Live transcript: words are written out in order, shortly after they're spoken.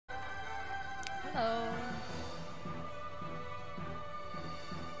Hello.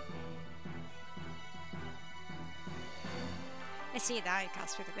 Eh sì, dai,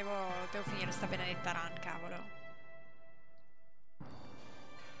 caspita, devo finire sta benedetta run, cavolo.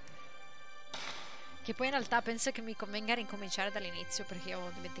 Che poi in realtà penso che mi convenga ricominciare dall'inizio perché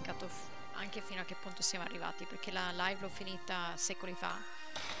ho dimenticato anche fino a che punto siamo arrivati, perché la live l'ho finita secoli fa.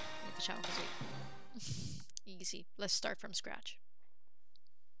 Quindi facciamo così. Easy. Let's start from scratch.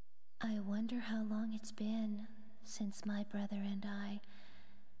 I wonder how long it's been since my brother and I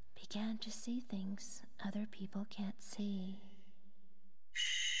began to see things other people can't see.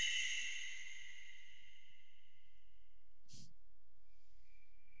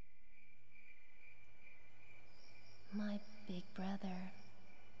 My big brother,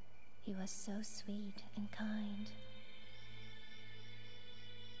 he was so sweet and kind.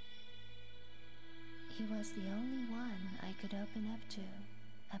 He was the only one I could open up to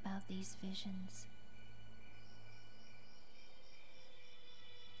about these visions.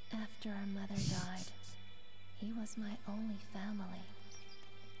 After our mother died, he was my only family.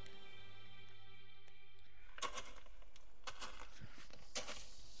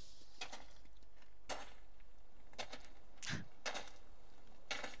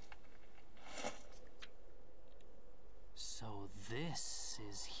 So this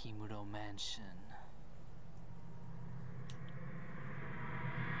is Himuro Mansion.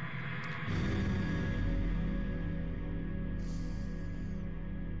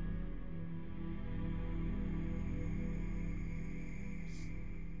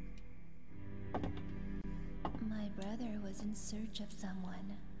 My brother was in search of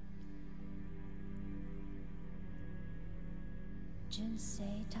someone.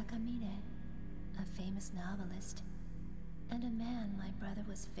 Junsei Takamine, a famous novelist, and a man my brother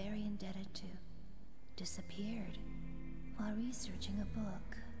was very indebted to, disappeared while researching a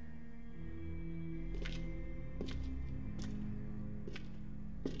book.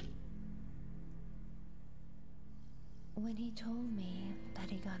 When he told me that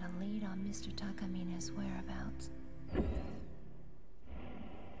he got a lead on Mr. Takamine's whereabouts,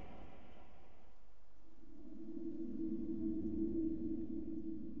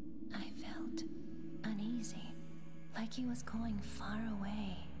 I felt uneasy, like he was going far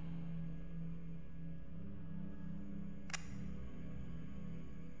away.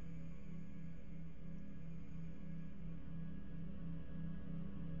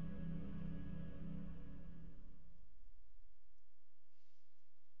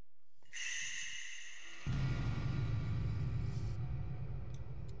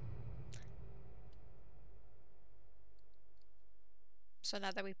 So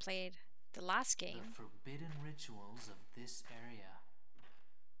now that we played the last game. The forbidden rituals of this area.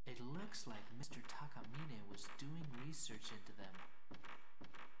 It looks like Mr. Takamine was doing research into them.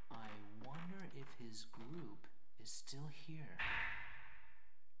 I wonder if his group is still here.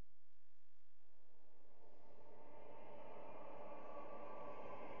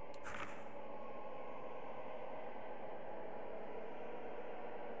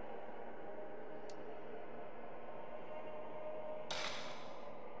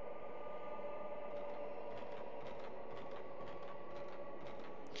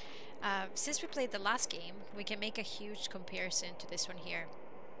 Since we played the last game, we can make a huge comparison to this one here.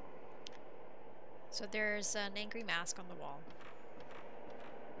 So there's an angry mask on the wall.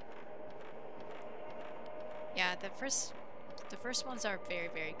 Yeah, the first ones are very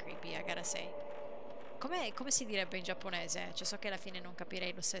very creepy, I gotta say. Come si direbbe in giapponese? Cioè so che alla fine non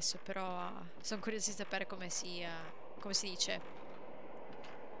capirei lo stesso, però sono curiosa di sapere come si dice.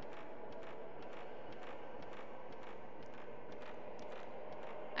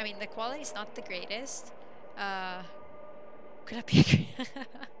 I mean, the quality is not the greatest. Could I be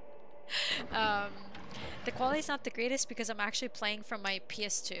the quality is not the greatest because I'm actually playing from my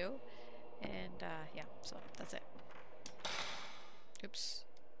PS2. And, yeah, so that's it. Oops.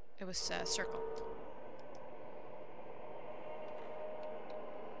 It was, circle.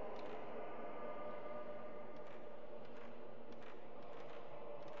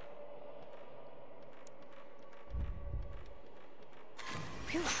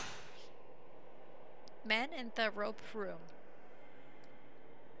 Phew. Men in the rope room.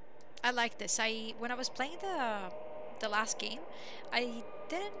 I like this. When I was playing the last game, I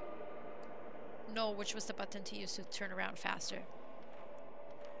didn't know which was the button to use to turn around faster.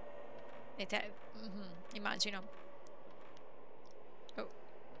 Immagino. Oh.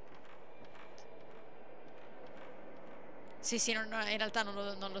 Sì, sì, in realtà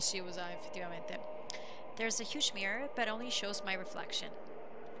non lo si usa effettivamente. There's a huge mirror, but only shows my reflection.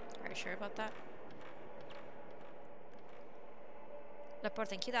 Are you sure about that? La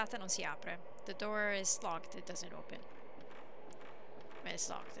porta è inchiodata, non si apre. The door is locked, it doesn't open. I mean, it's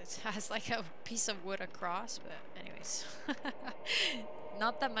locked. It has like a piece of wood across, but anyways.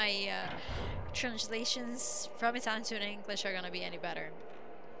 Not that my translations from Italian to English are gonna be any better.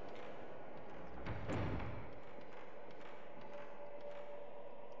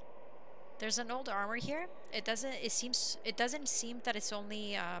 There's an old armor here. It doesn't seem that it's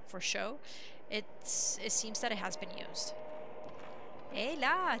only for show. It seems that it has been used. Ehi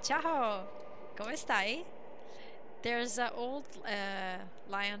là, ciao! Come stai? There's an old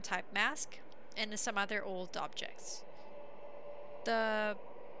lion type mask and some other old objects. The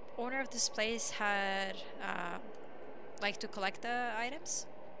owner of this place had liked to collect the items.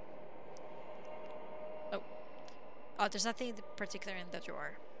 Oh, there's nothing particular in the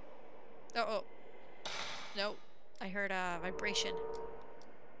drawer. Oh. No, I heard a vibration.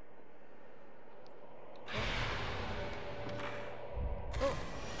 Oh.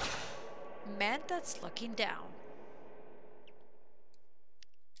 Man that's looking down.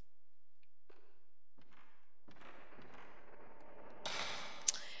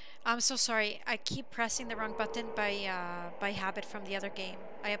 I'm so sorry. I keep pressing the wrong button by habit from the other game.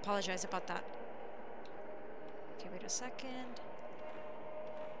 I apologize about that. Okay, wait a second.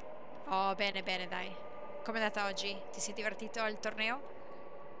 Oh, bene, bene, dai. Com'è andata oggi? Ti sei divertito al torneo?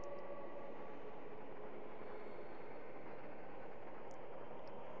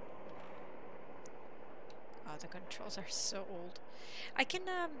 Oh, the controls are so old. I can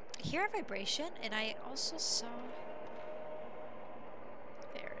hear a vibration, and I also saw...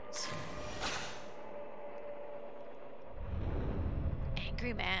 There it is.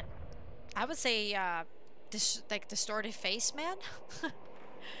 Angry man. I would say, like, distorted face man?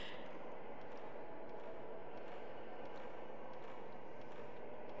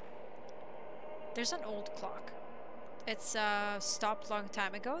 There's an old clock. It's stopped long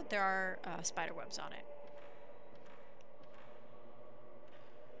time ago. There are spider webs on it.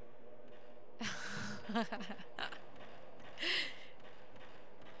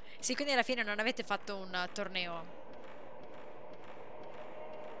 Sì, quindi alla fine non avete fatto un torneo.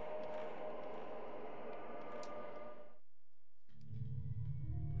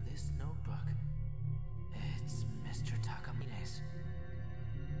 This notebook, it's Mr. Takamine's.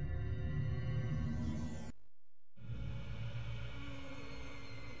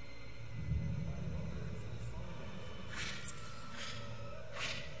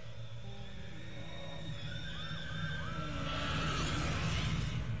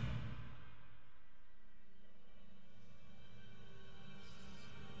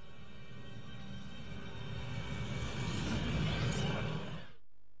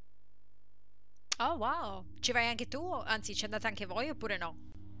 Oh wow, ci vai anche tu? Anzi, ci andate anche voi oppure no?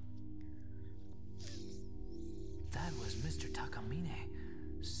 That was Mr.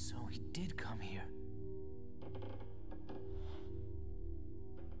 Takamine, so he did come here.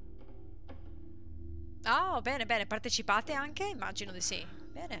 Oh, bene, bene, partecipate anche? Immagino di sì.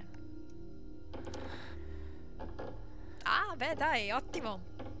 Bene. Ah, beh, dai, ottimo.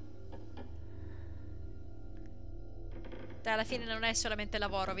 Dai, alla fine non è solamente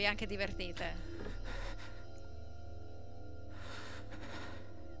lavoro, vi anche divertite.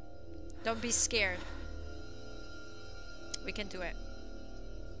 Don't be scared. We can do it.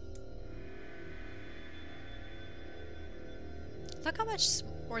 Look how much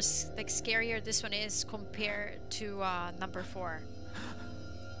more like scarier this one is compared to number 4.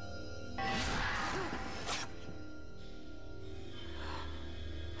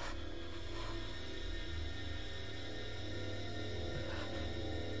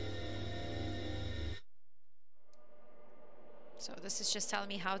 So this is just telling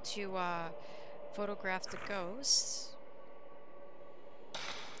me how to photograph the ghosts.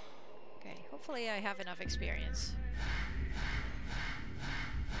 Okay, hopefully I have enough experience.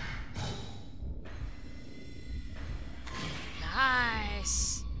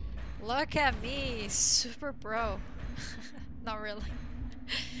 Nice! Look at me, super pro. Not really.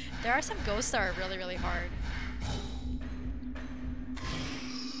 There are some ghosts that are really, really hard.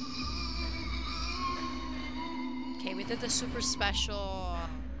 Okay, we did the super special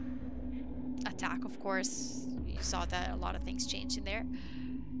attack, of course. You saw that a lot of things changed in there.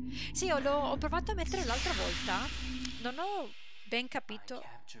 Sì, ho provato a mettere l'altra volta. Non ho ben capito. I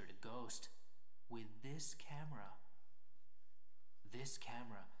captured a ghost with this camera. This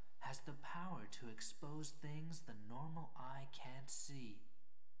camera has the power to expose things the normal eye can't see.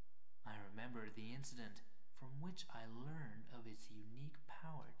 I remember the incident from which I learned of its unique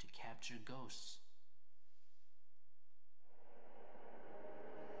power to capture ghosts.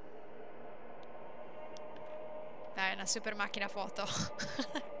 Dai, una super macchina foto.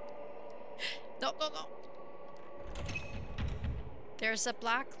 No, no, no. There's a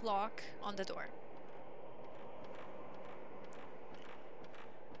black lock on the door.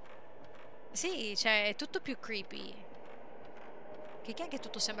 Sì, cioè, è tutto più creepy. Che anche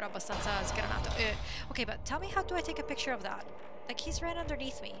tutto sembra abbastanza sgranato. Okay, but tell me, how do I take a picture of that? Like, he's right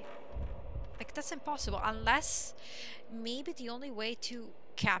underneath me. Like, that's impossible. Unless, maybe the only way to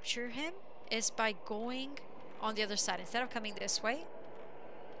capture him is by going on the other side. Instead of coming this way,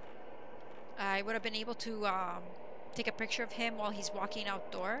 I would have been able to take a picture of him while he's walking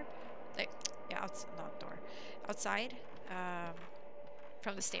outdoor. Like, yeah, not outdoor. Outside,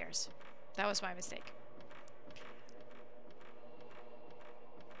 from the stairs. That was my mistake.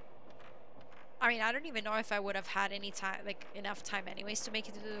 I mean, I don't even know if I would have had any time, like enough time anyways to make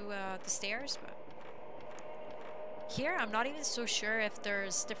it to the stairs, but here I'm not even so sure if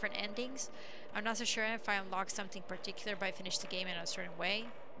there's different endings. I'm not so sure if I unlock something particular by finish the game in a certain way.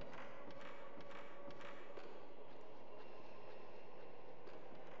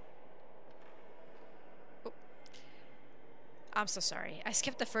 Oh. I'm so sorry. I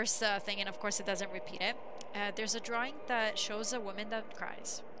skipped the first thing, and of course it doesn't repeat it. There's a drawing that shows a woman that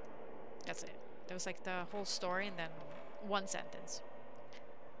cries. That's it. There was like the whole story and then one sentence.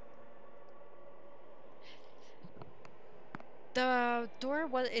 The door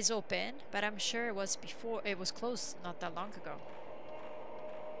is open, but I'm sure it was closed not that long ago.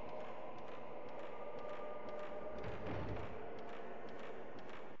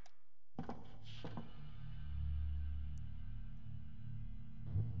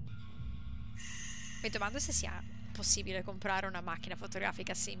 Mi domando se sia possibile comprare una macchina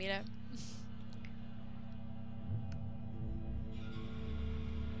fotografica simile.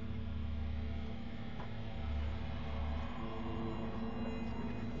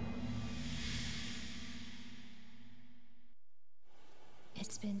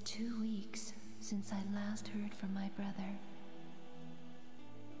 It's been 2 weeks since I last heard from my brother.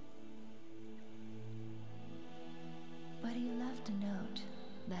 But he left a note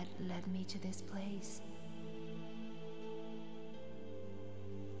that led me to this place.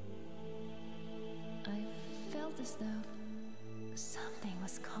 I felt as though something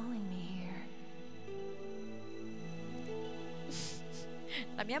was calling me here.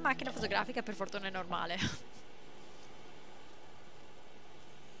 La mia macchina fotografica per fortuna è normale.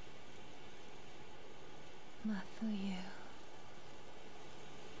 Mafuyu.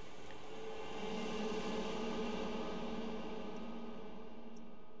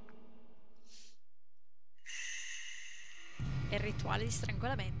 Il rituale di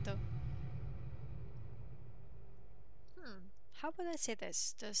strangolamento. How would I say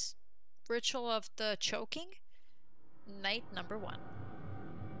this? This ritual of the choking? Night number 1.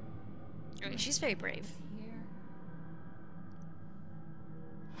 She's very brave.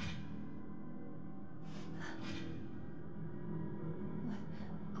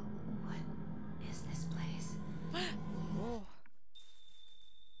 What is this place? Whoa.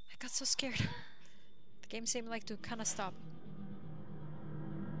 I got so scared. The game seemed like to kind of stop.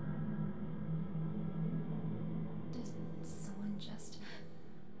 Did someone just...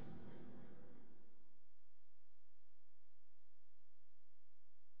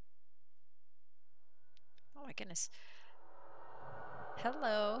 Oh my goodness.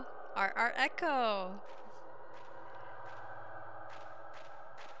 Hello, our Echo.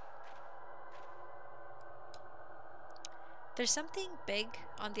 There's something big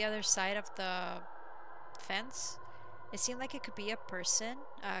on the other side of the fence. It seemed like it could be a person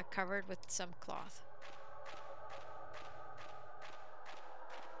covered with some cloth.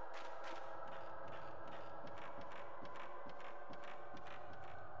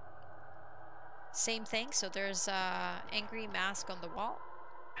 Same thing, so there's a angry mask on the wall.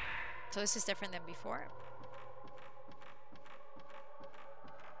 So this is different than before.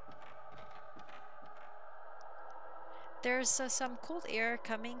 There's some cold air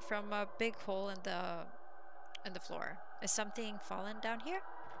coming from a big hole in the floor. Is something fallen down here?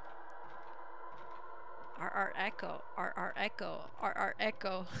 Our Echo, our Echo, our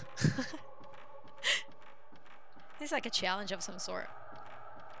Echo. It's like a challenge of some sort.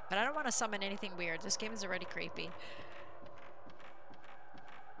 But I don't want to summon anything weird. This game is already creepy.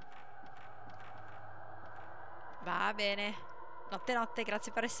 Va bene. Notte notte,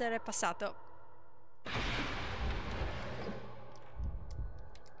 grazie per essere passato.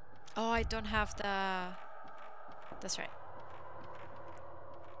 Oh, I don't have the... That's right.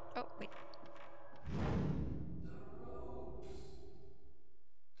 Oh, wait.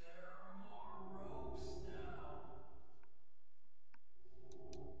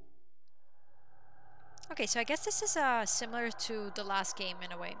 Ok, Okay, so I guess this is similar to the last game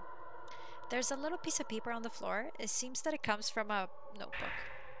in a way. There's a little piece of paper on the floor. It seems that it comes from a notebook.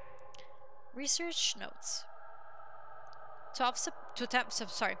 Research notes.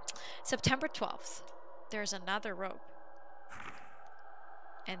 September 12th. There's another rope.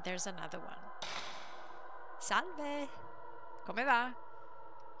 And there's another one. Salve! Come va?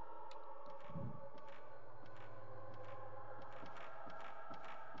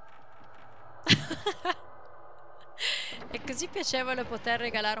 È così piacevole poter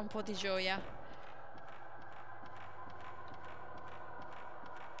regalare un po' di gioia.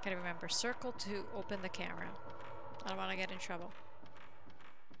 Gotta remember, circle to open the camera. I don't want to get in trouble.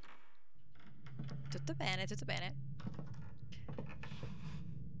 Tutto bene, tutto bene.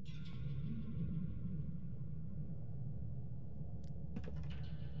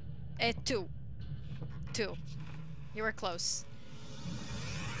 Two. You were close.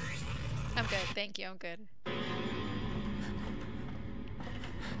 I'm good, thank you, I'm good.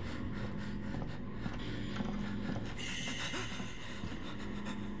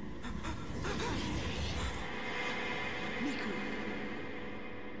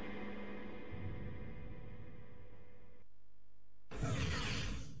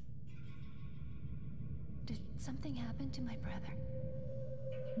 Did something happen to my brother?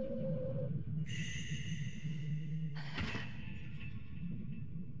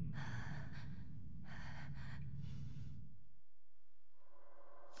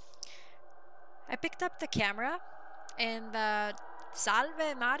 I picked up the camera and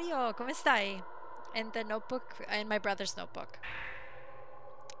salve Mario, come stai? And the notebook, and my brother's notebook.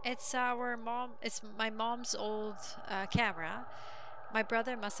 It's my mom's old camera. My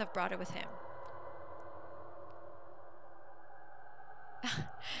brother must have brought it with him.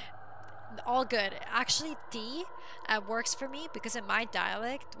 All good. Actually, T works for me because in my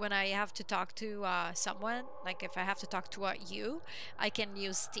dialect, when I have to talk to someone, like if I have to talk to you, I can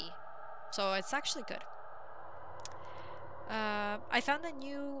use T. So it's actually good. I found a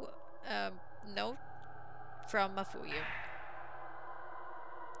new note from Mafuyu.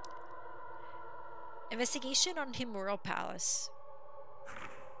 Investigation on Himuro Palace.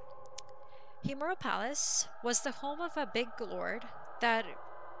 Himuro Palace was the home of a big lord that...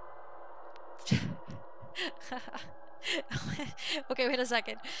 Okay, wait a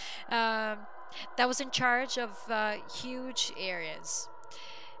second. That was in charge of huge areas.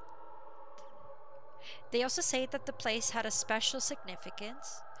 They also say that the place had a special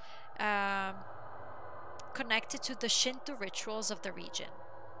significance connected to the Shinto rituals of the region.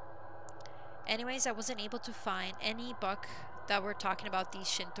 Anyways, I wasn't able to find any book that were talking about these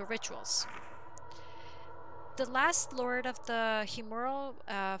Shinto rituals. The last lord of the Himuro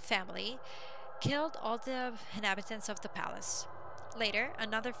family killed all the inhabitants of the palace. Later,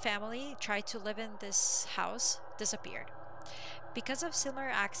 another family tried to live in this house, disappeared. Because of similar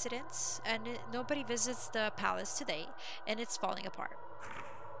accidents, and nobody visits the palace today, and it's falling apart.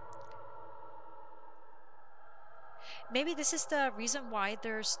 Maybe this is the reason why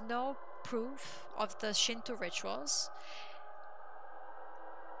there's no proof of the Shinto rituals,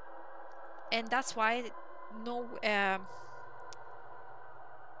 and that's why no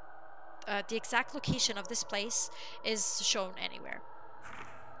the exact location of this place is shown anywhere.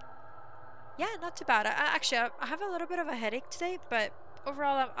 Yeah, not too bad. Actually, I have a little bit of a headache today, but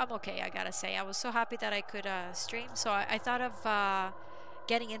overall I'm okay, I gotta say. I was so happy that I could stream, so I thought of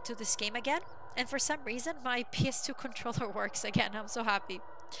getting into this game again, and for some reason my PS2 controller works again. I'm so happy.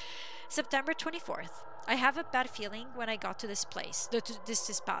 September 24th. I have a bad feeling when I got to this place,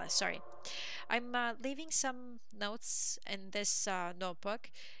 this palace, sorry. I'm leaving some notes in this notebook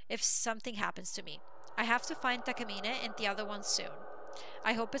if something happens to me. I have to find Takamine and the other one soon.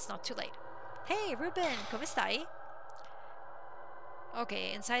 I hope it's not too late. Hey, Ruben, come stai?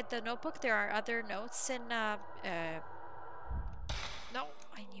 Okay, inside the notebook there are other notes and no,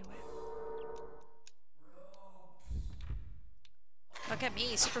 I knew it. Look at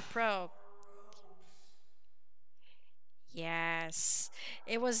me, super pro. Yes.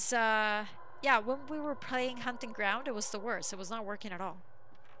 It was yeah, when we were playing Hunting Ground, it was the worst. It was not working at all.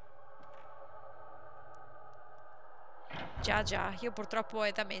 Già, io purtroppo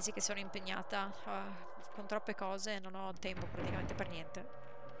è da mesi che sono impegnata con troppe cose e non ho tempo praticamente per niente.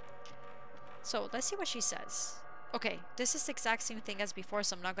 So, let's see what she says. Okay, this is the exact same thing as before,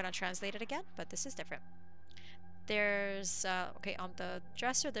 so I'm not gonna translate it again, but this is different. There's, okay, on the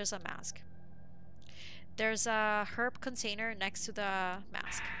dresser there's a mask. There's a herb container next to the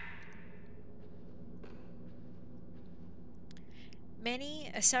mask.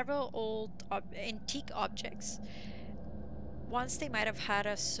 Several old antique objects. Once they might have had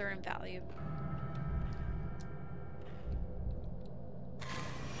a certain value.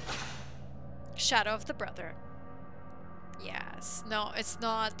 Shadow of the Brother. Yes. No, it's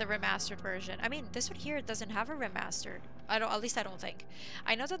not the remastered version. I mean, this one here doesn't have a remastered. At least I don't think.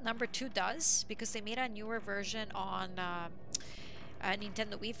 I know that number 2 does, because they made a newer version on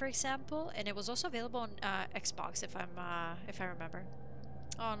Nintendo Wii, for example, and it was also available on Xbox, if I remember.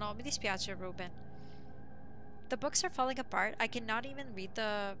 Oh no, mi dispiace, Ruben. The books are falling apart. I cannot even read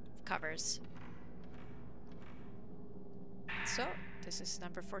the covers. So, this is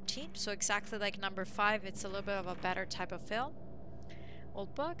number 14. So exactly like number 5, it's a little bit of a better type of film.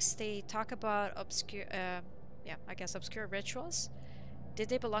 Old books, they talk about obscure, yeah, I guess obscure rituals. Did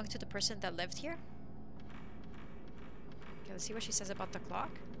they belong to the person that lived here? Okay, let's see what she says about the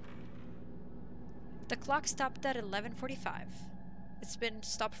clock. The clock stopped at 11:45. It's been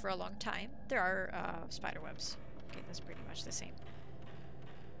stopped for a long time. There are spider webs. Okay, that's pretty much the same.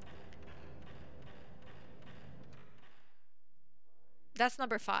 That's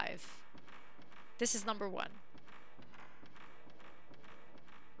number 5. This is number 1.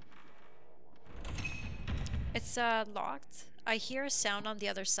 It's locked. I hear a sound on the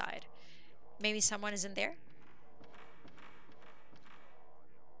other side. Maybe someone is in there?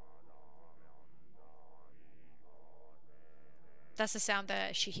 That's the sound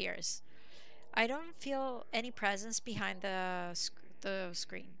that she hears. I don't feel any presence behind the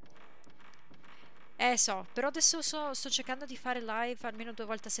screen. So, però adesso sto cercando di fare live almeno 2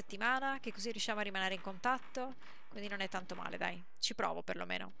 volte a settimana, che così riusciamo a rimanere in contatto, quindi non è tanto male, dai. Ci provo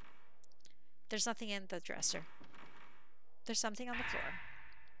perlomeno. There's nothing in the dresser. There's something on the floor.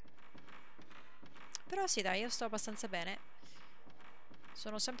 Però sì, dai, io sto abbastanza bene.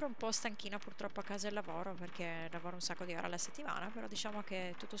 Sono sempre un po' stanchina purtroppo a casa del lavoro, perché lavoro un sacco di ore alla settimana, però diciamo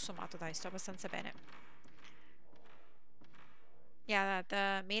che tutto sommato, dai, sto abbastanza bene. Yeah,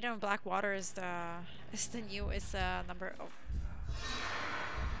 the Maiden of Blackwater is the new, is number, oh.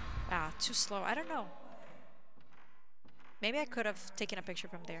 Ah, too slow, I don't know. Maybe I could have taken a picture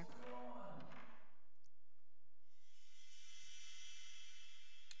from there.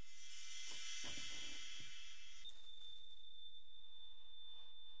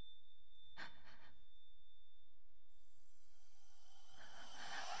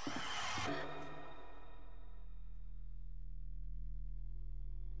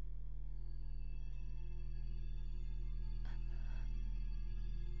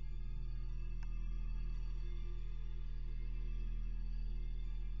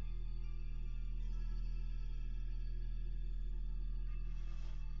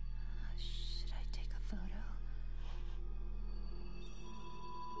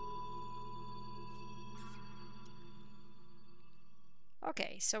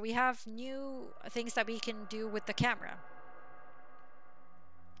 Okay, so we have new things that we can do with the camera.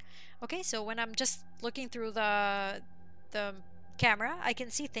 Okay, so when I'm just looking through the camera, I can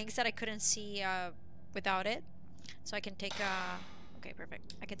see things that I couldn't see without it. So I can take a... Okay,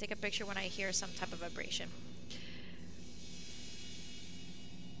 perfect. I can take a picture when I hear some type of vibration.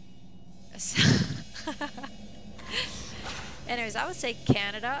 Anyways, I would say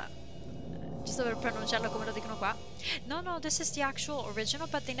Canada. Just dover pronunciarlo come lo dicono qua. No, this is the actual original,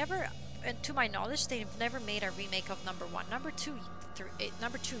 but they never, and to my knowledge, they've never made a remake of number 1. Number 2,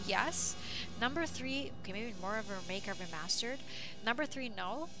 yes. Number 3, okay, maybe more of a remake or remastered. Number 3,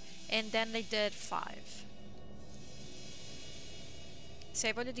 no. And then they did 5. Se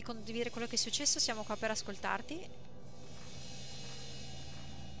hai voglia di condividere quello che è successo, siamo qua per ascoltarti.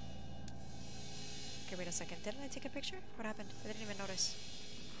 Okay, wait a second. Didn't I take a picture? What happened? I didn't even notice.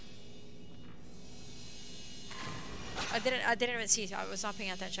 I didn't even see. I was not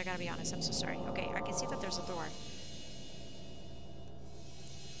paying attention. I gotta be honest. I'm so sorry. Okay, I can see that there's a door.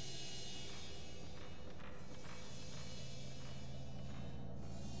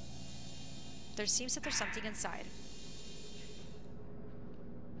 There seems that there's something inside.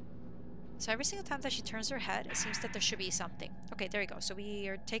 So every single time that she turns her head, it seems that there should be something. Okay, there you go. So we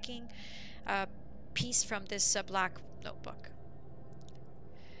are taking a piece from this black notebook.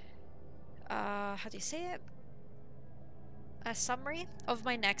 How do you say it? A summary of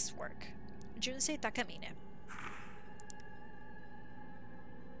my next work. Junsei Takamine.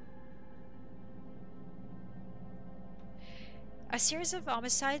 A series of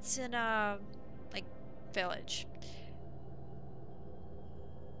homicides in a village.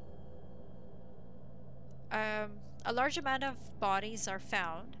 A large amount of bodies are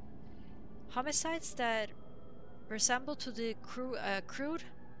found. Homicides that resemble to the crude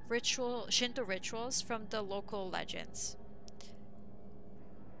Shinto rituals from the local legends.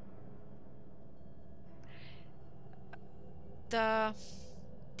 The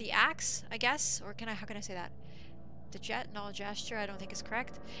axe, I guess, or how can I say that? The gesture, I don't think is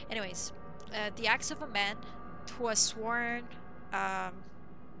correct. Anyways, the acts of a man who has sworn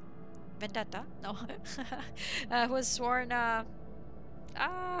vendetta? No. Who has sworn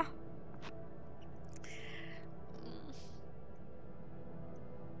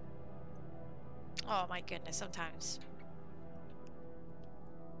oh my goodness, sometimes.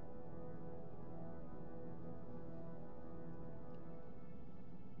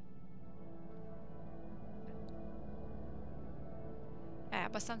 È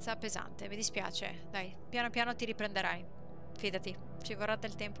abbastanza pesante, mi dispiace. Dai, piano piano ti riprenderai. Fidati, ci vorrà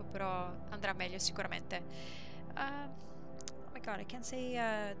del tempo, però andrà meglio sicuramente. Oh my god, I can't say...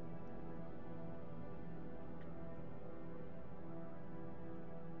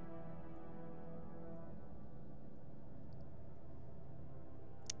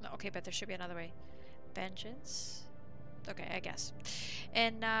 No, okay, but there should be another way. Vengeance? Okay, I guess.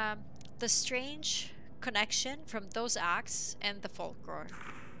 And the strange connection from those acts and the folklore.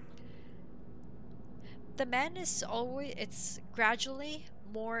 The man is always, it's gradually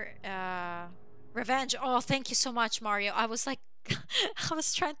more revenge. Oh, thank you so much, Mario. I was like, I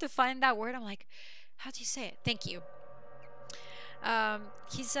was trying to find that word. I'm like, how do you say it? Thank you.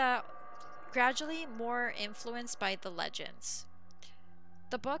 He's gradually more influenced by the legends.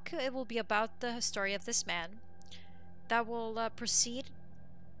 The book, it will be about the story of this man that will proceed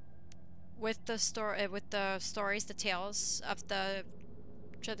with the stories, the tales of the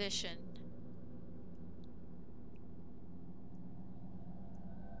tradition.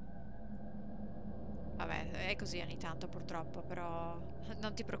 Vabbè, è così ogni tanto purtroppo, però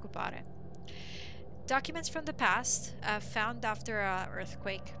non ti preoccupare. Documents from the past found after an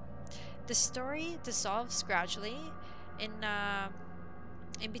earthquake. The story dissolves gradually in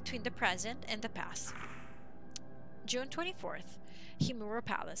between the present and the past. June 24th, Himuro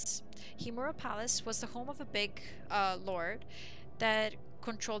Palace. Himuro Palace was the home of a big lord that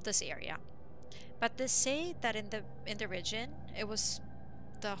controlled this area. But they say that in the region, it was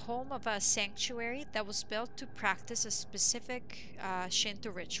the home of a sanctuary that was built to practice a specific Shinto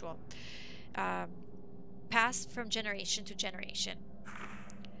ritual, passed from generation to generation.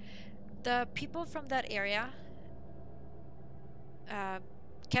 The people from that area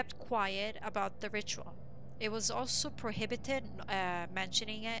kept quiet about the ritual. It was also prohibited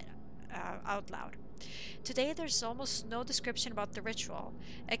mentioning it out loud. Today, there's almost no description about the ritual,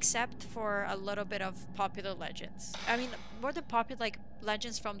 except for a little bit of popular legends. I mean, more than popular, like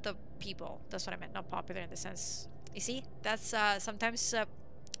legends from the people. That's what I meant, not popular in the sense. You see, that's sometimes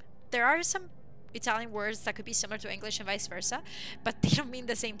there are some Italian words that could be similar to English and vice versa, but they don't mean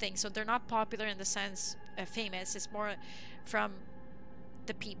the same thing. So they're not popular in the sense famous. It's more from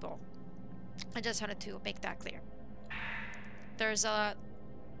the people. I just wanted to make that clear. There's a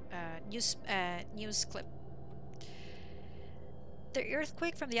news clip. The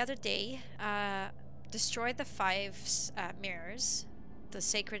earthquake from the other day destroyed the 5 mirrors, the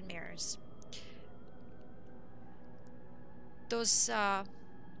sacred mirrors. Those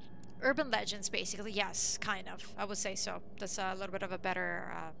urban legends, basically. Yes, kind of. I would say so. That's a little bit of a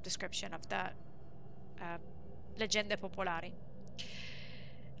better description of the leggende popolari.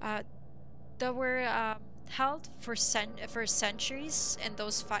 That were held for centuries in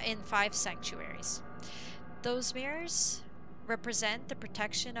those 5 sanctuaries. Those mirrors represent the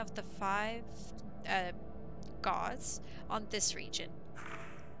protection of the 5 gods on this region.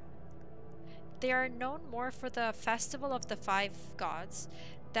 They are known more for the festival of the 5 gods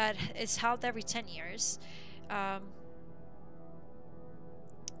that is held every 10 years,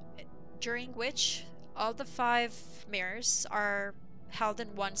 during which all the 5 mirrors are held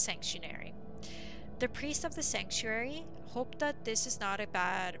in one sanctuary. The priest of the sanctuary hope that this is not a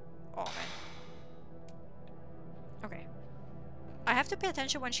bad omen. Okay. I have to pay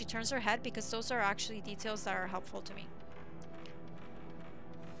attention when she turns her head because those are actually details that are helpful to me.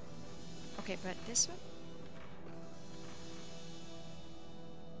 Okay, but this one?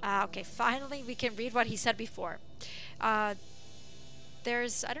 Okay, finally we can read what he said before.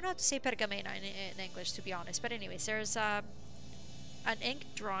 There's, I don't know how to say pergamena in English, to be honest, but anyways, there's an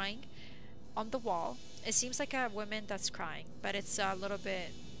ink drawing on the wall. It seems like a woman that's crying, but it's a little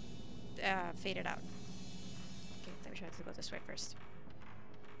bit faded out. Okay, let me try to go this way first.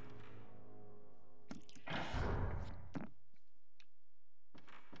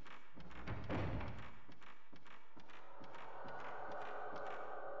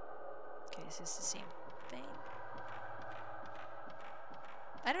 Okay, this is the same thing.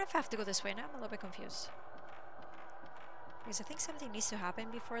 I don't know if I have to go this way now. I'm a little bit confused. Because I think something needs to happen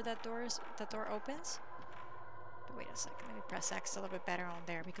before that door opens. But wait a second, let me press X a little bit better on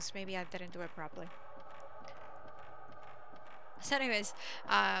there because maybe I didn't do it properly. So anyways,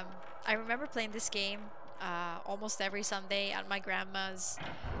 I remember playing this game almost every Sunday at my grandma's.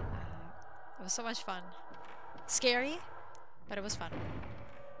 It was so much fun. Scary, but it was fun.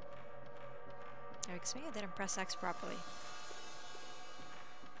 Oh, because maybe I didn't press X properly.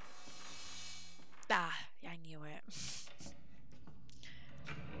 Ah, yeah, I knew it.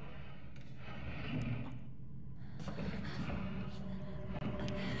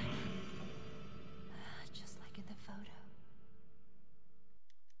 Just like in the photo.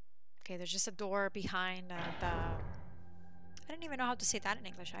 Okay, there's just a door behind the... I don't even know how to say that in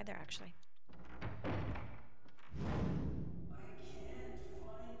English either, actually.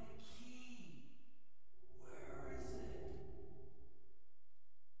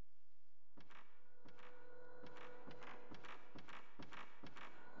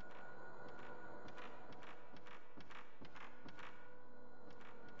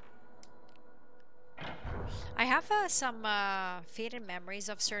 I have some faded memories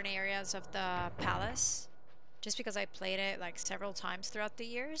of certain areas of the palace, just because I played it like several times throughout the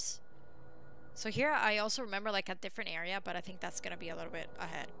years. So here I also remember like a different area, but I think that's gonna be a little bit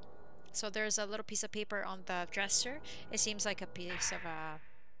ahead. So there's a little piece of paper on the dresser. It seems like a piece of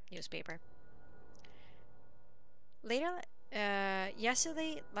newspaper. Later,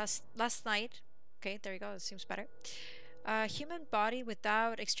 yesterday, last night. Okay, there you go. It seems better. A human body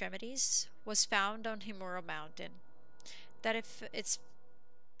without extremities was found on Himuro Mountain. That if it's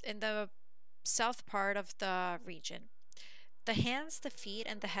in the south part of the region. The hands, the feet,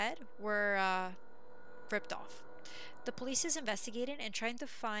 and the head were ripped off. The police is investigating and trying to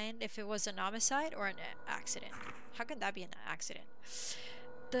find if it was an homicide or an accident. How can that be an accident?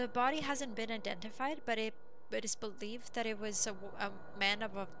 The body hasn't been identified, but it is believed that it was a man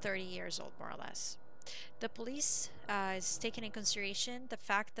of 30 years old, more or less. The police is taking in consideration the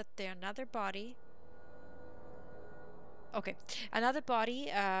fact that another body,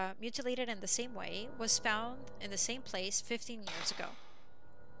 mutilated in the same way, was found in the same place 15 years ago.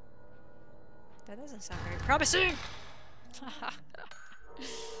 That doesn't sound very promising!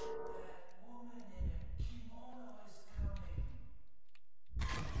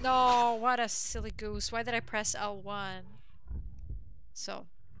 No, what a silly goose. Why did I press L1? So.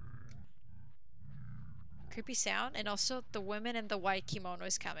 Creepy sound, and also the woman in the white kimono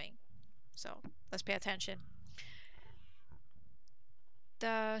is coming. So, let's pay attention.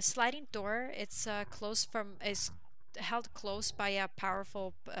 The sliding door, it's is held close by a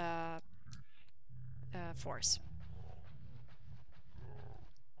powerful force.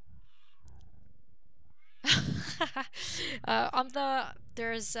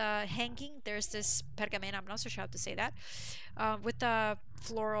 There's hanging, there's this pergamena, I'm not so sure how to say that, with the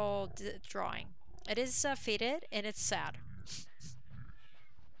floral drawing. It is faded and it's sad.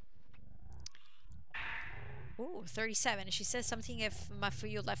 Ooh, 37. She says something if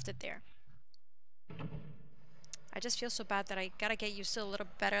Mafuyu left it there. I just feel so bad that I gotta get used to a little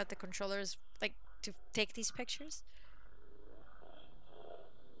better at the controllers, like, to take these pictures.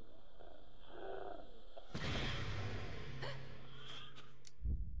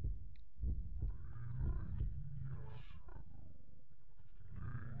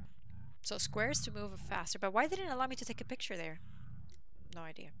 So squares to move faster, but why didn't it allow me to take a picture there? No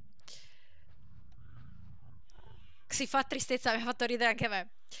idea. Si fa tristezza, mi ha fatto ridere anche me.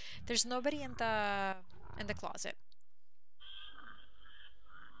 There's nobody in the closet.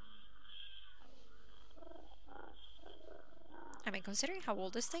 I mean, considering how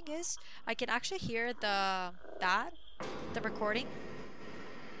old this thing is, I can actually hear the recording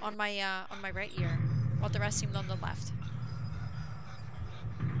on my right ear, while the rest seemed on the left.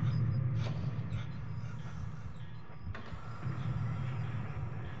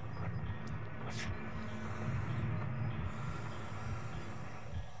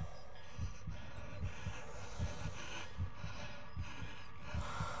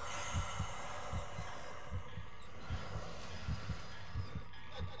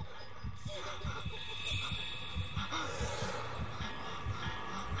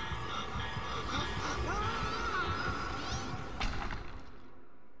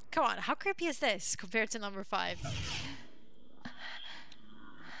 Come on, how creepy is this compared to number 5?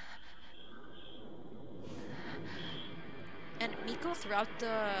 And Miko throughout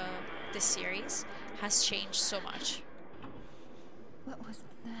the series has changed so much. What was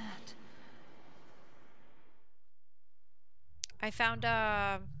that? I found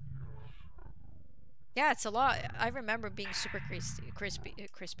yeah, it's a lot. I remember being super crispy.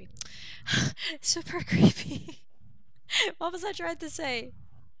 Super creepy. What was I trying to say?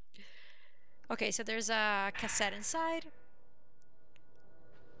 Okay, so there's a cassette inside.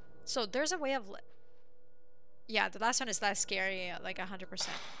 So there's a way of... Yeah, the last one is less scary, like 100%.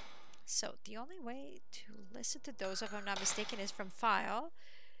 So the only way to listen to those, if I'm not mistaken, is from file,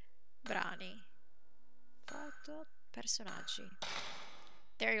 brani, foto, personaggi.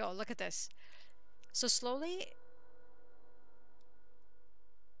 There you go. Look at this. So slowly,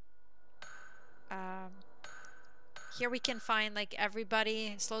 here we can find like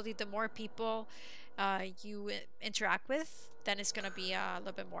everybody. Slowly, the more people you interact with, then it's gonna be a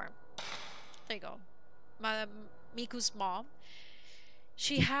little bit more. There you go. Miku's mom.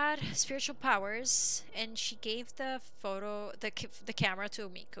 She had spiritual powers, and she gave the camera to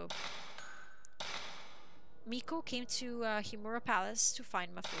Miku. Miku came to Himura Palace to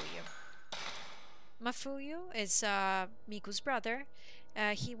find Mafuyu. Mafuyu is Miku's brother.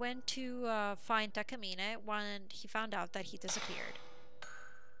 He went to find Takamine when he found out that he disappeared.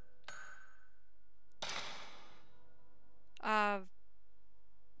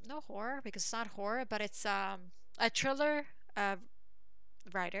 No horror, because it's not horror, but it's a thriller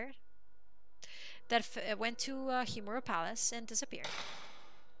writer that went to Himura Palace and disappeared.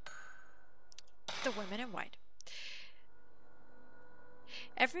 The women in white.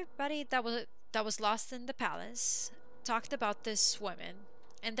 Everybody that was lost in the palace talked about this woman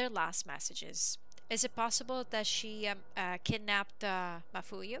and their last messages. Is it possible that she kidnapped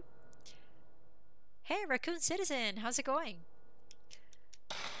Mafuyu? Hey, Raccoon Citizen, how's it going?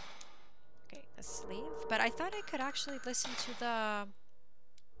 Okay, let's leave. But I thought I could actually listen to the...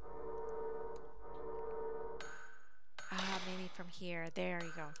 maybe from here. There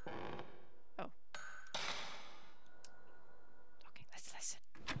you go. Oh. Okay, let's listen.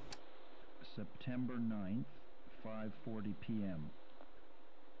 September 9th, 5:40 p.m.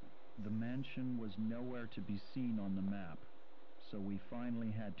 The mansion was nowhere to be seen on the map, so we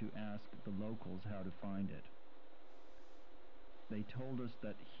finally had to ask the locals how to find it. They told us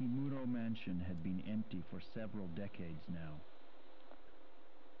that Himuro Mansion had been empty for several decades now.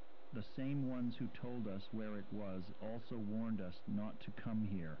 The same ones who told us where it was also warned us not to come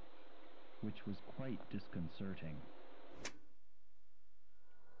here, which was quite disconcerting.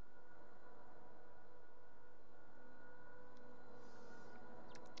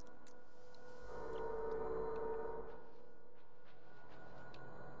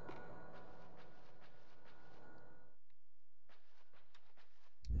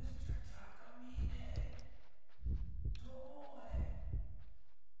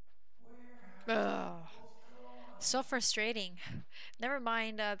 Ugh. So frustrating. Never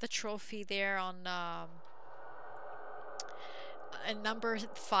mind the trophy there on number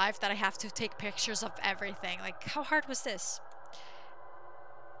 5 that I have to take pictures of everything. Like, how hard was this?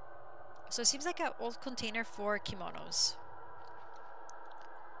 So it seems like an old container for kimonos.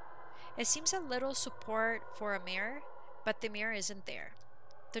 It seems a little support for a mirror, but the mirror isn't there.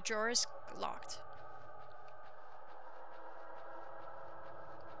 The drawer is locked.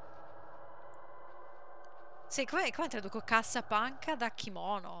 Sì, come traduco cassapanca da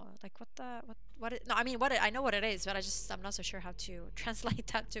kimono? Like, no, I mean, I know what it is, but I'm not so sure how to translate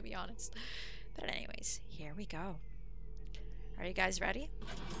that, to be honest. But anyways, here we go. Are you guys ready?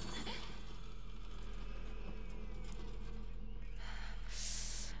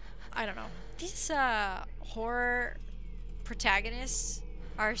 I don't know. These horror protagonists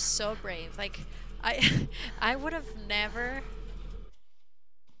are so brave. Like, I would have never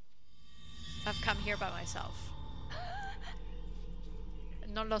have come here by myself.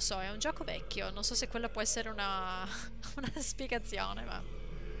 Non lo so, è un gioco vecchio. Non so se quello può essere una spiegazione, ma...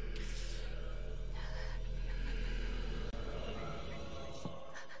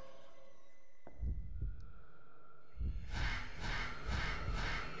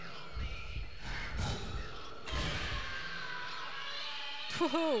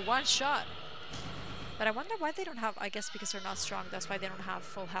 Woohoo, one shot! But I wonder why they don't have... I guess because they're not strong, that's why they don't have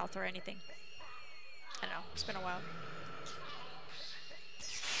full health or anything. I don't know, it's been a while.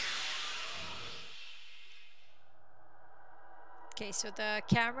 Okay, so the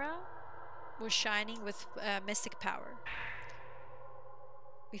camera was shining with mystic power.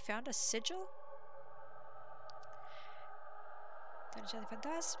 We found a sigil? Dungeon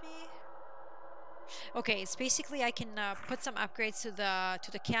Fantasmi. Okay, it's basically I can put some upgrades to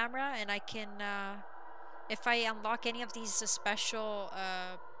the camera, and I can if I unlock any of these special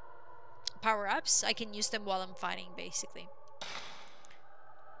power-ups, I can use them while I'm fighting, basically.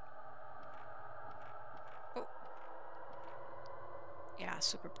 Oh. Yeah,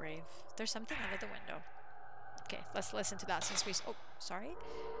 super brave. There's something under the window. Okay, let's listen to that since we... Oh, sorry.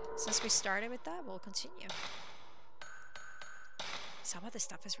 Since we started with that, we'll continue. Some of this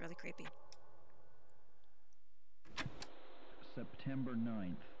stuff is really creepy. September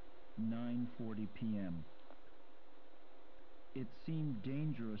 9th, 9:40 p.m. It seemed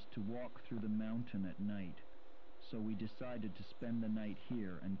dangerous to walk through the mountain at night, so we decided to spend the night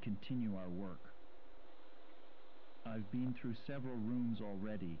here and continue our work. I've been through several rooms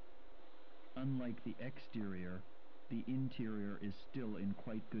already. Unlike the exterior, the interior is still in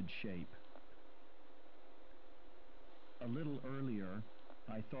quite good shape. A little earlier,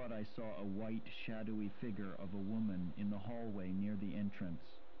 I thought I saw a white, shadowy figure of a woman in the hallway near the entrance.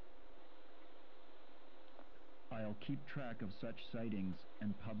 I'll keep track of such sightings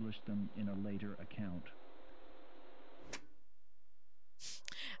and publish them in a later account.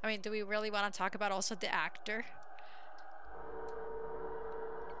 I mean, do we really want to talk about also the actor?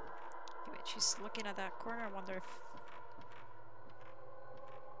 Wait, she's looking at that corner. I wonder if...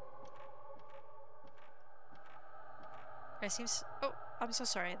 It seems... Oh, I'm so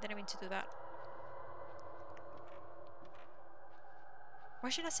sorry. I didn't mean to do that. Why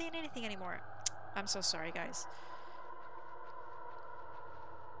is she not saying anything anymore? I'm so sorry, guys.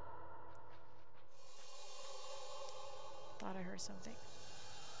 Thought I heard something.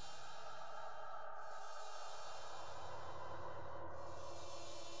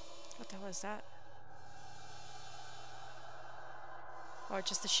 What the hell is that? Oh,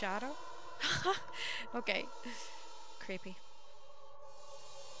 just a shadow? Okay. Creepy.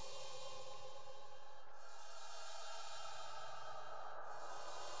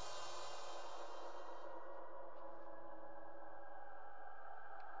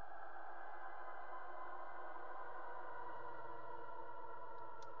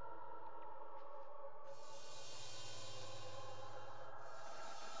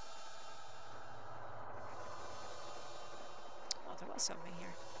 Oh, there was something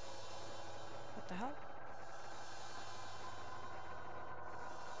here. What the hell?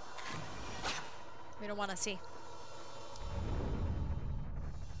 We don't want to see.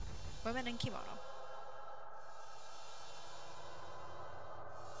 Women in kimono.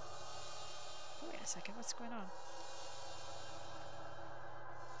 Wait a second, what's going on?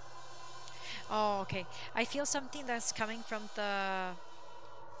 Oh, okay. I feel something that's coming from the...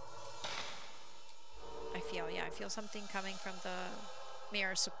 I feel something coming from the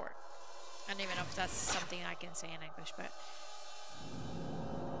mirror support. I don't even know if that's something I can say in English, but...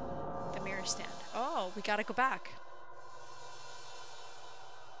 The mirror stand. Oh, we gotta go back.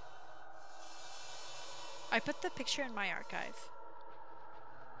 I put the picture in my archive.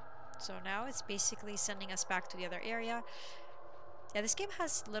 So now it's basically sending us back to the other area. Yeah, this game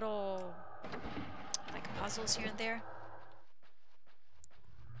has little like puzzles here and there.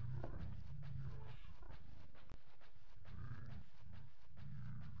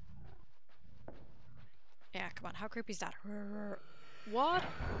 Yeah, come on, how creepy is that? What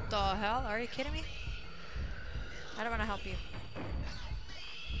the hell? Are you kidding me? I don't want to help you.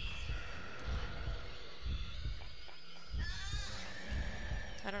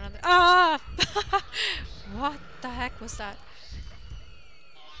 I don't know. Ah! What the heck was that?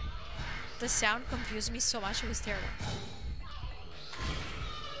 The sound confused me so much, it was terrible.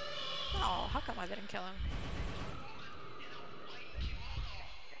 Oh, how come I didn't kill him?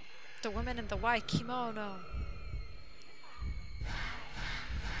 The woman in the white kimono.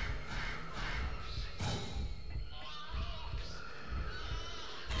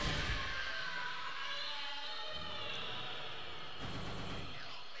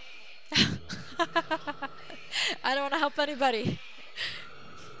 I don't want to help anybody.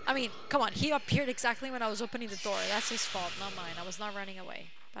 I mean, come on, he appeared exactly when I was opening the door. That's his fault, not mine. I was not running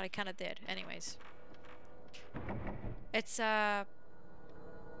away, but I kind of did. Anyways. It's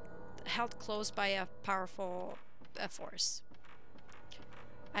held close by a powerful force.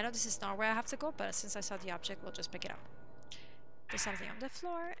 I know this is not where I have to go, but since I saw the object, we'll just pick it up. There's something on the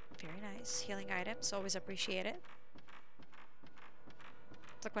floor. Very nice. Healing items. Always appreciate it.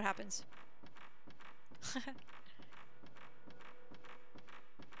 Look what happens.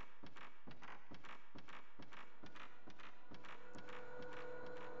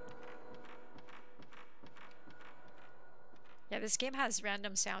 Yeah, this game has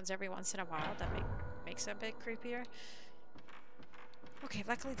random sounds every once in a while that makes it a bit creepier. Okay,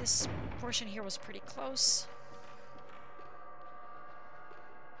 luckily this portion here was pretty close.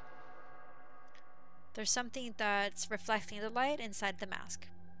 There's something that's reflecting the light inside the mask.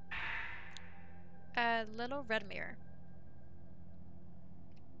 A little red mirror.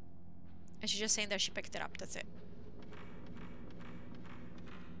 And she's just saying that she picked it up, that's it.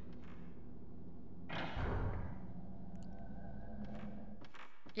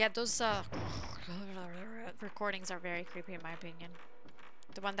 Yeah, those recordings are very creepy in my opinion.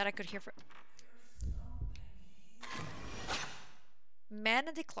 The one that I could hear for... Man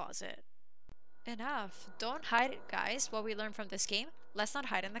in the closet. Enough. Don't hide it, guys. What we learned from this game, let's not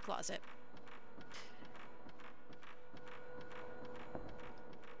hide in the closet.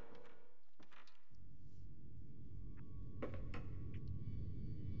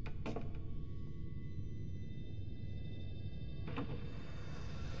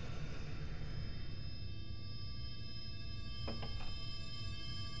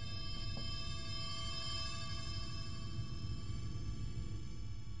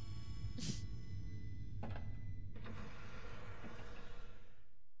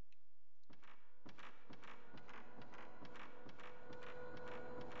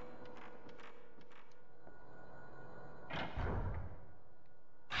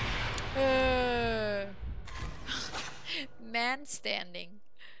 Man standing.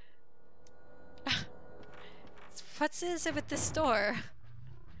 What's this with this door?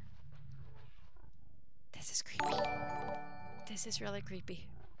 This is creepy. This is really creepy.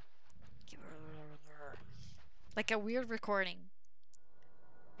 Like a weird recording.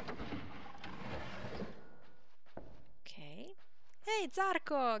 Okay. Hey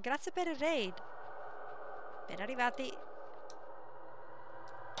Zarko, grazie per il raid. Ben arrivati.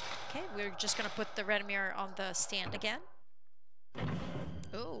 Okay, we're just gonna put the red mirror on the stand again.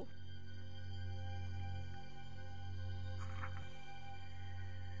 Ooh.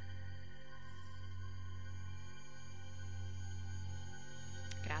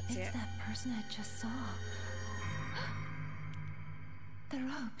 Grazie. It's that person I just saw. The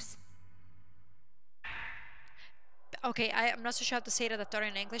ropes. Okay, I'm not so sure how to say Redattore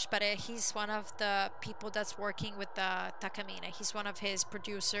in English, but he's one of the people that's working with Takamine. He's one of his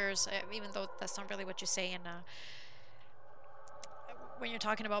producers, even though that's not really what you say in when you're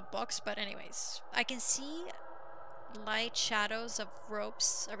talking about books. But anyways, I can see light shadows of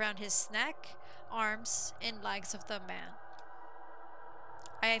ropes around his neck, arms, and legs of the man.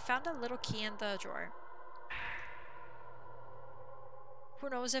 I found a little key in the drawer. Who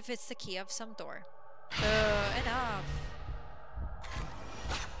knows if it's the key of some door. Enough.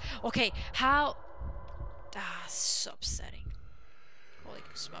 Okay, how... Ah, so upsetting. Holy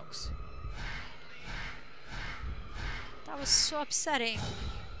smokes. That was so upsetting.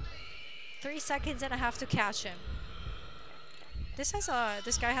 3 seconds and I have to catch him. This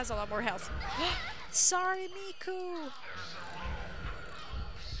guy has a lot more health. Sorry, Miku!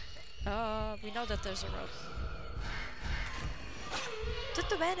 We know that there's a rope.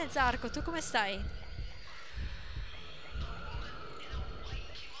 Tutto bene, Zarko? Tu come stai?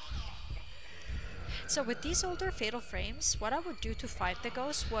 So with these older Fatal Frames, what I would do to fight the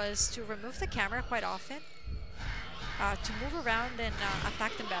ghosts was to remove the camera quite often, to move around and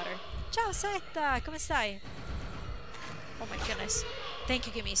attack them better. Ciao Setta, come stai? Oh my goodness. Thank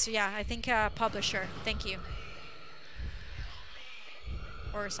you, Gimme. So yeah, I think publisher. Thank you.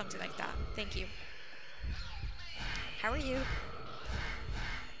 Or something like that. Thank you. How are you?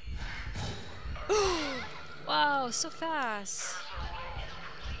 Wow, so fast.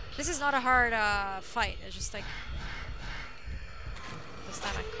 This is not a hard fight. It's just like this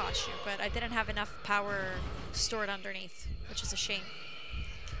time I caught you, but I didn't have enough power stored underneath, which is a shame.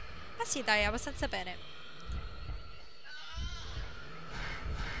 Ah sì, dai, abbastanza bene.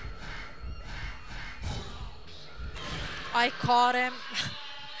 I caught him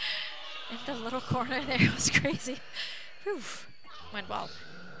in the little corner there. It was crazy. Whew. Went well.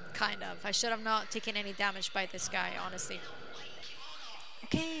 Kind of. I should have not taken any damage by this guy, honestly.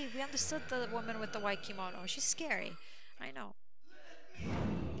 Okay, we understood the woman with the white kimono. She's scary. I know. Let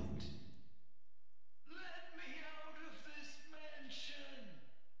me out of this mansion.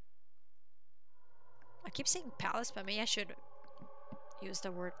 I keep saying palace, but maybe I should use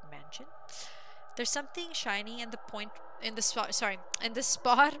the word mansion. There's something shiny in the point in the spot. Sorry, in the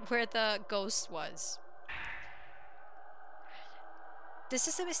spot where the ghost was. This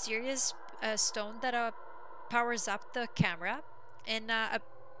is a mysterious stone that powers up the camera and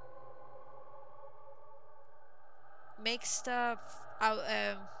makes the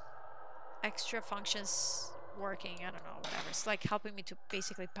extra functions working. I don't know, whatever. It's like helping me to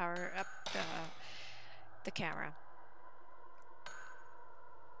basically power up the camera.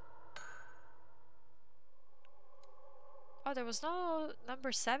 Oh, there was no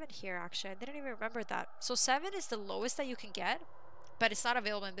number 7 here, actually. I didn't even remember that. So 7 is the lowest that you can get, but it's not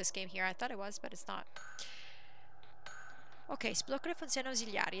available in this game here. I thought it was, but it's not. Okay, sblocco funzioni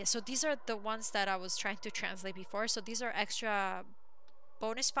ausiliarie. So these are the ones that I was trying to translate before. So these are extra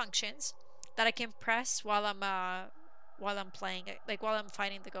bonus functions that I can press while I'm playing, like while I'm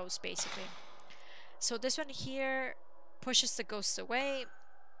fighting the ghost, basically. So this one here pushes the ghosts away.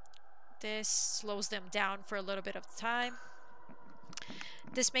 This slows them down for a little bit of time.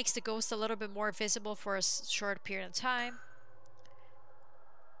 This makes the ghost a little bit more visible for a short period of time.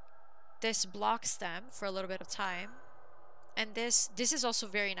 This blocks them for a little bit of time. And this is also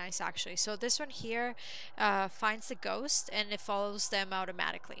very nice, actually. So this one here finds the ghost and it follows them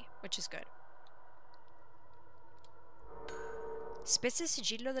automatically, which is good. Spezza il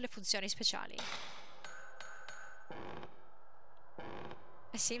sigillo delle funzioni speciali.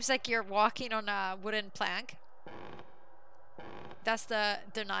 It seems like you're walking on a wooden plank. That's the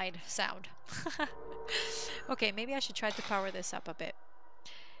denied sound. Okay, maybe I should try to power this up a bit.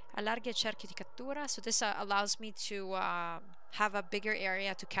 Allarga il cerchio di cattura. So this allows me to have a bigger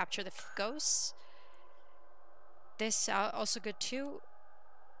area to capture the ghosts. This also good too.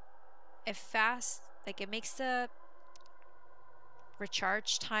 It makes the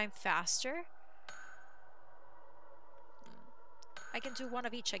recharge time faster. I can do one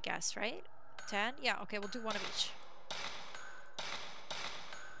of each, I guess, right? 10? Yeah, okay, we'll do one of each.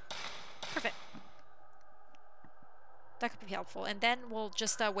 Perfect. That could be helpful. And then we'll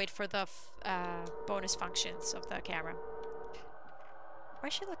just wait for the bonus functions of the camera. Why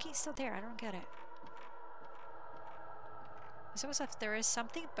is she looking still there? I don't get it. It's almost like there is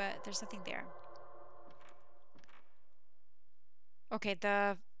something, but there's nothing there. Okay,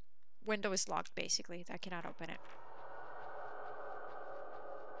 the window is locked, basically. I cannot open it.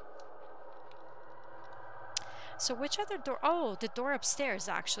 So which other door? Oh, the door upstairs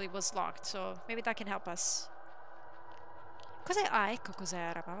actually was locked, so maybe that can help us. Cos'è? Ah, ecco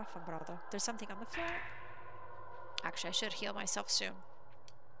cos'era. Ma vaffanbrodo. There's something on the floor. Actually, I should heal myself soon.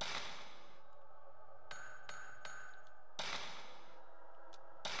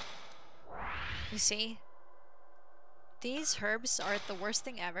 You see? These herbs are the worst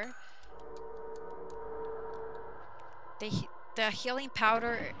thing ever. The healing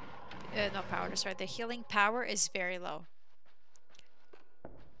powder... not powder, sorry. The healing power is very low.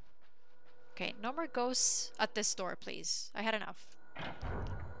 Okay, no more ghosts at this door, please. I had enough.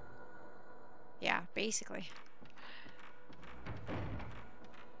 Yeah, basically.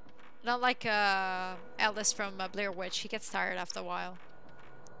 Not like Alice from Blair Witch. He gets tired after a while.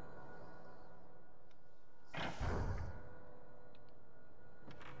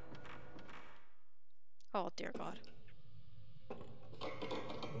 Oh, dear God.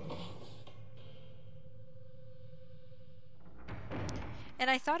 And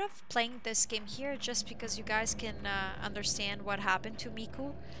I thought of playing this game here just because you guys can understand what happened to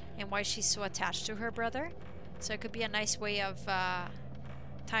Miku and why she's so attached to her brother. So it could be a nice way of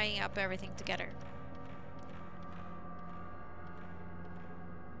tying up everything together.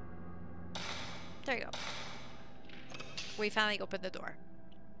 There you go. We finally opened the door.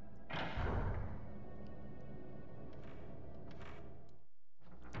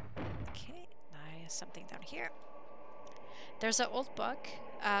 Okay, now something down here. There's an old book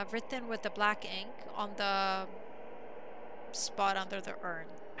written with the black ink on the spot under the urn.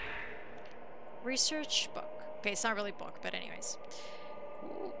 Research book. Okay, it's not really book, but anyways.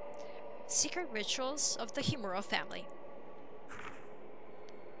 Ooh. Secret rituals of the Himuro family.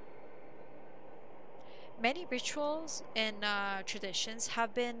 Many rituals and traditions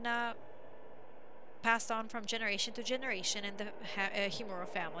have been passed on from generation to generation in the Himuro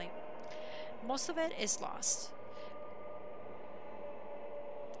family. Most of it is lost.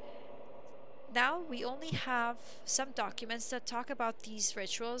 Now we only have some documents that talk about these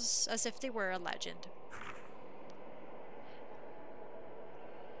rituals as if they were a legend.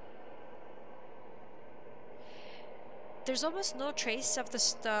 There's almost no trace of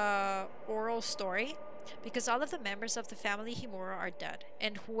the oral story because all of the members of the family Himuro are dead,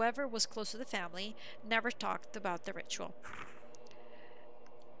 and whoever was close to the family never talked about the ritual.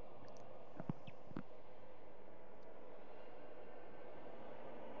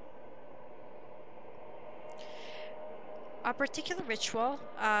 A particular ritual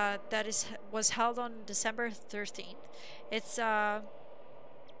that was held on December 13th. It's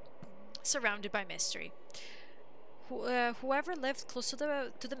surrounded by mystery. Whoever lived close to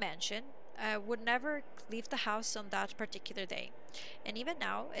the mansion would never leave the house on that particular day, and even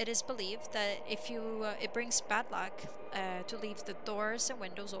now it is believed that if you it brings bad luck to leave the doors and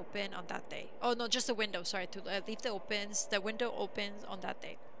windows open on that day. Oh no, just the window. Sorry, to leave the window open on that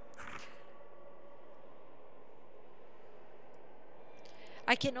day.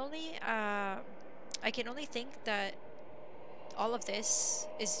 I can only think that all of this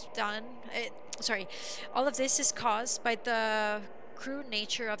is done. All of this is caused by the crude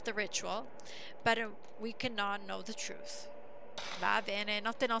nature of the ritual, but we cannot know the truth. Va bene,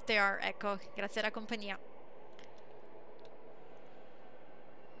 notte notte are. Ecco, grazie alla compagnia.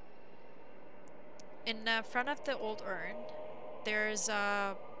 In front of the old urn, there's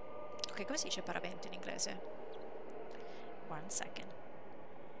ok, come si dice paravento in inglese? 1 second.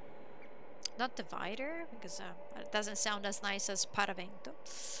 Not divider, because it doesn't sound as nice as paravento.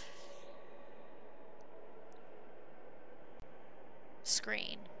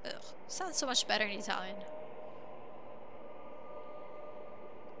 Screen. Ugh. Sounds so much better in Italian.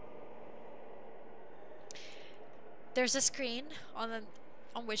 There's a screen on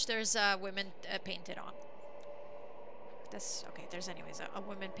which there's women painted on. That's okay. There's anyways a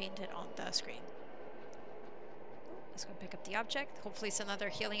woman painted on the screen. Let's go pick up the object. Hopefully it's another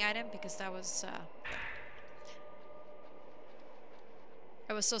healing item, because that was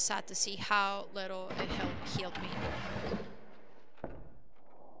I was so sad to see how little it healed me.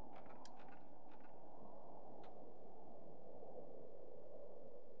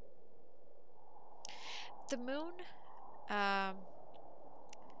 The moon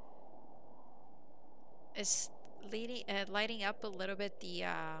is lighting up a little bit the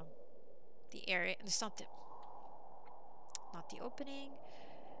area. It's not the opening.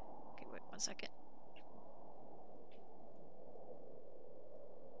 Okay, wait 1 second.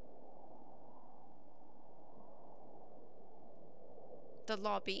 The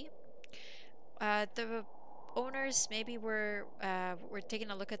lobby. The owners maybe were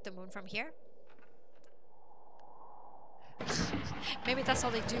taking a look at the moon from here. Maybe that's all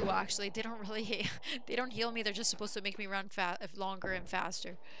they do, actually. They don't really they don't heal me. They're just supposed to make me run longer and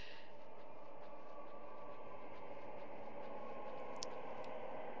faster.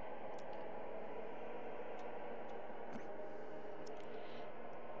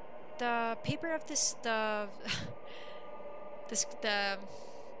 The paper of the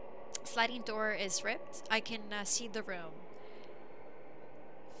sliding door is ripped. I can see the room.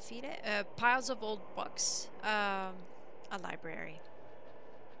 Feed it. Piles of old books. A library.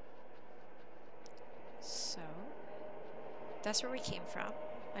 So that's where we came from.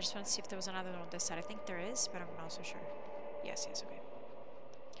 I just want to see if there was another one on this side. I think there is, but I'm not so sure. Yes, okay.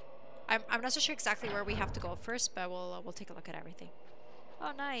 I'm not so sure exactly where we have to go first, but we'll take a look at everything.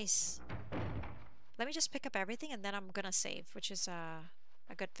 Oh, nice. Let me just pick up everything and then I'm gonna save, which is a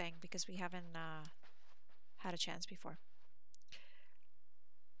good thing because we haven't had a chance before.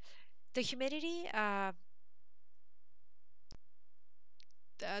 The humidity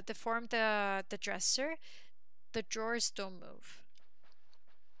deformed the dresser. The drawers don't move.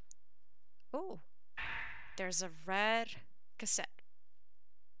 Oh, there's a red cassette.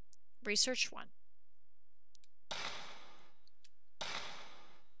 Research 1.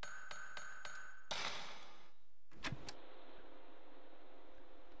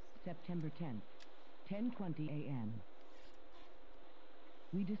 September 10th, 10:20 a.m.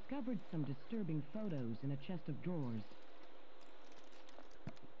 We discovered some disturbing photos in a chest of drawers.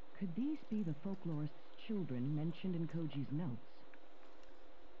 Could these be the folklorist's children mentioned in Koji's notes?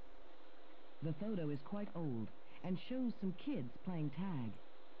 The photo is quite old and shows some kids playing tag.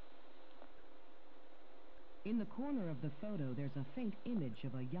 In the corner of the photo, there's a faint image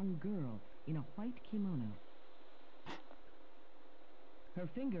of a young girl in a white kimono. Her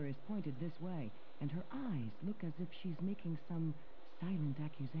finger is pointed this way, and her eyes look as if she's making some silent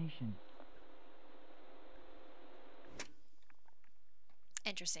accusation.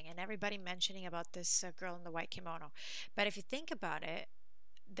 Interesting, and everybody mentioning about this girl in the white kimono. But if you think about it,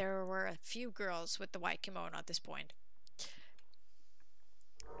 there were a few girls with the white kimono at this point.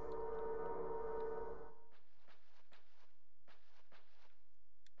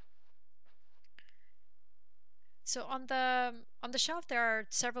 So on the shelf there are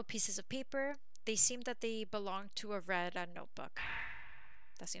several pieces of paper. They seem that they belong to a red notebook.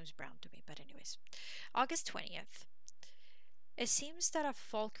 That seems brown to me, but anyways. August 20th. It seems that a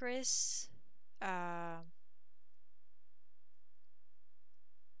folklorist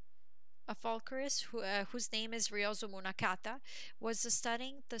whose name is Ryozo Munakata was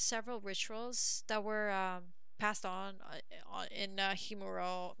studying the several rituals that were passed on in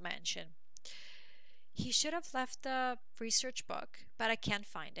Himuro Mansion. He should have left the research book, but I can't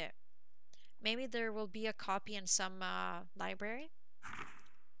find it. Maybe there will be a copy in some library.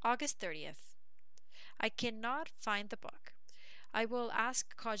 August 30th. I cannot find the book. I will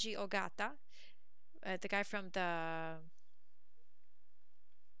ask Koji Ogata, the guy from the...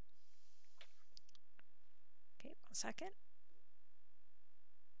 Okay, 1 second.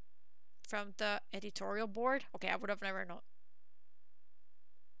 From the editorial board. Okay, I would have never known.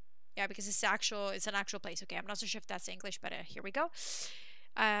 Yeah, because it's an actual place. Okay, I'm not so sure if that's English, but here we go.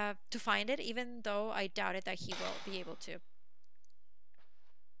 To find it, even though I doubted that he will be able to.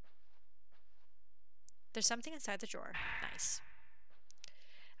 There's something inside the drawer. Nice.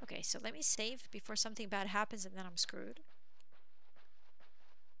 Okay, so let me save before something bad happens and then I'm screwed.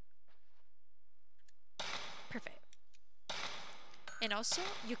 And also,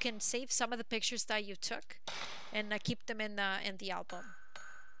 you can save some of the pictures that you took and keep them in the album.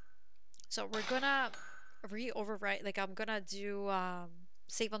 So we're gonna overwrite, like I'm gonna do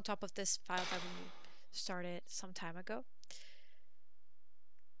save on top of this file that we started some time ago.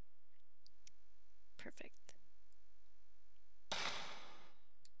 Perfect.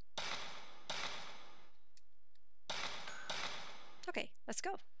 Okay, let's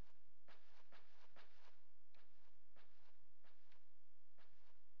go.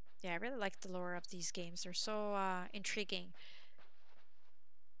 Yeah, I really like the lore of these games. They're so intriguing.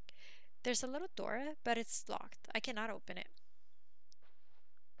 There's a little door, but it's locked. I cannot open it.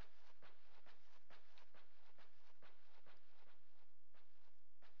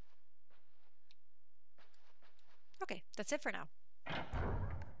 Okay, that's it for now.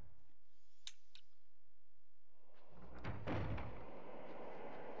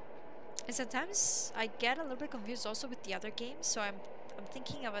 And sometimes I get a little bit confused also with the other games, so I'm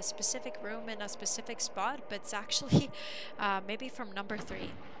thinking of a specific room in a specific spot, but it's actually maybe from number 3.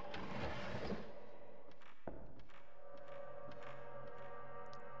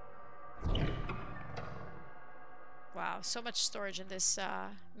 Wow, so much storage in this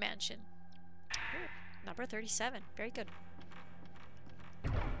mansion. Ooh, number 37, very good.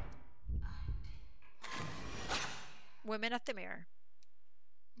 Women at the mirror.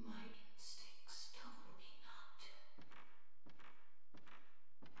 My instincts told me not to.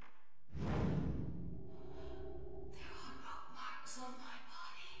 There are rock marks on my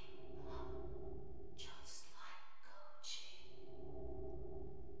body, just like Koji.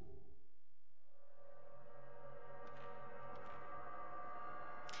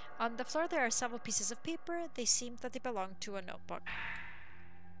 On the floor there are several pieces of paper. They seem that they belong to a notebook.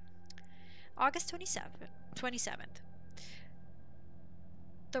 August 27th.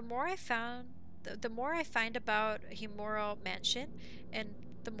 The more I find about Himuro Mansion, and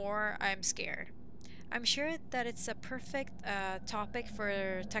the more I'm scared. I'm sure that it's a perfect topic for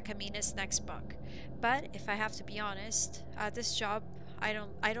Takamine's next book, but if I have to be honest, this job, I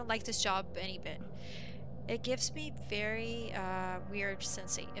don't like this job any bit. It gives me very weird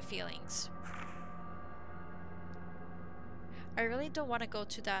feelings. I really don't want to go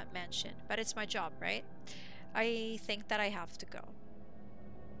to that mansion, but it's my job, right? I think that I have to go.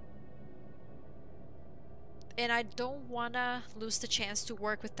 And I don't want to lose the chance to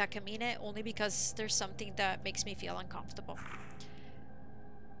work with Takamine only because there's something that makes me feel uncomfortable.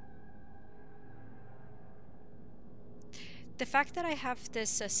 The fact that I have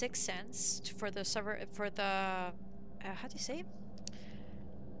this sixth sense for the how do you say?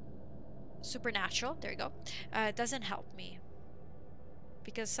 Supernatural, there you go, doesn't help me.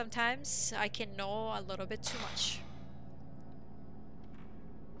 Because sometimes I can know a little bit too much.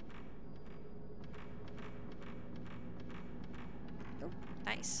 Oh,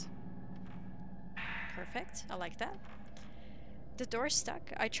 nice. Perfect, I like that. The door's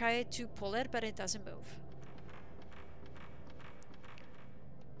stuck. I tried to pull it, but it doesn't move.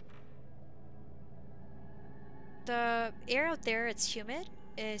 The air out there, it's humid.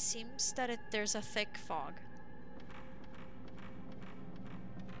 It seems that there's a thick fog.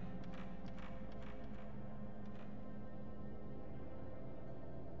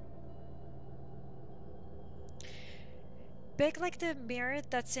 Big like the mirror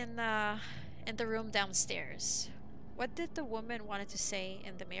that's in the room downstairs. What did the woman wanted to say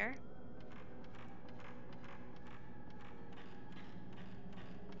in the mirror?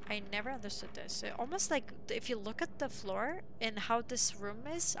 I never understood this. Almost like if you look at the floor and how this room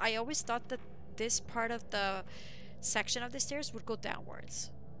is, I always thought that this part of the section of the stairs would go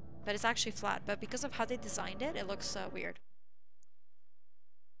downwards. But it's actually flat. But because of how they designed it, it looks weird.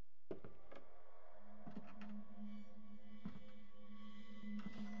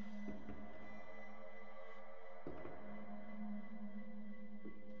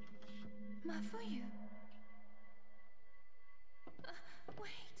 Mafuyu.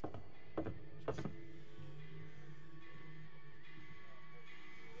 Wait.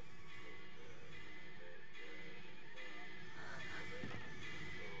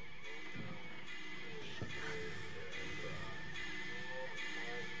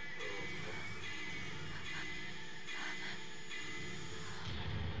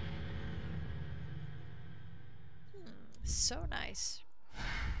 So nice.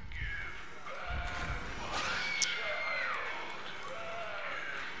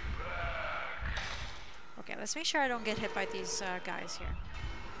 Okay, let's make sure I don't get hit by these guys here.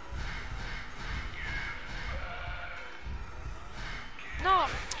 No!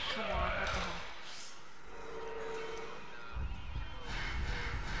 Come on, what the hell?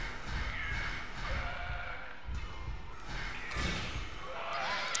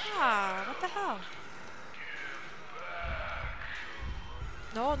 Ah, what the hell?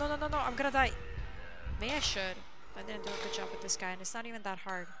 No, no, no, no, no, I'm gonna die. Maybe I should. I didn't do a good job with this guy, and it's not even that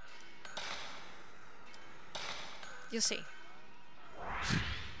hard. You'll see.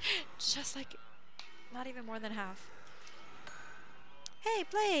 Just like, not even more than half. Hey,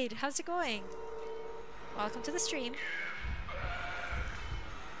 Blade, how's it going? Welcome to the stream.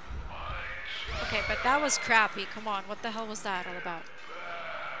 Okay, but that was crappy. Come on, what the hell was that all about?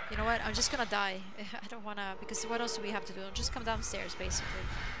 You know what? I'm just gonna die. I don't wanna, because what else do we have to do? I'll just come downstairs, basically.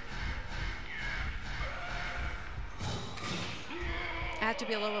 I have to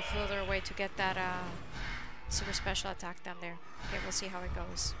be a little further away to get that super special attack down there. Okay, we'll see how it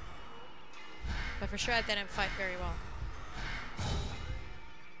goes. But for sure I didn't fight very well.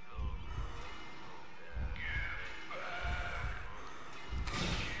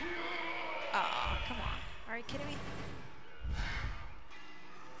 Oh, come on. Are you kidding me?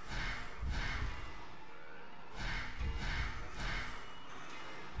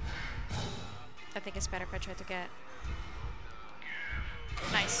 I think it's better if I try to get...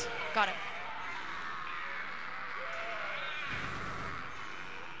 Nice. Got him.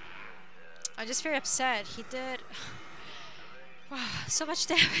 I'm just very upset. He did... Wow, so much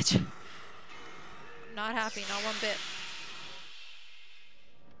damage. Not happy, not one bit.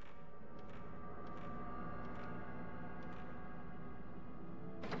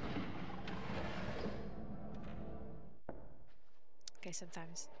 Okay,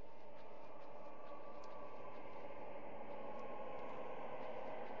 sometimes.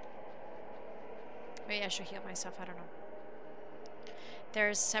 Maybe I should heal myself, I don't know.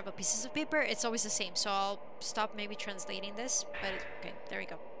 There's several pieces of paper, it's always the same, so I'll stop maybe translating this, but okay, there we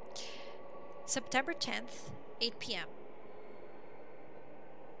go. September 10th, 8 p.m.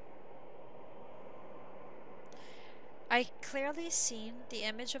 I clearly seen the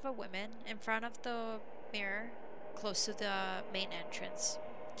image of a woman in front of the mirror close to the main entrance.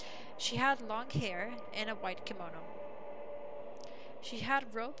 She had long hair and a white kimono. She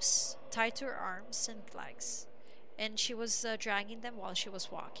had ropes tied to her arms and legs, and she was dragging them while she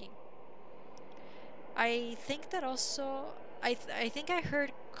was walking. I think that also, I think I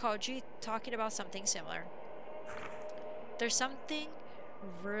heard Koji talking about something similar. There's something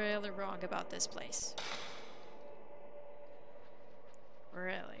really wrong about this place.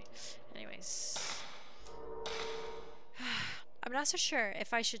 Really. Anyways. I'm not so sure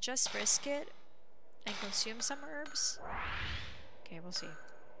if I should just risk it and consume some herbs. Okay, we'll see.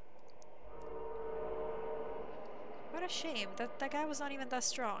 What a shame. That guy was not even that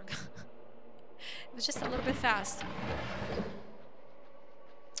strong. It was just a little bit fast.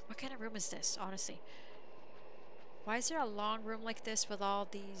 What kind of room is this, honestly? Why is there a long room like this with all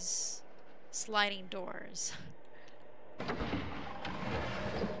these sliding doors?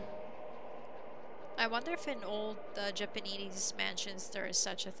 I wonder if in old Japanese mansions there is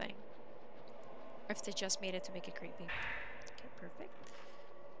such a thing. Or if they just made it to make it creepy. Okay, perfect.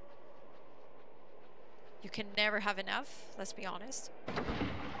 You can never have enough, let's be honest. Okay,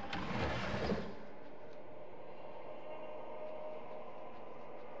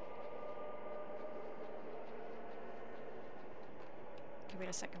 wait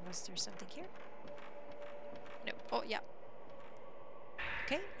a second, was there something here? No, oh yeah.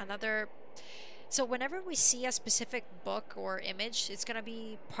 Okay, another... So whenever we see a specific book or image, it's gonna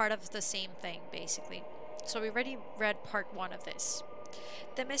be part of the same thing, basically. So we already read part 1 of this.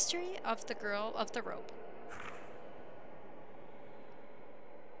 The Mystery of the Girl of the Robe.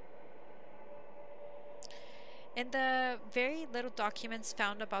 In the very little documents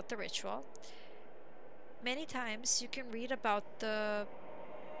found about the ritual, many times you can read about the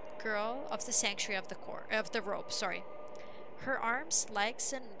girl of the sanctuary of the robe, sorry. Her arms,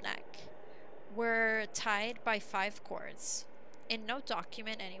 legs, and neck were tied by 5 cords. In no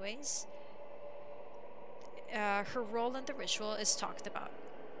document anyways, her role in the ritual is talked about.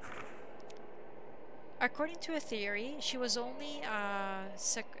 According to a theory, she was only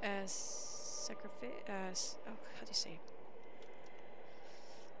sacrifice, oh, how do you say?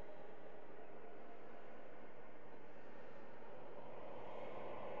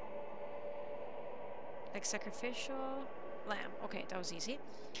 Like sacrificial lamb. Okay, that was easy.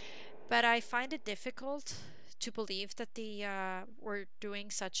 But I find it difficult to believe that they were doing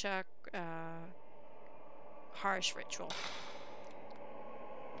such a harsh ritual.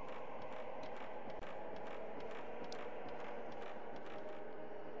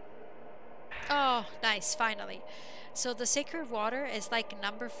 Oh, nice, finally. So the sacred water is like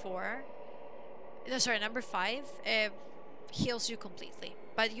number 4. No, sorry, number 5. Heals you completely.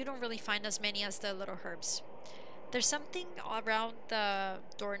 But you don't really find as many as the little herbs. There's something around the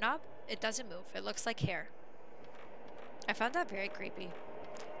doorknob. It doesn't move. It looks like hair. I found that very creepy.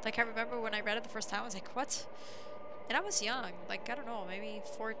 Like, I remember when I read it the first time, I was like, what? And I was young. Like, I don't know, maybe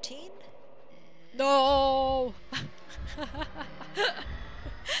 14? No!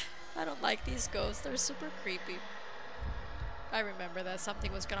 I don't like these ghosts. They're super creepy. I remember that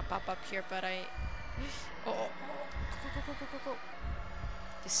something was gonna pop up here, but I... Oh, go.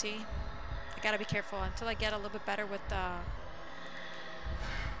 You see? I gotta be careful until I get a little bit better with the...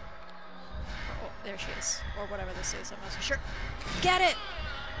 Oh, there she is. Or whatever this is. I'm not so sure. Get it!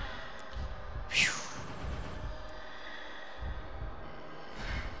 Whew.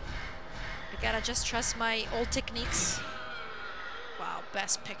 I gotta just trust my old techniques. Wow,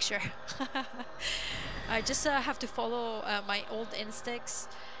 best picture. I just have to follow my old instincts,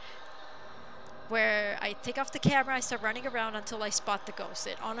 where I take off the camera, I start running around until I spot the ghost.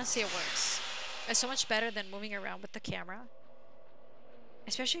 Honestly, it works. It's so much better than moving around with the camera.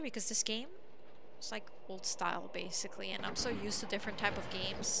 Especially because this game is like old style, basically, and I'm so used to different type of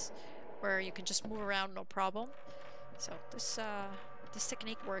games where you can just move around no problem. So this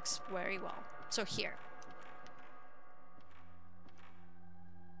technique works very well. So here.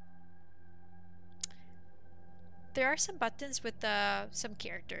 There are some buttons with some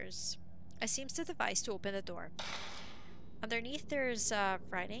characters. I seems the device to open the door. Underneath there's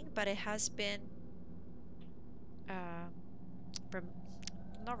writing, but it has been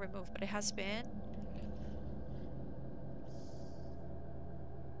not removed, but it has been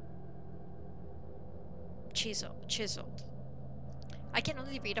chiseled. I can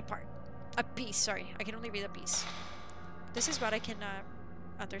only read a piece, sorry. I can only read a piece. This is what I can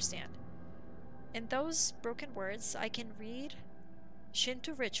understand. In those broken words, I can read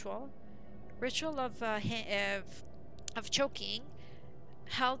Shinto ritual of choking,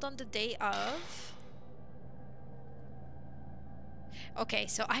 held on the day of... Okay,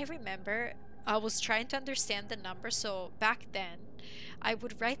 so I remember I was trying to understand the number, so back then I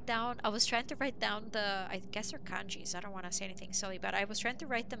was trying to write down the, I guess they're kanjis, I don't want to say anything silly, but I was trying to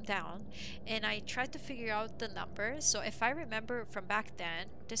write them down, and I tried to figure out the numbers. So if I remember from back then,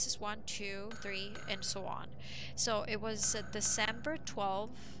 this is 1, 2, 3, and so on. So it was December 12,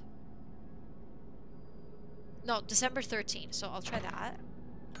 no, December 13, so I'll try that.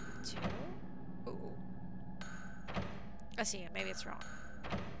 2, ooh. Let's see, maybe it's wrong.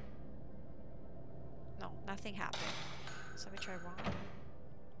 No, nothing happened. So let me try 1.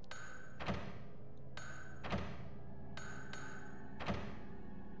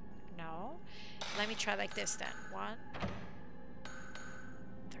 No. Let me try like this then. 1,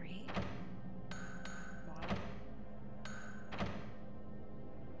 3, 1.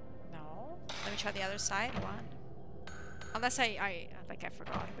 No. Let me try the other side. 1. Unless I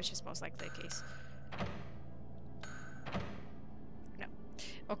forgot, which is most likely the case. No.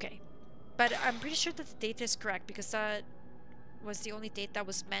 Okay. But I'm pretty sure that the date is correct because that was the only date that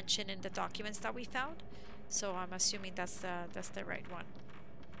was mentioned in the documents that we found. So I'm assuming that's the right one.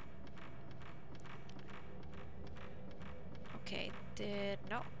 Okay,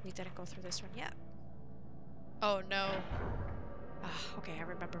 no, we didn't go through this one yet. Oh no. Okay, I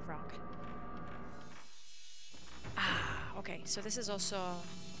remember wrong. Okay, so this is also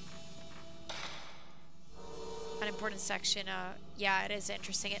an important section. Yeah, it is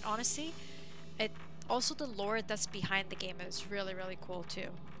interesting, and honestly, also the lore that's behind the game is really, really cool too.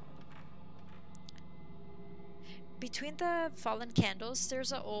 Between the fallen candles,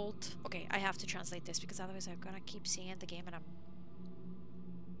 there's an old... Okay, I have to translate this because otherwise I'm gonna keep seeing the game and I'm...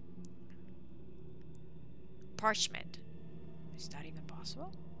 Parchment. Is that even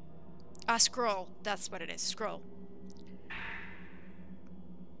possible? Scroll. That's what it is. Scroll.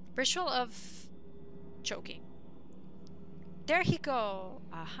 Ritual of choking. There he go.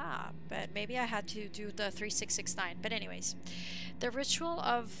 Aha. But maybe I had to do the 3669. But anyways, the ritual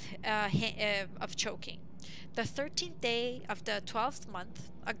of choking. The 13th day of the 12th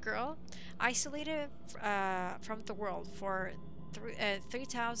month, a girl isolated from the world for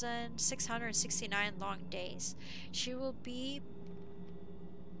 3,669 long days. She will be...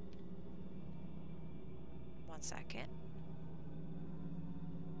 One second.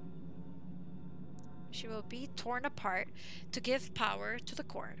 She will be torn apart to give power to the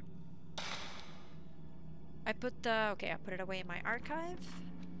cord. I put it away in my archive.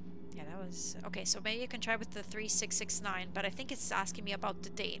 Yeah, that was... Okay, so maybe you can try with the 3669, but I think it's asking me about the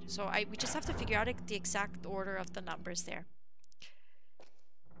date. So we just have to figure out the exact order of the numbers there.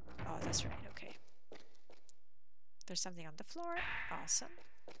 Oh, that's right, okay. There's something on the floor. Awesome.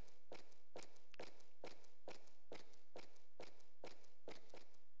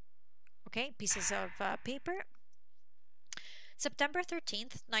 Okay, pieces of paper. September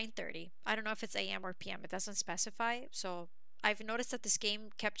 13th, 9:30. I don't know if it's AM or PM. It doesn't specify. So I've noticed that this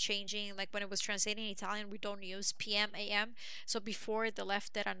game kept changing. Like when it was translating in Italian, we don't use PM, AM. So before they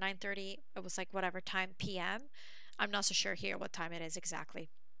left it on 9:30, it was like whatever time PM. I'm not so sure here what time it is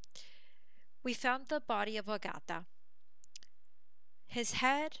exactly. We found the body of Agata. His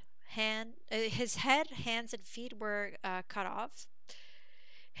head, hands, and feet were cut off.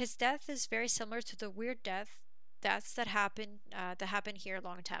 His death is very similar to the weird deaths that happened here a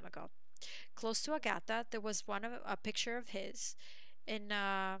long time ago. Close to Agata, there was a picture of his in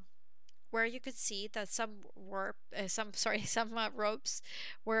where you could see that some ropes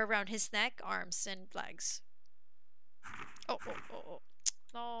were around his neck, arms, and legs. Oh.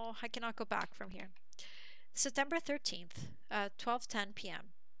 No, I cannot go back from here. September 13th, 12:10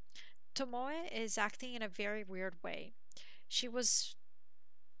 p.m. Tomoe is acting in a very weird way. She was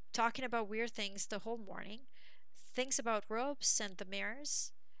talking about weird things the whole morning, things about ropes and the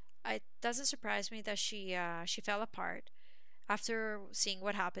mirrors. It doesn't surprise me that she fell apart after seeing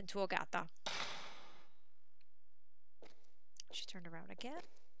what happened to Ogata. She turned around again.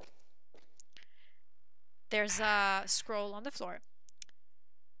 There's a scroll on the floor.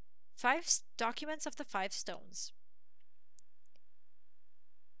 5 documents of the 5 stones.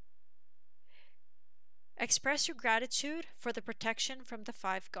 Express your gratitude for the protection from the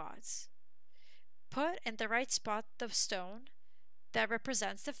 5 gods. Put in the right spot the stone that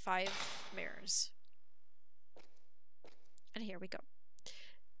represents the 5 mirrors. And here we go.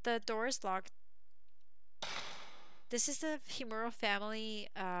 The door is locked. This is the Himuro family,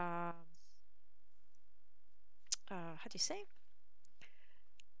 how do you say?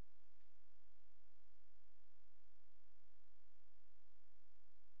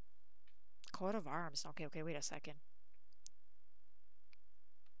 Coat of arms. Okay, wait a second.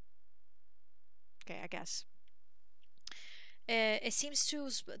 Okay, I guess. It seems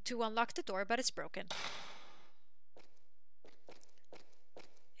to unlock the door, but it's broken.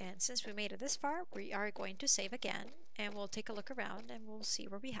 And since we made it this far, we are going to save again, and we'll take a look around, and we'll see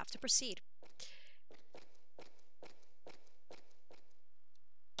where we have to proceed.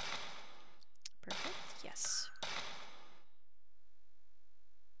 Perfect, yes.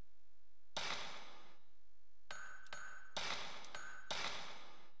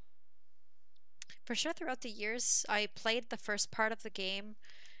 For sure, throughout the years, I played the first part of the game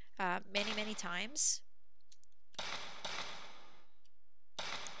many times.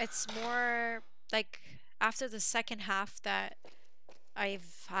 It's more like after the second half that I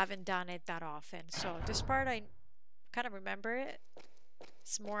haven't done it that often. So this part, I kind of remember it.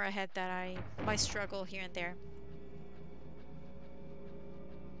 It's more ahead that I might struggle here and there.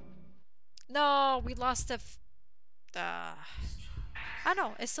 No, we lost the... I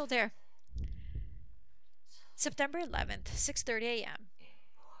know, it's still there. September 11th, 6:30 a.m.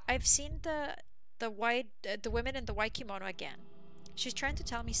 I've seen the women in the white kimono again. She's trying to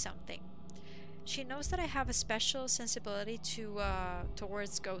tell me something. She knows that I have a special sensibility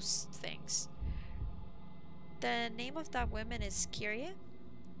towards ghost things. The name of that woman is Kyrie?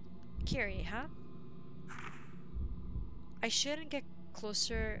 Kyrie, huh? I shouldn't get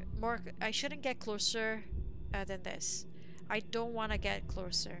closer than this. I don't want to get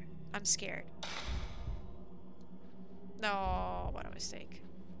closer. I'm scared. No, what a mistake.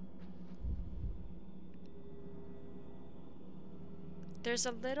 There's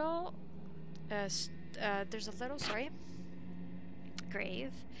a little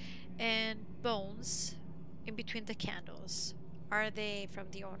grave and bones in between the candles. Are they from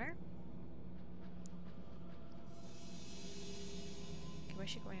the owner? Okay,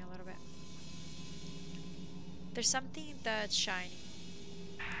 where's she going a little bit? There's something that's shiny.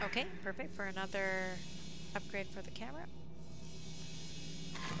 Okay, perfect for another upgrade for the camera.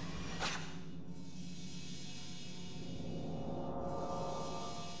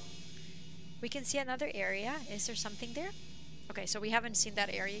 We can see another area. Is there something there? Okay, so we haven't seen that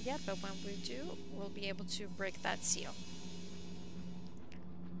area yet, but when we do, we'll be able to break that seal.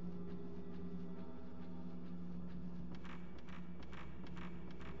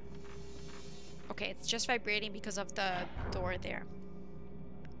 Okay, it's just vibrating because of the door there.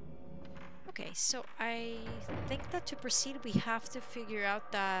 Okay, so I think that to proceed, we have to figure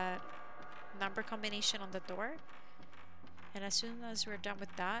out the number combination on the door. And as soon as we're done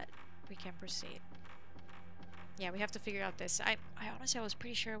with that, we can proceed. Yeah, we have to figure out this. I honestly, I was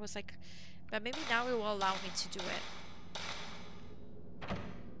pretty sure it was like... But maybe now it will allow me to do it.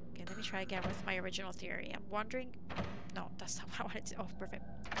 Okay, let me try again with my original theory. I'm wondering... No, that's not what I wanted to... Oh, perfect.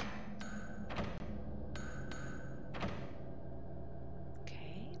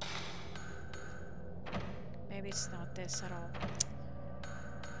 Maybe it's not this at all.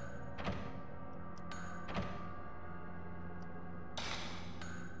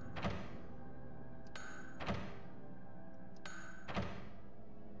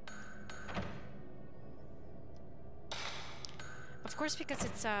 Of course, because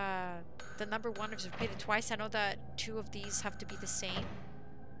it's the number 1 is repeated twice, I know that 2 of these have to be the same.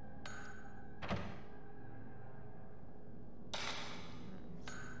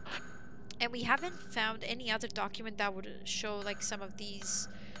 And we haven't found any other document that would show like some of these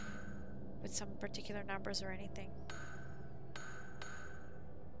with some particular numbers or anything.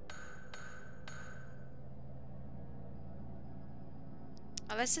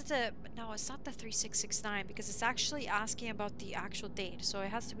 Unless it's a... No, it's not the 3669 because it's actually asking about the actual date. So it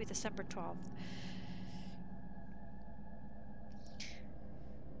has to be December 12th.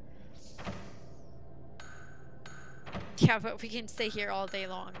 Yeah, but we can stay here all day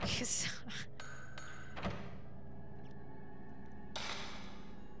long because...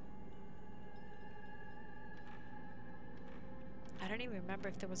 I don't even remember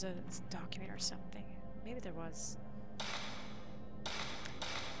if there was a document or something. Maybe there was.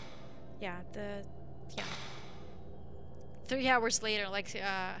 Yeah, yeah. 3 hours later, like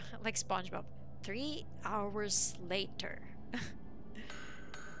SpongeBob. 3 hours later.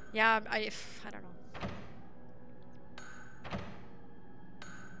 Yeah, I don't know.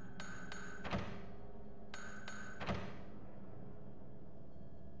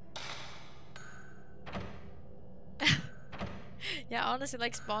 Yeah, honestly,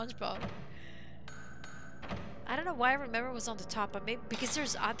 like SpongeBob. I don't know why I remember it was on the top, but maybe because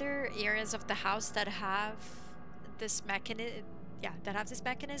there's other areas of the house that have this mechanism. Yeah, that have this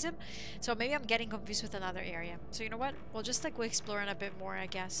mechanism. So maybe I'm getting confused with another area. So you know what? We'll just like go exploring a bit more, I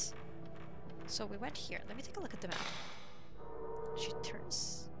guess. So we went here. Let me take a look at the map. She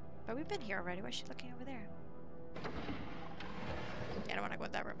turns. But we've been here already. Why is she looking over there? Yeah, I don't want to go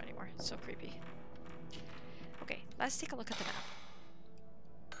in that room anymore. It's so creepy. Okay, let's take a look at the map.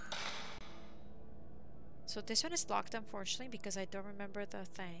 So this one is locked, unfortunately, because I don't remember the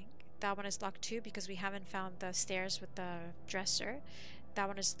thing. That one is locked too, because we haven't found the stairs with the dresser. That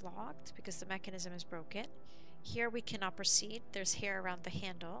one is locked, because the mechanism is broken. Here we cannot proceed. There's hair around the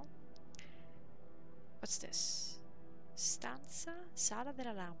handle. What's this? Stanza? Sala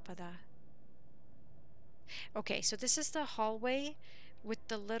della lampada. Okay, so this is the hallway with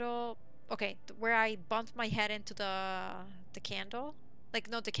the little... Okay, where I bumped my head into the candle. Like,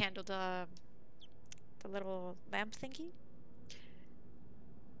 not the candle, the little lamp thingy.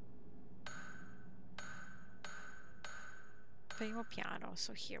 Primo piano.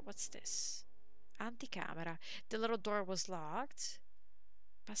 So here, what's this? Anticamera. The little door was locked.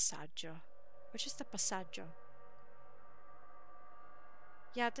 Passaggio. Which is the passaggio?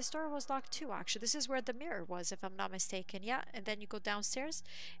 Yeah, this door was locked too, actually. This is where the mirror was, if I'm not mistaken. Yeah, and then you go downstairs,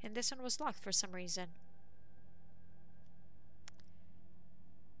 and this one was locked for some reason.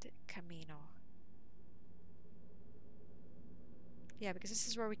 The Camino. Yeah, because this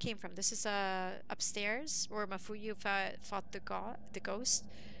is where we came from. This is upstairs where Mafuyu fought the ghost.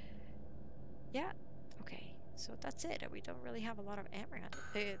 Yeah. Okay. So that's it. We don't really have a lot of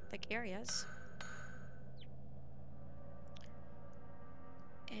like areas.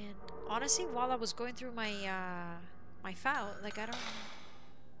 And honestly, while I was going through my my file, like I don't...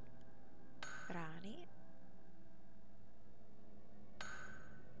 Brani.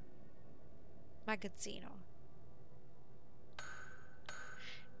 Magazzino.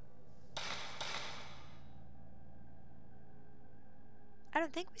 I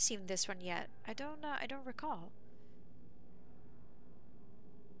don't think we've seen this one yet. I don't recall.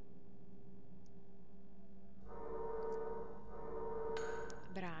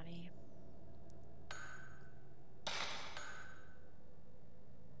 Brani.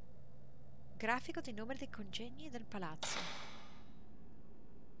 Grafico dei numeri dei congegni del palazzo.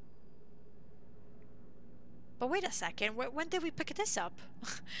 But wait a second, when did we pick this up?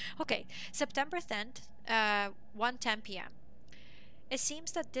 Okay, September 10th, 1:10 p.m. It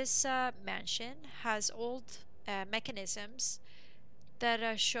seems that this mansion has old mechanisms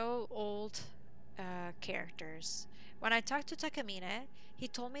that show old characters. When I talked to Takamine, he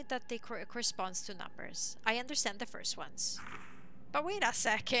told me that they corresponds to numbers. I understand the first ones. But wait a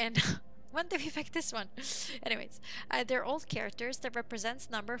second. When did we pick this one? Anyways, they're old characters that represents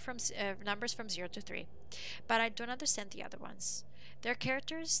numbers from 0 to 3. But I don't understand the other ones. They're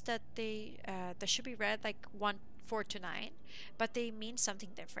characters that that should be read like 4 to 9, but they mean something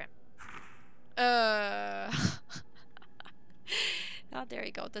different. Oh, there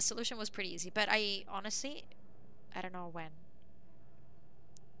you go. The solution was pretty easy, but I honestly, I don't know when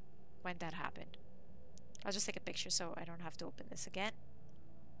that happened. I'll just take a picture so I don't have to open this again.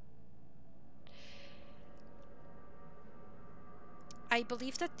 I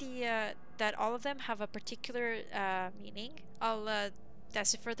believe that that all of them have a particular meaning. I'll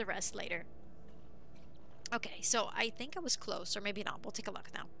decipher the rest later. Okay, so I think I was close, or maybe not. We'll take a look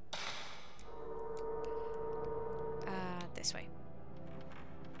now. This way.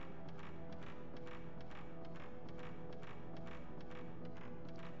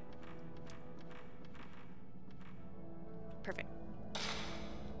 Perfect.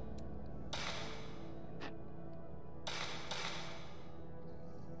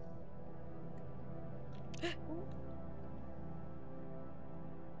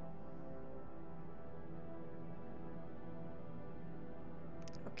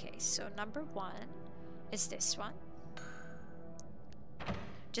 Okay, so number 1 is this one.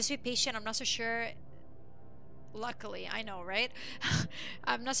 Just be patient. I'm not so sure. Luckily, I know, right?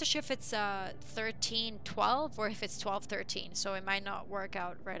 I'm not so sure if it's 13-12 or if it's 12-13, so it might not work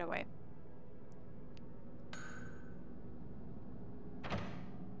out right away.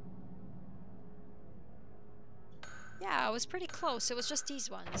 Yeah, I was pretty close. It was just these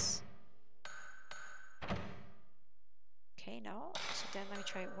ones. Okay, no. So then let me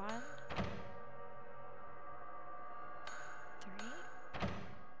try 1, 3,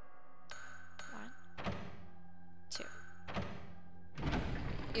 1, 2.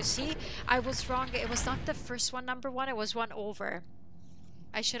 You see, I was wrong. It was not the first one, number 1. It was 1 over.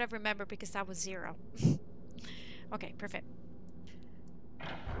 I should have remembered because that was 0. Okay, perfect.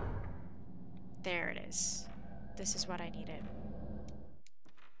 There it is. This is what I needed.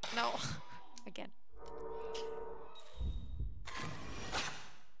 No. Again.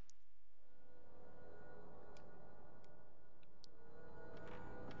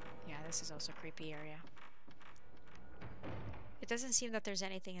 Yeah, this is also a creepy area. It doesn't seem that there's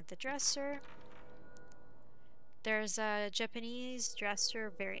anything at the dresser. There's a Japanese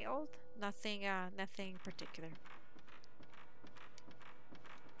dresser, very old. Nothing particular.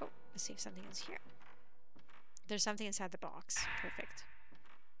 Oh, let's see if something is here. There's something inside the box. Perfect.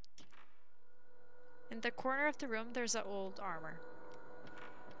 In the corner of the room, there's an old armor.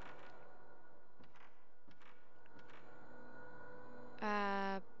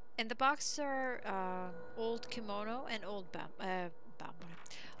 In the box are old kimono and old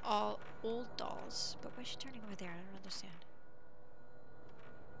all old dolls. But why is she turning over there? I don't understand.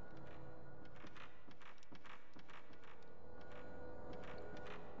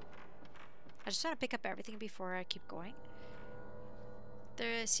 I just want to pick up everything before I keep going.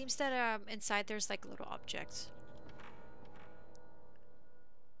 There seems that inside there's like little objects.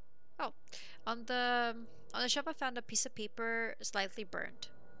 Oh, on the shelf I found a piece of paper slightly burnt.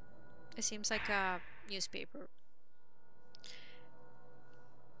 It seems like a newspaper.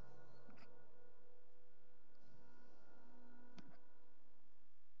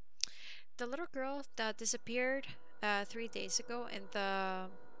 The little girl that disappeared 3 days ago in the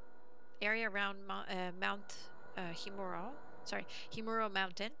area around Mount Himuro, Himuro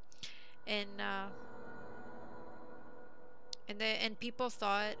Mountain, and people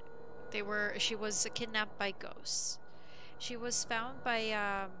thought she was kidnapped by ghosts. She was found by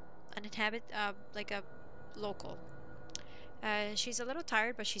an like a local. She's a little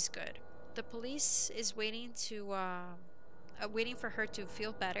tired, but she's good. The police is waiting for her to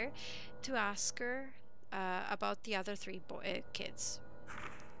feel better, to ask her about the other 3 kids.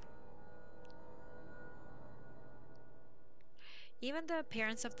 Even the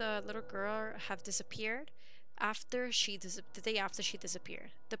parents of the little girl have disappeared the day after she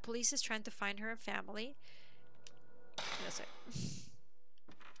disappeared. The police is trying to find her family. That's it.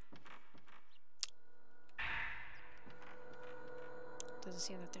 Doesn't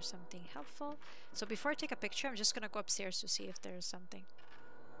seem that there's something helpful. So before I take a picture, I'm just gonna go upstairs to see if there's something.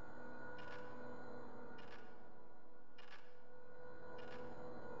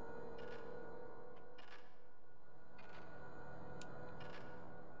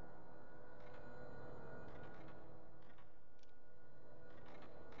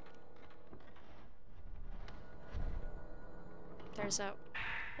 There's a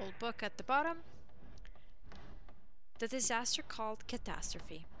old book at the bottom. The disaster called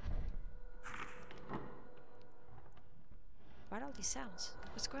catastrophe. What are all these sounds?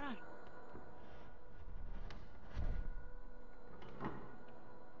 What's going on?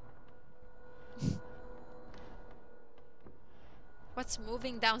 What's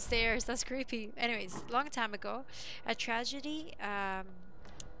moving downstairs? That's creepy. Anyways, long time ago, a tragedy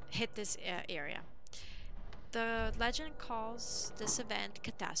hit this area. The legend calls this event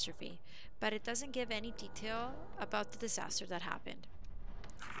catastrophe, but it doesn't give any detail about the disaster that happened.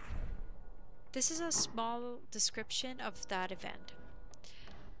 This is a small description of that event.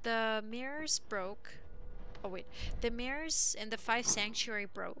 The mirrors broke. Oh wait, the mirrors in the 5 sanctuary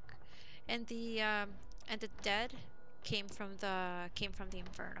broke, and the dead came from the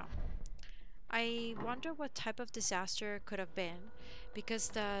inferno. I wonder what type of disaster could have been, because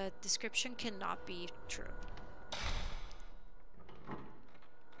the description cannot be true.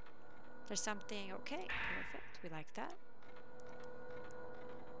 There's something. Okay, perfect. We like that.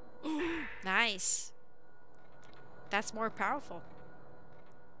 Nice. That's more powerful.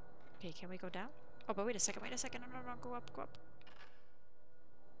 Okay, can we go down? Oh, but wait a second. Wait a second. No, no, no. Go up. Go up.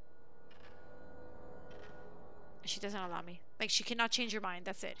 She doesn't allow me. Like, she cannot change her mind.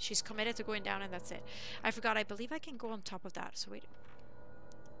 That's it. She's committed to going down, and that's it. I forgot. I believe I can go on top of that. So wait.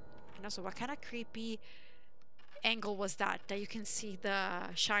 And also, what kind of creepy angle was that you can see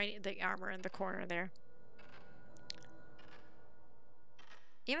the armor in the corner there?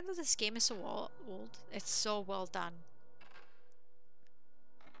 Even though this game is so old, it's so well done.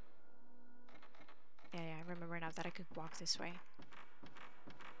 Yeah, I remember now that I could walk this way.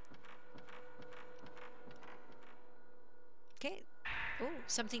 Okay. Oh,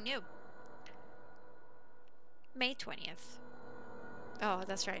 something new. May 20th. Oh,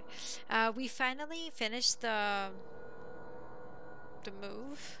 that's right. We finally finished the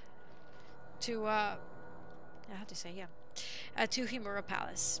move to how to say, yeah, to Himura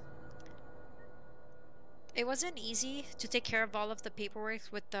Palace. It wasn't easy to take care of all of the paperwork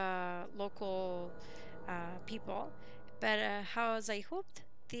with the local people, but how as I hoped,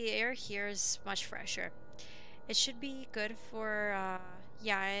 the air here is much fresher. It should be good for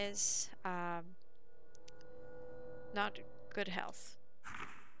Yae's not good health.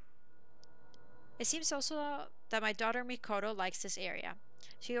 It seems also that my daughter Mikoto likes this area.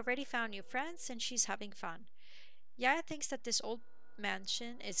 She already found new friends and she's having fun. Yae thinks that this old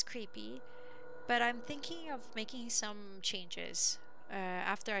mansion is creepy, but I'm thinking of making some changes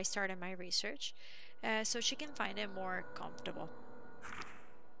after I started my research, so she can find it more comfortable.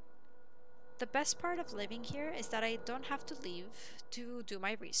 The best part of living here is that I don't have to leave to do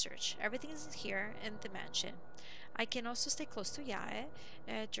my research. Everything is here in the mansion. I can also stay close to Yae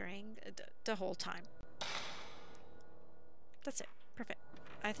during the whole time. That's it. Perfect.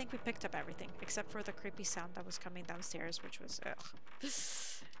 I think we picked up everything, except for the creepy sound that was coming downstairs, which was ugh.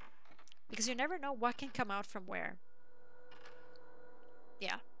 Because you never know what can come out from where.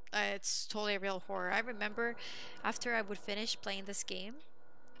 Yeah, it's totally a real horror. I remember after I would finish playing this game,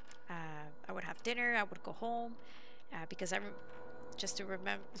 I would have dinner, I would go home, because just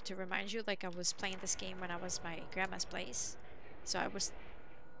to remind you, like, I was playing this game when I was at my grandma's place. So I was...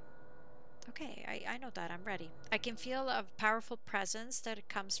 Okay, I know that. I'm ready. I can feel a powerful presence that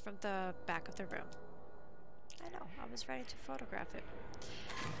comes from the back of the room. I know. I was ready to photograph it.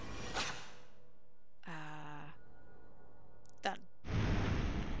 Done.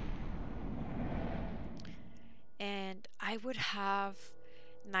 And I would have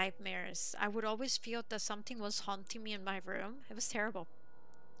nightmares. I would always feel that something was haunting me in my room. It was terrible.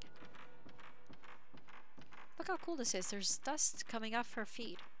 Look how cool this is. There's dust coming off her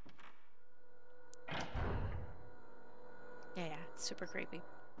feet. Yeah, super creepy.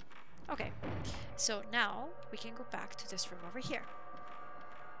 Okay, so now we can go back to this room over here.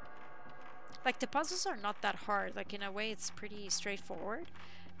 Like, the puzzles are not that hard. Like, in a way, it's pretty straightforward,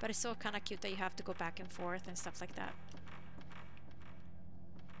 but it's still kind of cute that you have to go back and forth and stuff like that.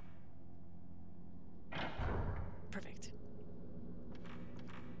 Perfect.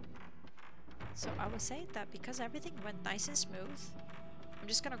 So I would say that because everything went nice and smooth, I'm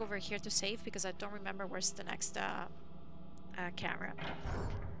just gonna go over here to save because I don't remember where's the next camera.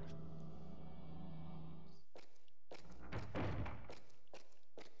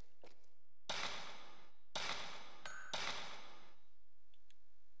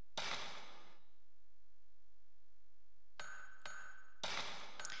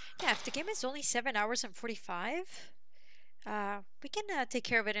 Yeah, if the game is only 7 hours and 45, we can take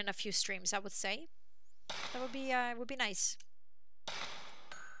care of it in a few streams, I would say. That would be nice.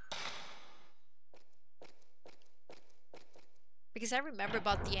 Because I remember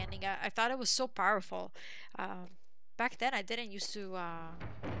about the ending, I thought it was so powerful. Back then, I didn't used to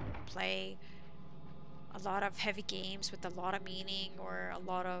play a lot of heavy games with a lot of meaning or a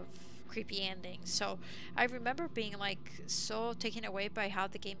lot of creepy endings. So I remember being like so taken away by how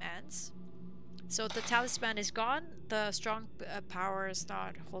the game ends. So the talisman is gone. The strong power is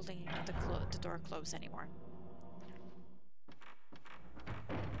not holding the door closed anymore.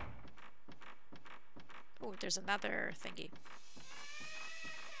 Oh, there's another thingy.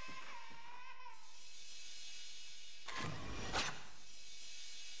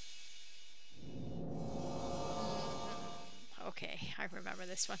 I remember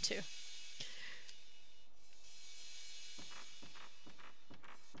this one too.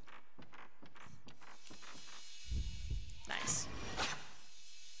 Nice.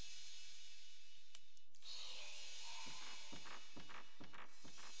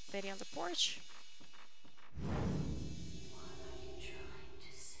 Lady on the porch.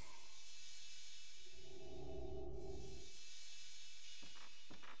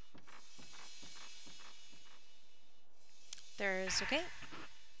 There's, okay.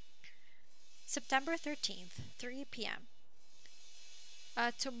 September 13th, 3 p.m.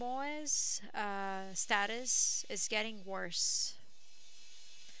 Tomoe's status is getting worse.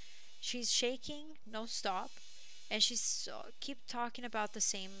 She's shaking, no stop, and she's keep talking about the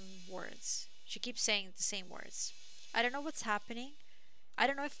same words. She keeps saying the same words. I don't know what's happening. I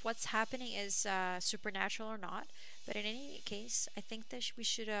don't know if what's happening is supernatural or not, but in any case, I think that we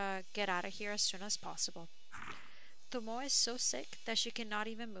should get out of here as soon as possible. Tomoe is so sick that she cannot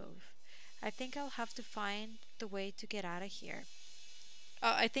even move. I think I'll have to find the way to get out of here.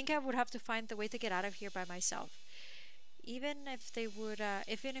 I think I would have to find the way to get out of here by myself. Even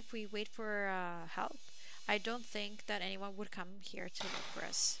if we wait for help, I don't think that anyone would come here to look for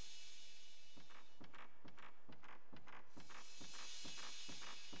us.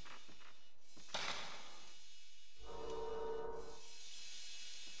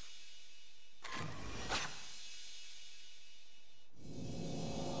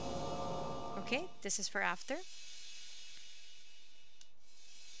 Okay, this is for after.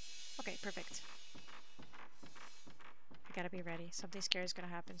 Okay, perfect. I gotta be ready. Something scary is gonna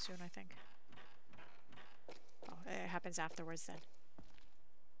happen soon, I think. Oh, it happens afterwards then.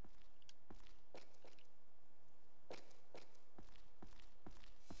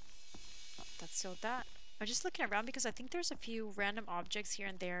 Oh, that's so that. I'm just looking around because I think there's a few random objects here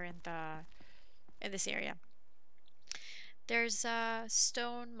and there in this area. There's a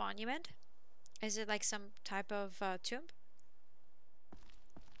stone monument. Is it like some type of tomb?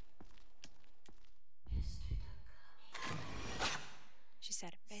 She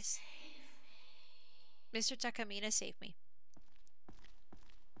said, Mr. Takamine, save me.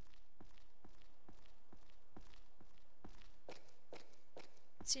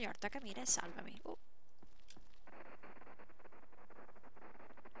 Signor Takamine, salvami. Oh.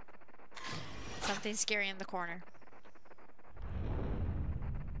 Something scary in the corner.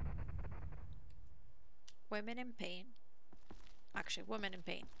 Women in pain. Actually, women in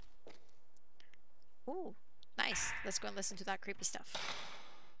pain. Ooh, nice. Let's go and listen to that creepy stuff.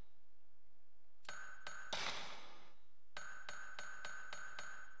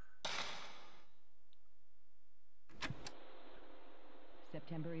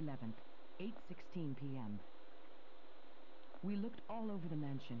 September 11th, 8:16 p.m. We looked all over the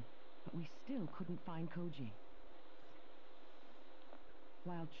mansion, but we still couldn't find Koji.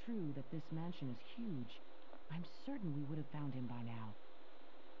 While true that this mansion is huge, I'm certain we would have found him by now.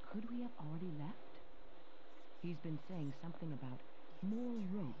 Could we have already left? He's been saying something about more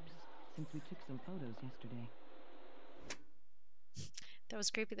ropes since we took some photos yesterday. That was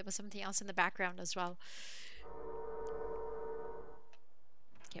creepy. There was something else in the background as well.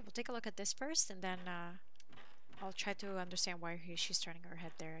 Okay, we'll take a look at this first, and then I'll try to understand why she's turning her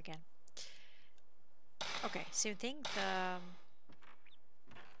head there again. Okay, same thing.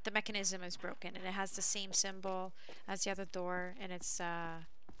 The mechanism is broken, and it has the same symbol as the other door, and it's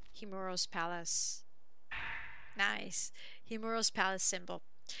Himuro's Palace. Nice. Himuro's Palace symbol.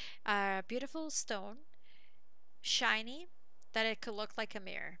 Beautiful stone, shiny, that it could look like a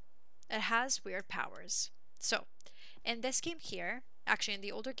mirror. It has weird powers. So, in this game here, actually in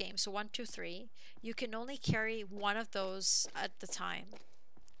the older games, so 1, 2, 3, you can only carry one of those at the time.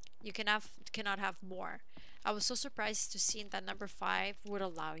 You cannot have more. I was so surprised to see that number 5 would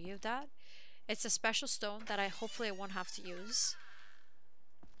allow you that. It's a special stone that hopefully I won't have to use.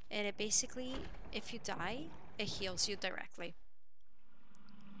 And it basically, if you die, it heals you directly.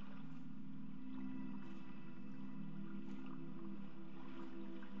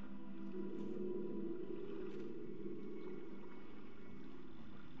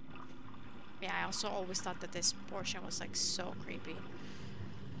 Yeah, I also always thought that this portion was like so creepy.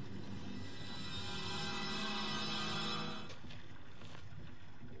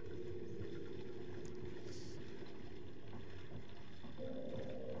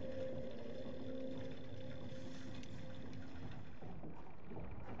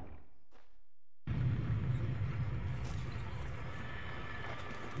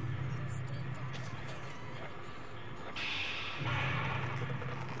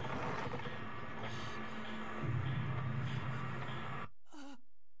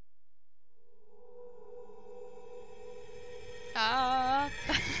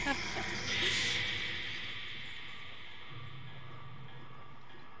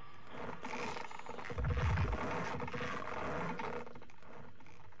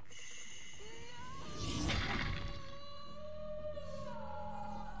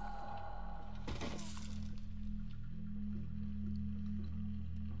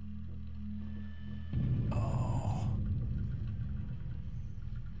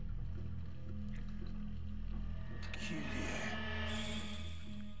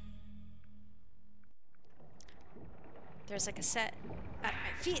 There's a cassette at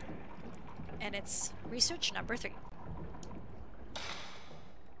my feet, and it's research number 3.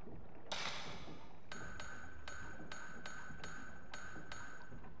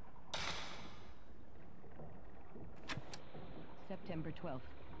 September 12th,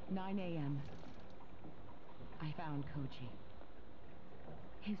 9 a.m. I found Koji.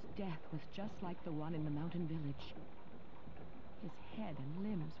 His death was just like the one in the mountain village. His head and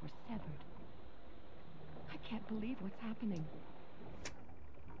limbs were severed. I can't believe what's happening.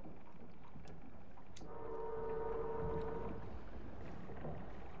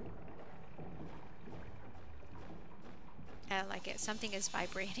 I don't like it. Something is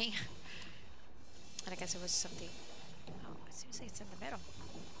vibrating. And I guess it was something. Oh, seriously, it's in the middle.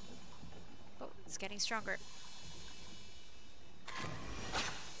 Oh, it's getting stronger.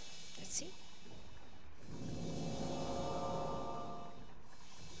 Let's see.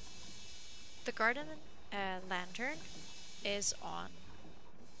 The garden lantern is on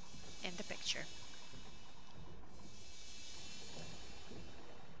in the picture.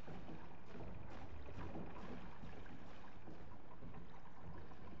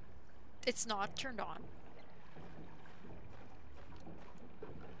 It's not turned on.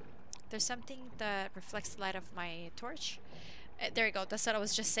 There's something that reflects the light of my torch. There you go. That's what I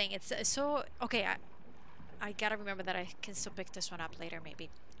was just saying. It's so okay. I gotta remember that I can still pick this one up later, maybe.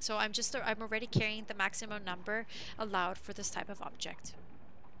 So I'm already carrying the maximum number allowed for this type of object.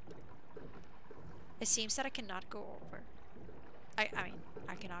 It seems that I cannot go over. I mean,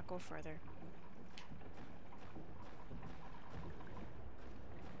 I cannot go further.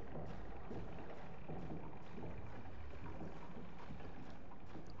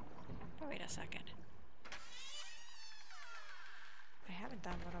 Oh, wait a second. I haven't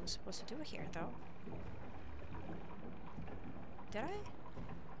done what I was supposed to do here, though. Did I?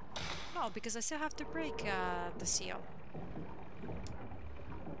 No, because I still have to break the seal.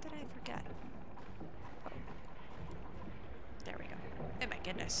 What did I forget? Oh. There we go. Oh my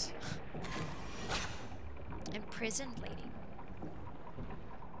goodness. Imprisoned lady.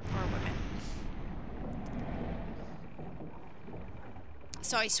 Or women.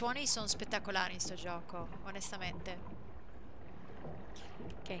 So, i suoni sono spettacolari in sto gioco, onestamente.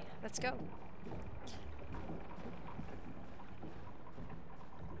 Okay, let's go.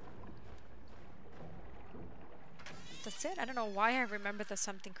 That's it? I don't know why I remember that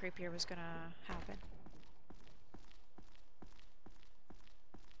something creepier was gonna happen.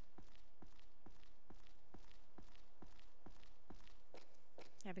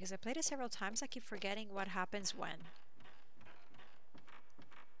 Yeah, because I played it several times, I keep forgetting what happens when.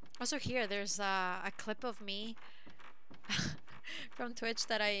 Also here, there's a clip of me from Twitch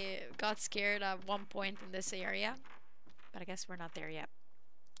that I got scared at one point in this area. But I guess we're not there yet.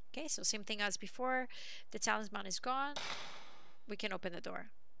 Okay, so same thing as before. The talisman is gone. We can open the door.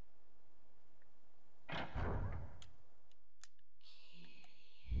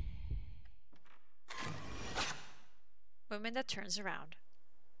 Woman that turns around.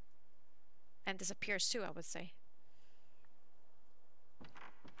 And disappears too, I would say.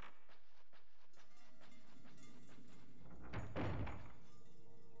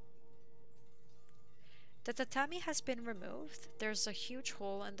 The tatami has been removed. There's a huge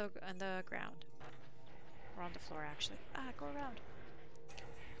hole in the ground. Or on the floor, actually. Ah, go around.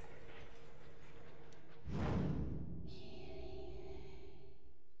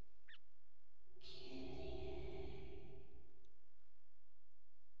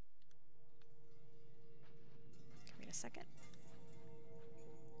 Give me a second.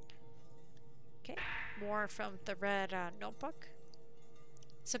 Okay, more from the red notebook.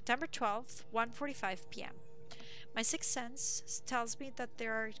 September 12th, 1:45 p.m. My sixth sense tells me that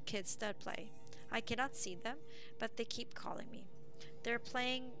there are kids that play. I cannot see them, but they keep calling me. They're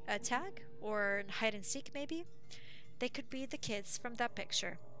playing a tag or hide and seek, maybe? They could be the kids from that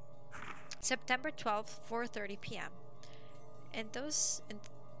picture. September 12th, 4:30 p.m. In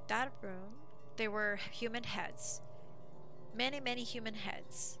that room, there were human heads. Many human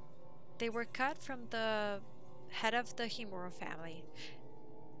heads. They were cut from the head of the Himuro family.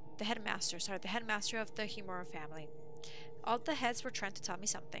 The headmaster of the Himuro family. All the heads were trying to tell me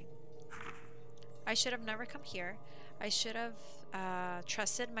something. I should have never come here. I should have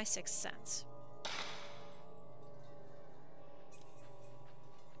trusted my sixth sense.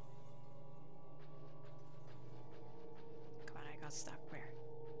 Come on, I got stuck. Where?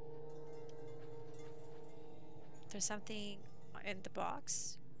 There's something in the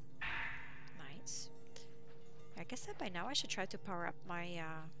box. Nice. I guess that by now I should try to power up my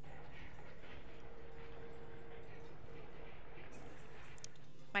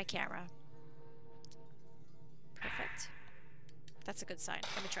my camera. Perfect. That's a good sign.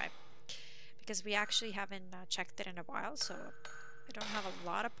 Let me try. Because we actually haven't checked it in a while, so I don't have a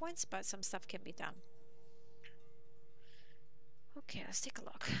lot of points, but some stuff can be done. Okay, let's take a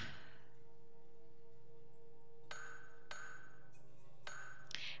look.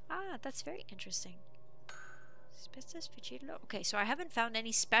 Ah, that's very interesting. Okay, so I haven't found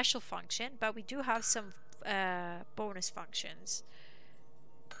any special function, but we do have some bonus functions.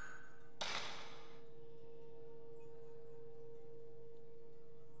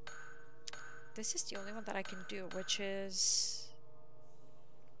 This is the only one that I can do, which is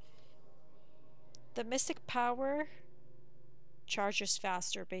the mystic power charges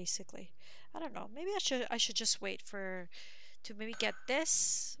faster, basically. I don't know. Maybe I should just wait for to maybe get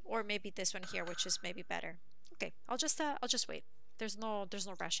this, or maybe this one here, which is maybe better. Okay, I'll just wait. There's no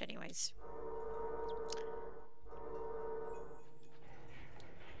rush anyways.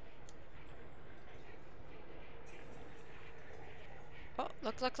 Oh,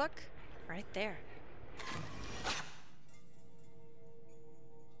 look, look, look. Right there.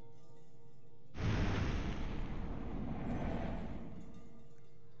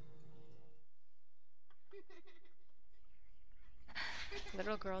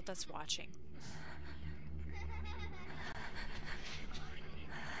 Little girl that's watching.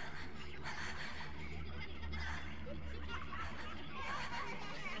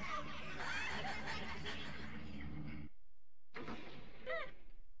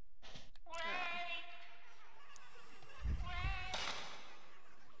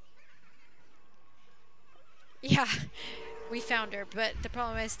 Yeah, we found her, but the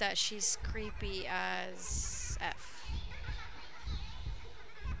problem is that she's creepy as F.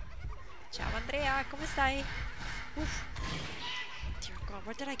 Ciao Andrea, come stai? Oof. Dear God,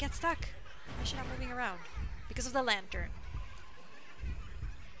 where did I get stuck? Why is she not moving around? Because of the lantern.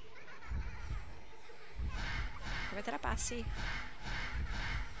 Come te la passi?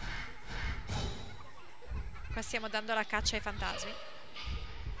 Qua stiamo dando la caccia ai fantasmi.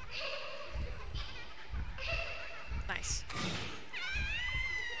 Nice.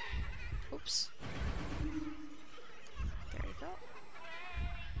 Oops. There you go.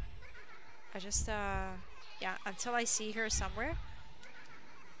 I just, yeah, until I see her somewhere.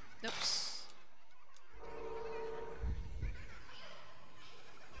 Oops.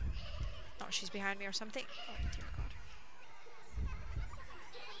 Oh, she's behind me or something. Oh, dear God.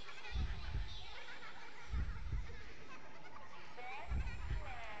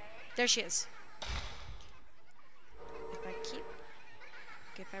 There she is.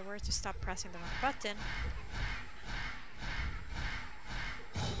 If I were to stop pressing the wrong button.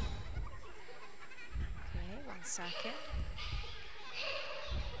 Okay, 1 second.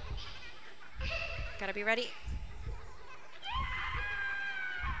 Gotta be ready.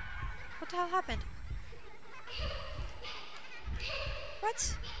 What the hell happened?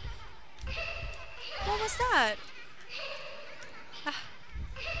 What? What was that? Ah.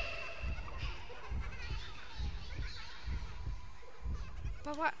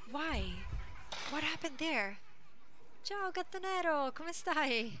 But what? Why? What happened there? Ciao gatto nero, come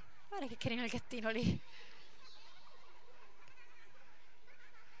stai? Guarda che carino il gattino lì.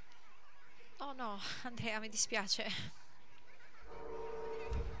 Oh no, Andrea, mi dispiace.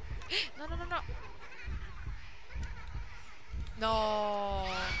 No, no, no, no. No.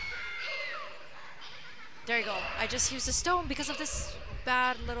 There you go. I just used a stone because of this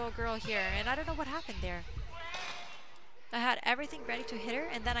bad little girl here, and I don't know what happened there. I had everything ready to hit her,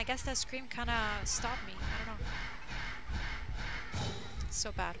 and then I guess that scream kind of stopped me. I don't know. It's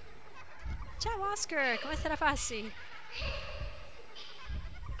so bad. Ciao Oscar, come te la passi?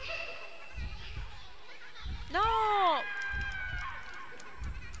 No!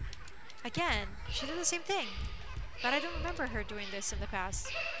 Again, she did the same thing. But I don't remember her doing this in the past.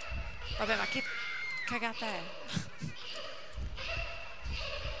 Vabbè, ma che cagata è?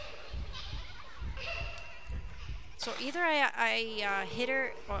 So either I hit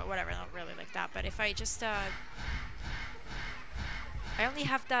her, or whatever, not really like that, but if I just, I only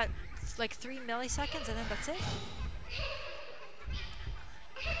have that, like, 3 milliseconds and then that's it?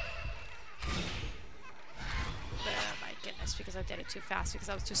 Oh my goodness, because I did it too fast, because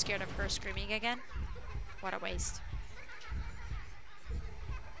I was too scared of her screaming again. What a waste.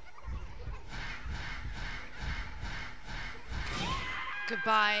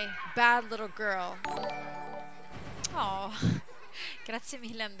 Goodbye, bad little girl. Oh, grazie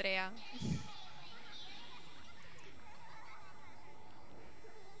mille Andrea.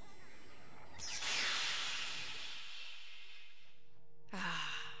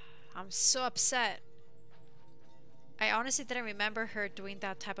 I'm so upset. I honestly didn't remember her doing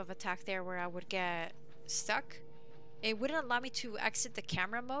that type of attack there where I would get stuck. It wouldn't allow me to exit the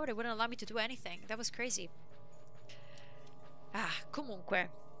camera mode. It wouldn't allow me to do anything. That was crazy. Ah, comunque.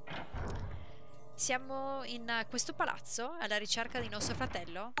 Siamo in questo palazzo alla ricerca di nostro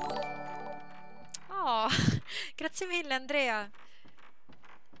fratello. Oh, grazie mille Andrea.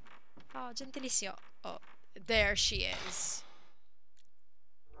 Oh, gentilissimo. Oh, there she is.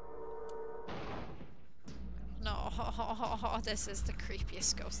 No, this is the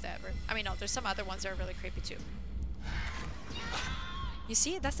creepiest ghost ever. I mean, no, there's some other ones that are really creepy too. You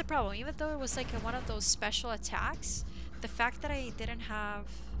see, that's the problem. Even though it was like one of those special attacks, the fact that I didn't have...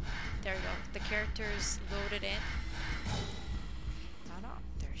 There you go. The characters loaded in. No,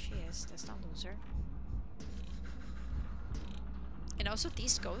 there she is. Let's not lose her. And also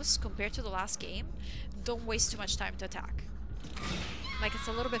these ghosts, compared to the last game, don't waste too much time to attack. Like, it's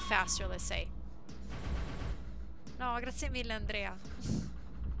a little bit faster, let's say. No, grazie mille, Andrea.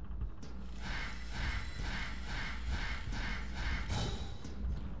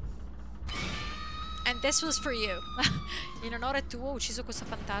 And this was for you. In onore tuo ho ucciso questo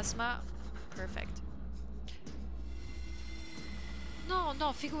fantasma. Perfect. No,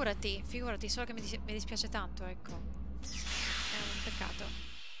 no, figurati, solo che mi dispiace tanto, ecco. È un peccato.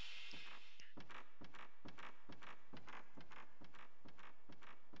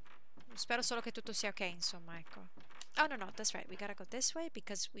 Spero solo che tutto sia ok, insomma, ecco. Oh, no, that's right. We gotta go this way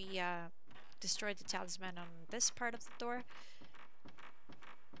because we destroyed the talisman on this part of the door.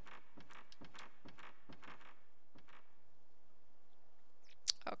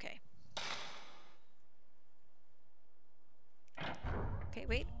 Okay. Okay,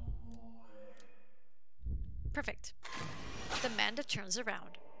 wait. Perfect. The man that turns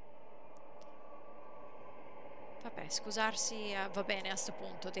around. Vabbè, scusarsi va bene a sto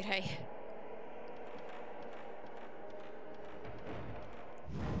punto, direi.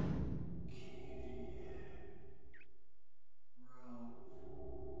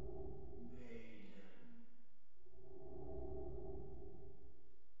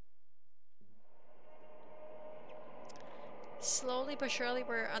 Slowly but surely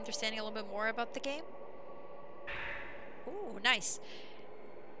we're understanding a little bit more about the game. Ooh, nice.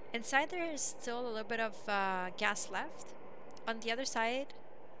 Inside there is still a little bit of gas left. On the other side,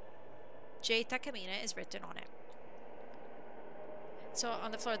 J. Takamine is written on it. So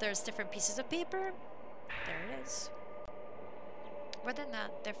on the floor there's different pieces of paper. There it is. More than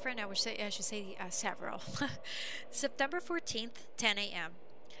that, different, I should say several. September 14th, 10 a.m.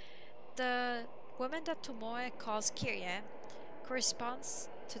 The woman that Tomoe calls Kyrie corresponds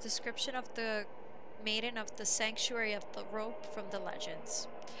to the description of the maiden of the sanctuary of the rope from the legends.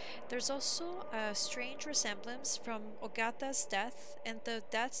 There's also a strange resemblance from Ogata's death and the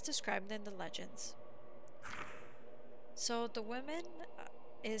deaths described in the legends. So the woman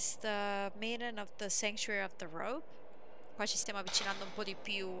is the maiden of the sanctuary of the rope. Qua ci stiamo avvicinando un po' di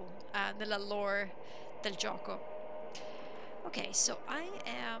più nella lore del gioco. Okay, so I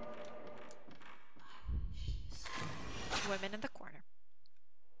am women in the corner.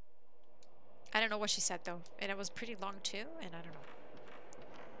 I don't know what she said though, and it was pretty long too, and I don't know.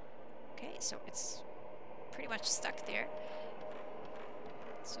 Okay, so it's pretty much stuck there.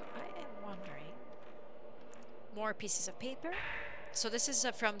 So I am wondering. More pieces of paper. So this is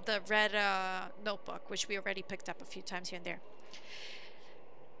from the red notebook, which we already picked up a few times here and there.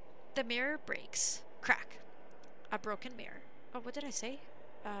 The mirror breaks. Crack. A broken mirror. Oh, what did I say?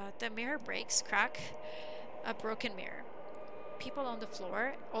 The mirror breaks. Crack. A broken mirror. People on the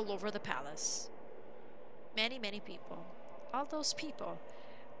floor all over the palace. Many, many people. All those people.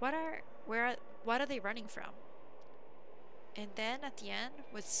 What are they running from? And then at the end,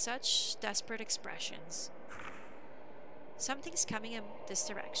 with such desperate expressions. Something's coming in this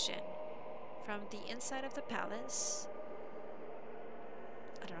direction. From the inside of the palace.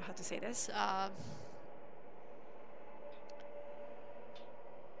 I don't know how to say this.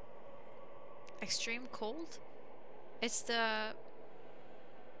 Extreme cold? It's the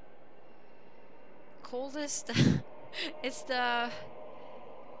coldest. It's the.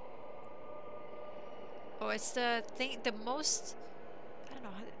 Oh, it's the thing. The most. I don't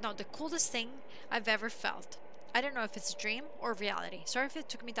know. No, the coldest thing I've ever felt. I don't know if it's a dream or reality. Sorry if it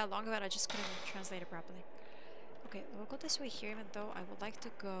took me that long, but I just couldn't translate it properly. Okay, we'll go this way here, even though I would like to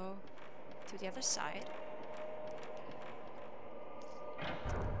go to the other side.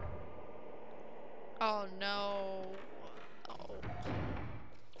 Oh no. Oh.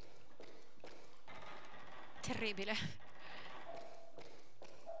 Terribile.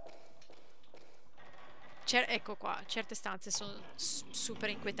 Ecco qua, certe stanze sono super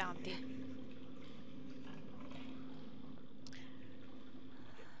inquietanti.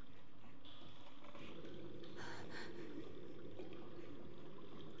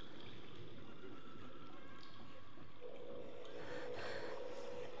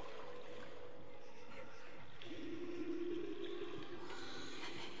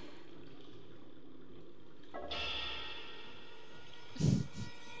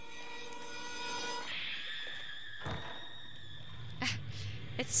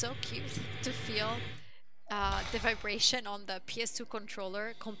 It's so cute to feel the vibration on the PS2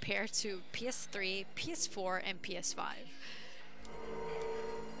 controller compared to PS3, PS4, and PS5.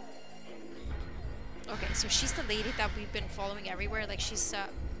 Okay, so she's the lady that we've been following everywhere. Like she's no,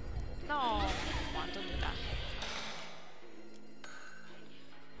 come on, don't do that.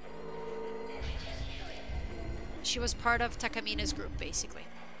 She was part of Takamina's group, basically.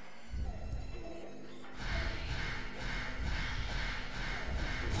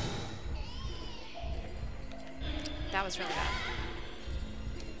 That was really bad.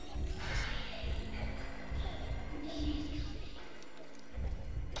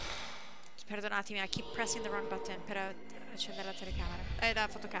 Perdonatemi, I keep pressing the wrong button per accendere la telecamera. La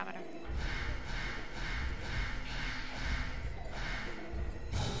fotocamera.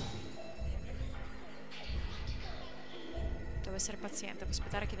 Devo essere paziente, devo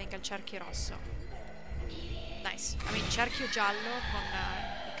aspettare che venga il cerchio rosso. Nice. I mean, cerchio giallo con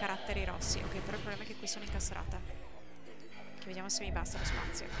i caratteri rossi. Ok, però il problema è che qui sono incastrata. Che vediamo se mi basta lo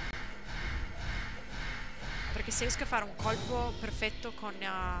spazio. Perché se riesco a fare un colpo perfetto con...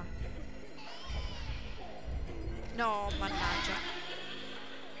 No, mannaggia.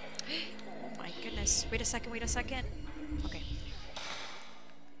 Oh my goodness. Wait a second, wait a second. Okay.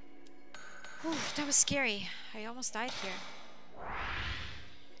 Ooh, that was scary. I almost died here.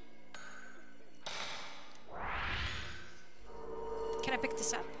 Can I pick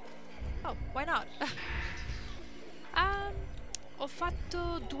this up? Oh, why not? Ho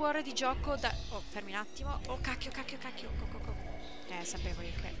fatto 2 ore di gioco da... Oh, fermi un attimo. Oh, cacchio. Sapevo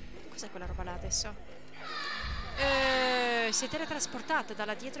io che... Cos'è quella roba là adesso? Si è teletrasportata,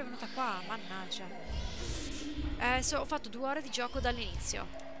 dalla dietro è venuta qua, mannaggia. Ho fatto 2 ore di gioco dall'inizio.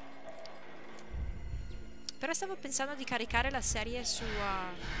 Però stavo pensando di caricare la serie su...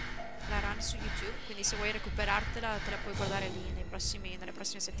 la run su YouTube, quindi se vuoi recuperartela te la puoi guardare lì nelle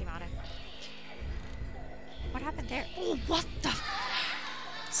prossime settimane. What happened there? Oh, what the...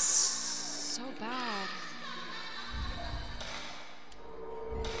 So bad.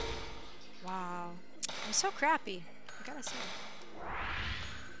 Wow. I'm so crappy. I gotta say.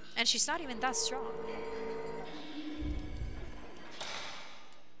 And she's not even that strong.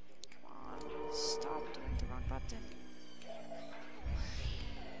 Come on. Stop doing the wrong button.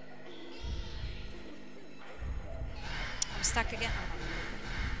 I'm stuck again. Oh,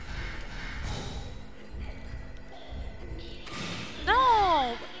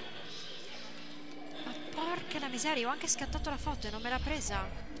 no! Ma porca la miseria, ho anche scattato la foto e non me l'ha presa.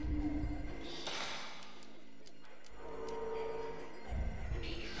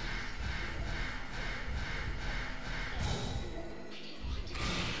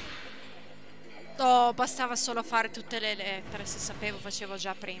 Oh, bastava solo fare tutte le lettere, se sapevo facevo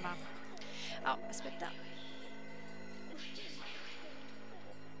già prima. Oh, aspetta.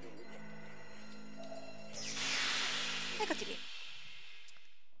 Eccoti lì.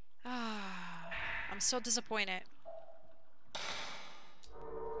 Ah, I'm so disappointed.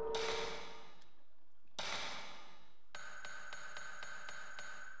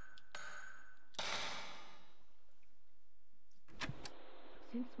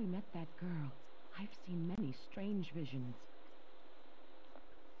 Since we met that girl, I've seen many strange visions.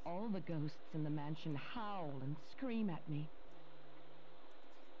 All the ghosts in the mansion howl and scream at me.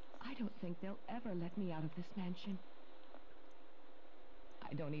 I don't think they'll ever let me out of this mansion.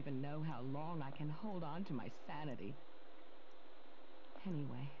 I don't even know how long I can hold on to my sanity.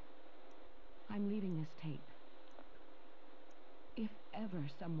 Anyway, I'm leaving this tape. If ever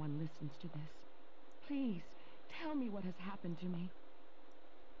someone listens to this, please tell me what has happened to me.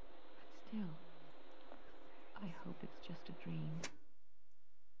 But still, I hope it's just a dream.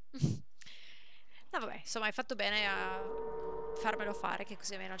 No, vabbè, insomma, hai fatto bene a farmelo fare, che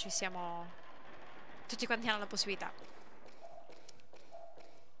così almeno ci siamo... Tutti quanti hanno la possibilità.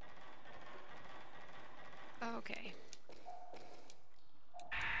 Okay.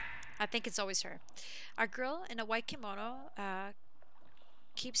 I think it's always her. Our girl in a white kimono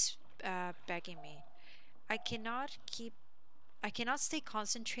keeps begging me. I cannot stay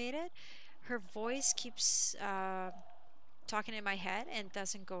concentrated. Her voice keeps talking in my head and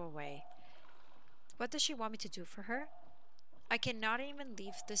doesn't go away. What does she want me to do for her? I cannot even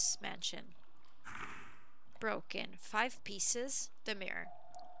leave this mansion. Broken. 5 pieces. The mirror.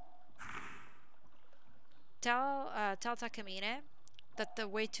 Tell Takamine that the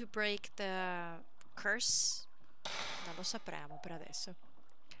way to break the curse... Non lo sapremo per adesso.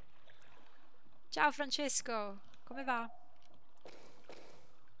 Ciao Francesco, come va?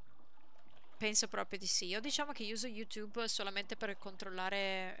 Penso proprio di sì. Io diciamo che uso YouTube solamente per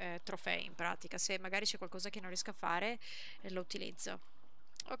controllare trofei, in pratica. Se magari c'è qualcosa che non riesco a fare, lo utilizzo.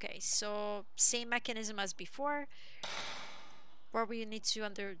 Okay, so same mechanism as before. What we need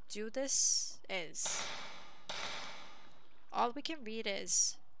to do this is all we can read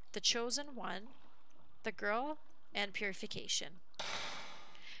is the chosen one, the girl, and purification.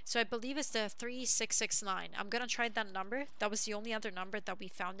 So I believe it's the 3669. I'm gonna try that number. That was the only other number that we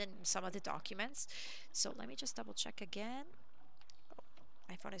found in some of the documents. So let me just double check again. Oh,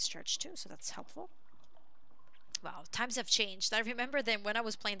 my phone is charged too, so that's helpful. Wow, times have changed. I remember then when I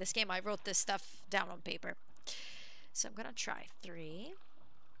was playing this game, I wrote this stuff down on paper. So I'm gonna try 3.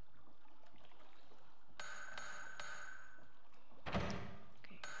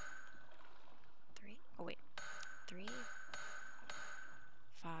 Okay. 3. Oh wait. 3,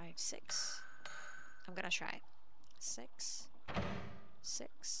 5, 6. I'm gonna try 6,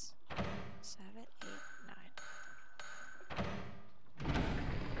 6, 7, 8, 9.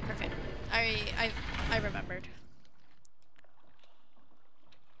 Perfect. I remembered.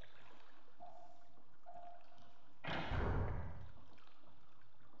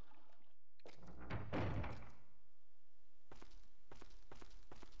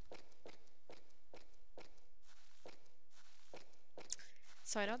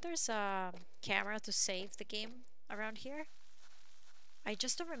 So I know there's a camera to save the game around here. I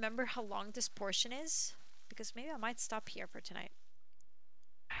just don't remember how long this portion is, because maybe I might stop here for tonight.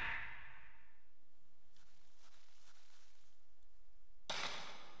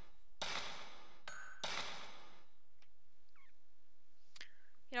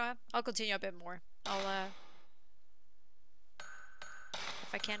 You know what? I'll continue a bit more.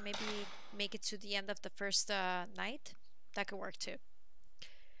 If I can maybe make it to the end of the first night, that could work too.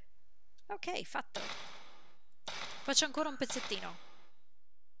 Ok, fatto. Faccio ancora un pezzettino.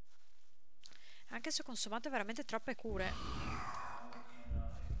 Anche se ho consumato veramente troppe cure.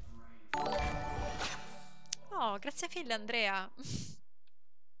 Oh, grazie mille Andrea.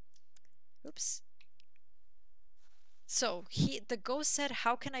 Oops. So, the ghost said,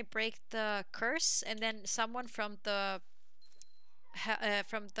 how can I break the curse? And then someone from the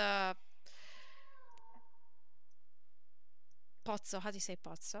Pozzo, how do you say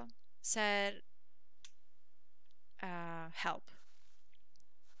Pozzo? Said, help.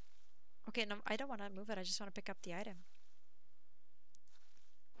 Okay, no, I don't want to move it. I just want to pick up the item.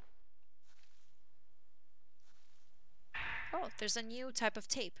 Oh, there's a new type of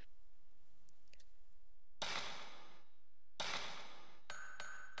tape.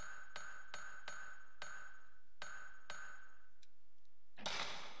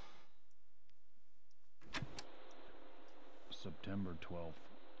 September 12th,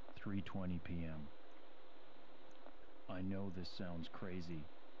 3:20 p.m. I know this sounds crazy,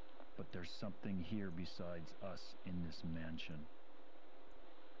 but there's something here besides us in this mansion.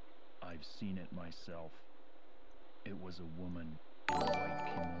 I've seen it myself. It was a woman in a white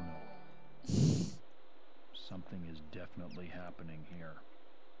kimono. Something is definitely happening here.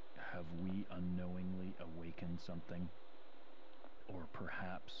 Have we unknowingly awakened something? Or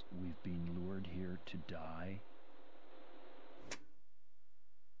perhaps we've been lured here to die?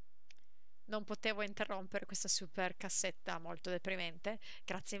 Non potevo interrompere questa super cassetta molto deprimente.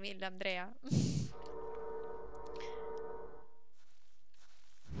 Grazie mille, Andrea.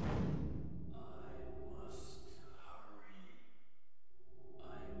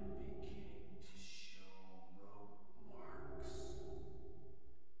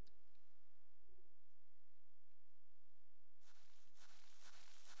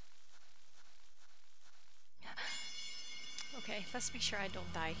 Okay, let's make sure I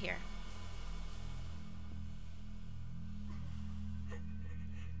don't die here.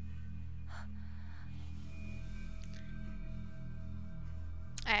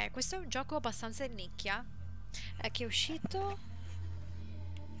 Questo è un gioco abbastanza di nicchia, che è uscito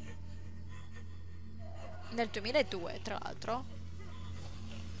nel 2002, tra l'altro,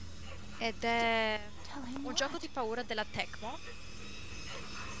 ed è un gioco di paura della Tecmo,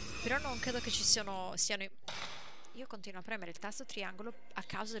 però non credo che ci siano... Io continuo a premere il tasto triangolo a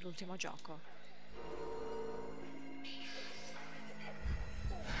causa dell'ultimo gioco.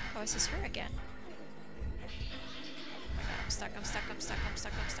 Oh, is this her again? I'm stuck, I'm stuck, I'm stuck, I'm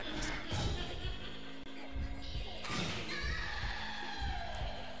stuck, I'm stuck, I'm stuck.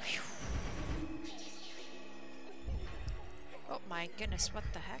 Phew. Oh my goodness, what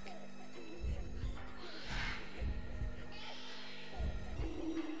the heck?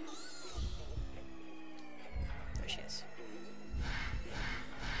 There she is.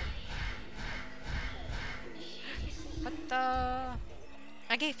 What the...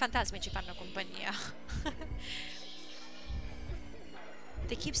 Anche i fantasmi ci fanno compagnia.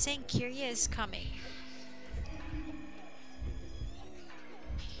 They keep saying Kyria is coming.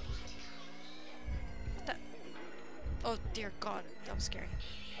 Oh dear God, that was scary.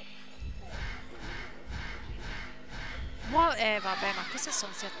 Vabbè, ma questi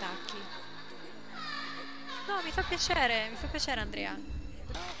sono questi attacchi. No, mi fa piacere Andrea.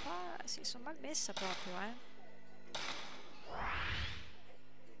 Però qua sì, sono mal messa proprio,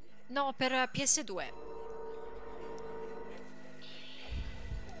 No, per PS2.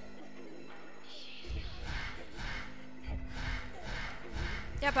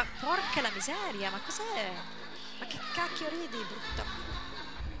 Ma porca la miseria, ma cos'è? Ma che cacchio ridi, brutta.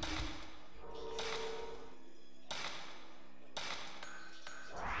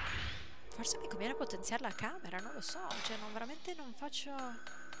 Forse mi conviene potenziare la camera, non lo so. Cioè, veramente non faccio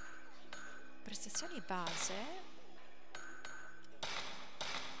prestazioni base.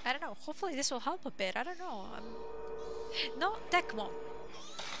 I don't know, hopefully this will help a bit, I don't know. No, Tecmo.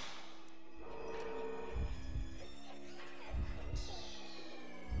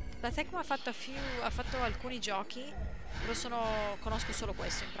 La Tecmo ha fatto alcuni giochi, però conosco solo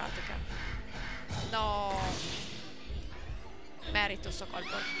questo in pratica. No, merito sto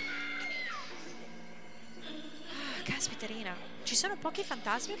colpo. Caspiterina, ci sono pochi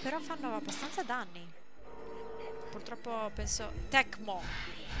fantasmi, però fanno abbastanza danni. Purtroppo penso Tecmo,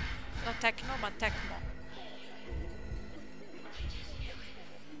 non Tecno ma Tecmo.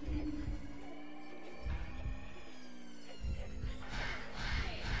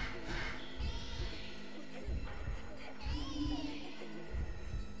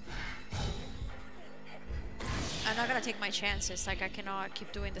 I'm not gonna take my chances, like I cannot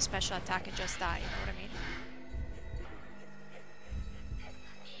keep doing the special attack and just die, you know what I mean?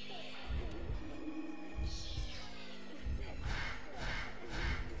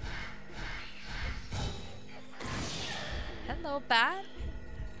 Hello, Bat.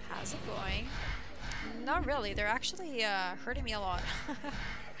 How's it going? Not really, they're actually hurting me a lot.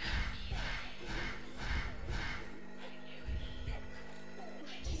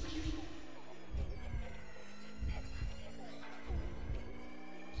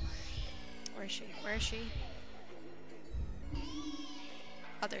 Where is she? Where is she?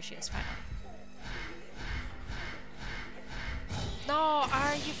 Oh, there she is, finally. No,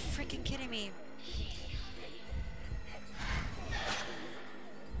 are you freaking kidding me?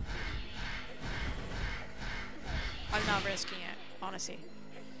 I'm not risking it, honestly.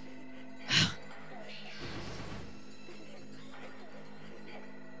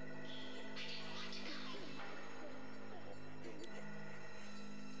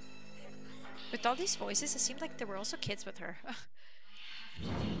 With all these voices, it seemed like there were also kids with her.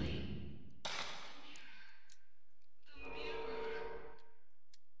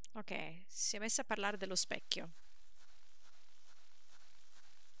 Ok, si è messa a parlare dello specchio.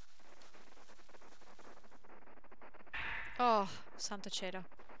 Oh, santo cielo.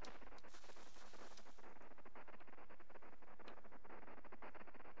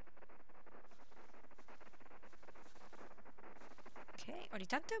 Ok, ogni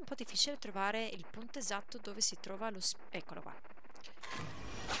tanto è un po' difficile trovare il punto esatto dove si trova lo specchio. Eccolo qua.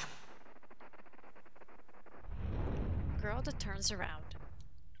 Girl that turns around.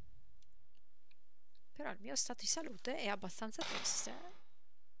 Però il mio stato di salute è abbastanza triste.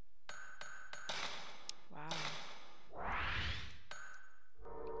 Wow.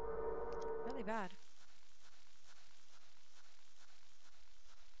 Really bad.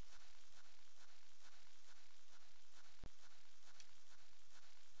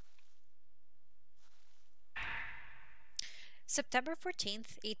 September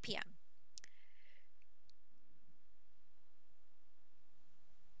 14th, 8 p.m.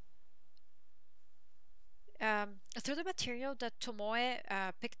 Through the material that Tomoe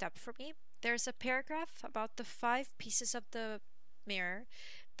picked up for me, there's a paragraph about the 5 pieces of the mirror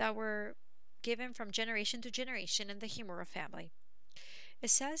that were given from generation to generation in the Himura family. It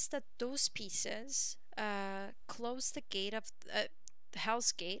says that those pieces closed the gate of the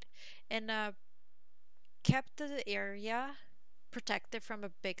Hell's Gate and kept the area protected from a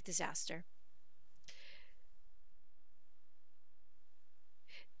big disaster.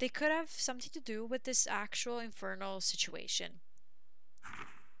 They could have something to do with this actual infernal situation.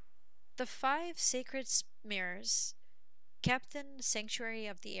 The 5 sacred mirrors kept in the sanctuary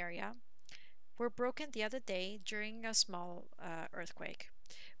of the area were broken the other day during a small earthquake.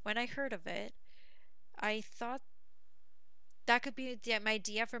 When I heard of it, I thought that could be my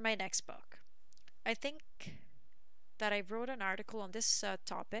idea for my next book. I think that I wrote an article on this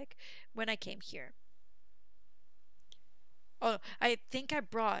topic when I came here. Oh, I think I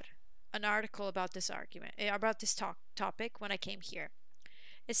brought an article about this topic when I came here.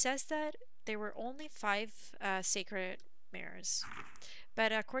 It says that there were only 5 sacred mirrors,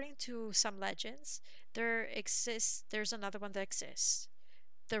 but according to some legends, there's another one that exists.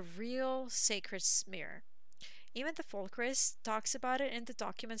 The real sacred mirror. Even the Folcris talks about it in the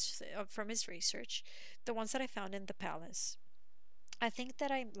documents from his research, the ones that I found in the palace. I think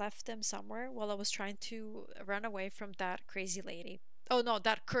that I left them somewhere while I was trying to run away from that crazy lady. Oh no,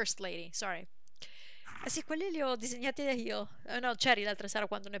 that cursed lady, sorry. Ah sì, quelli li ho disegnati io. No, c'eri l'altra sera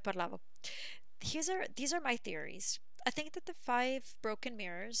quando ne parlavo. These are my theories. I think that the 5 broken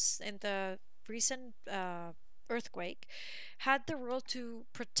mirrors in the recent earthquake had the role to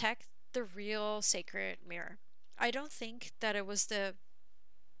protect the real sacred mirror. I don't think that it was the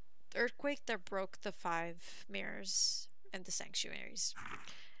earthquake that broke the 5 mirrors in the sanctuaries.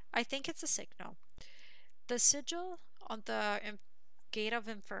 I think it's a signal. The sigil on the gate of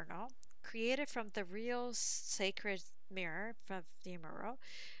Inferno, created from the real sacred mirror from the Imuro,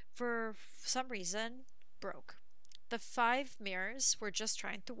 for some reason broke. The 5 mirrors were just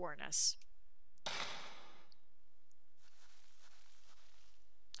trying to warn us.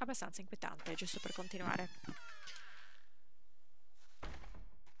 Abbastanza inquietante, giusto per continuare.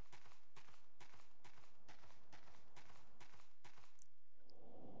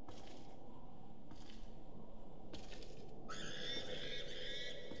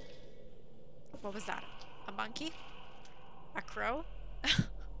 What was that? A monkey? A crow?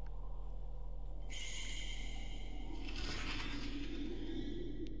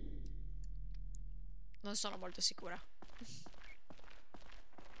 Non sono molto sicura.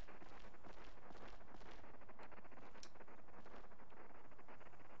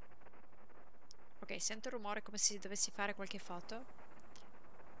 Ok, sento il rumore come se dovessi fare qualche foto.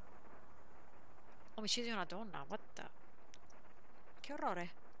 Omicidio di una donna, what the... Che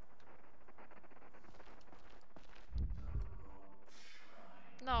orrore.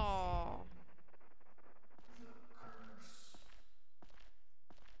 No.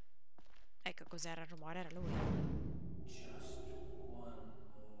 Ecco cos'era il rumore, era lui. Just one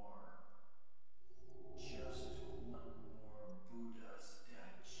more. Just one more Buddha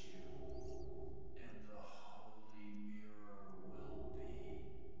statue. And the holy mirror will be.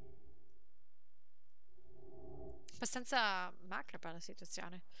 Abbastanza macabra la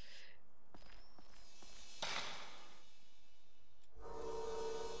situazione.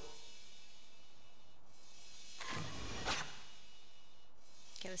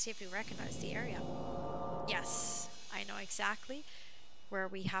 Okay, let's see if we recognize the area. Yes, I know exactly where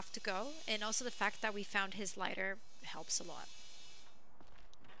we have to go, and also the fact that we found his lighter helps a lot.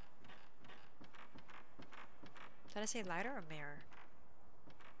 Did I say lighter or mirror?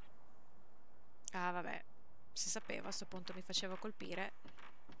 Ah, vabbè. Si sapeva, a sto punto mi facevo colpire.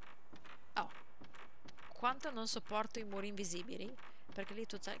 Oh. Quanto non sopporto i muri invisibili, perché lì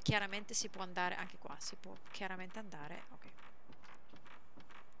chiaramente si può andare, anche qua si può chiaramente andare. Ok.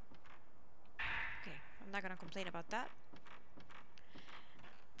 Ok, I'm not gonna complain about that.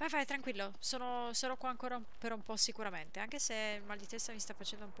 Vai, tranquillo, sarò qua ancora per un po' sicuramente, anche se il mal di testa mi sta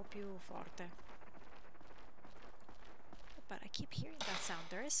facendo un po' più forte. But I keep hearing that sound,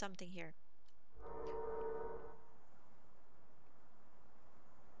 there is something here.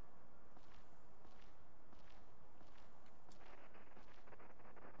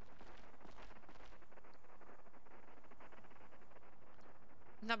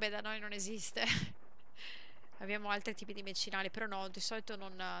 Vabbè, da noi non esiste. Abbiamo altri tipi di medicinali, però no, di solito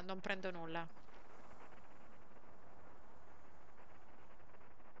non prendo nulla.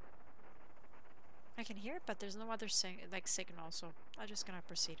 I can hear it, but there's no other signal, so I'm just gonna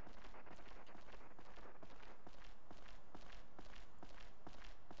proceed.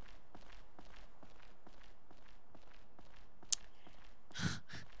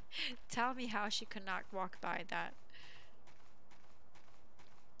 Tell me how she could not walk by that.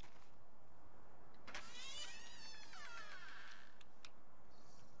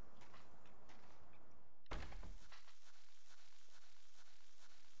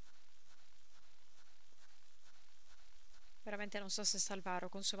 Veramente non so se salvare, ho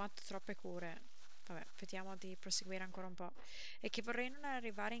consumato troppe cure. Vabbè, vediamo di proseguire ancora un po'. E che vorrei non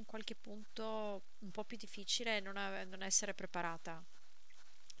arrivare in qualche punto un po' più difficile e non essere preparata.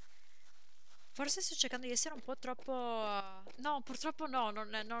 Forse sto cercando di essere un po' troppo... No, purtroppo no,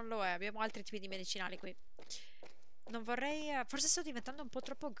 non lo è. Abbiamo altri tipi di medicinali qui. Non vorrei... Forse sto diventando un po'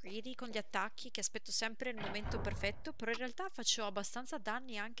 troppo greedy con gli attacchi, che aspetto sempre il momento perfetto, però in realtà faccio abbastanza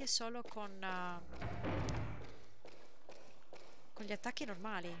danni anche solo con gli attacchi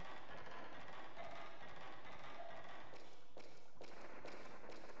normali.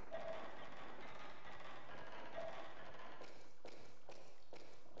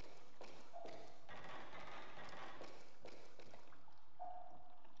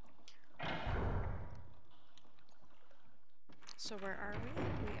 So where are we?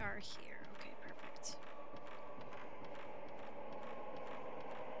 We are here. Okay, perfect.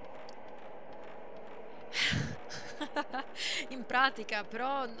 In pratica,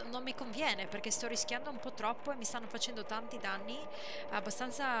 però non mi conviene perché sto rischiando un po' troppo e mi stanno facendo tanti danni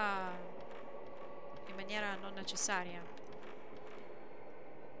abbastanza in maniera non necessaria.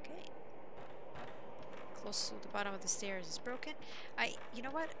 Okay. Close to the bottom of the stairs is broken. You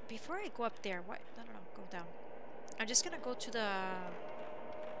know what? Before I go up there, what? No, go down. I'm just gonna go to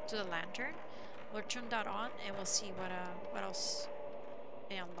the lantern. We'll turn that on and we'll see what else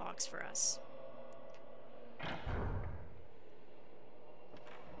it unlocks for us.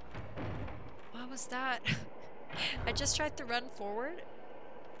 What was that? I just tried to run forward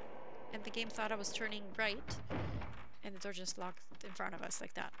and the game thought I was turning right and the door just locked in front of us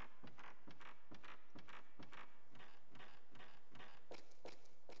like that.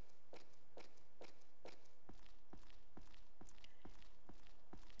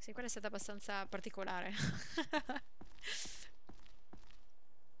 Sì, quella è stata abbastanza particolare.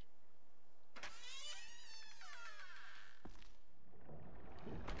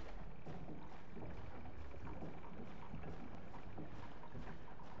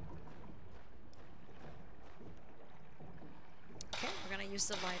 Okay, we're gonna use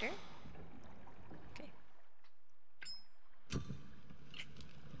the lighter. Okay.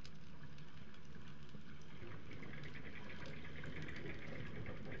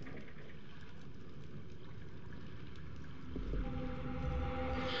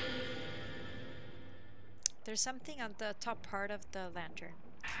 There's something on the top part of the lantern.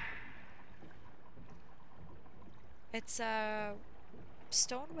 It's a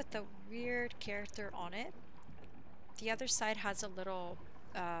stone with a weird character on it. The other side has a little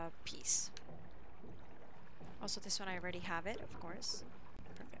piece. Also, this one I already have it, of course.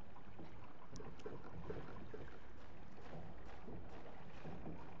 Perfect.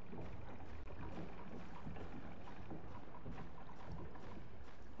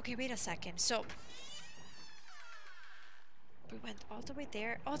 Okay, wait a second. So we went all the way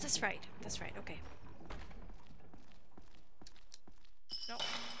there. Oh, that's right. That's right. Okay. No,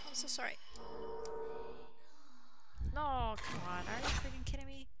 I'm so sorry. No, come on. Are you freaking kidding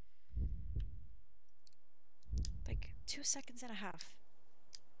me? Like 2 seconds and a half.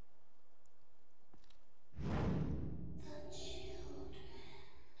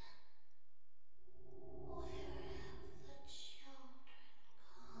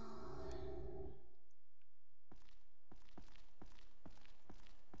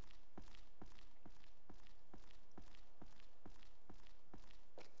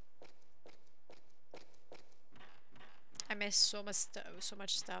 I missed so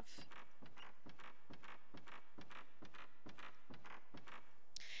much stuff.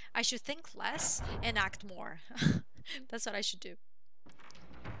 I should think less and act more. That's what I should do.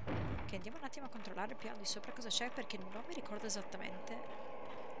 Ok, andiamo un attimo a controllare il piano di sopra cosa c'è perché non mi ricordo esattamente.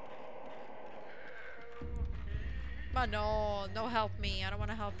 Ma no, no help me. I don't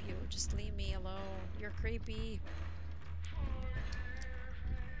want to help you. Just leave me alone. You're creepy.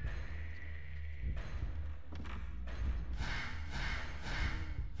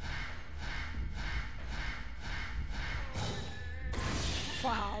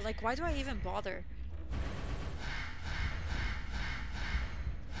 Wow, like why do I even bother?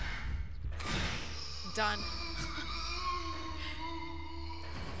 Done.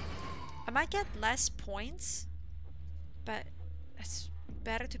 I might get less points, but it's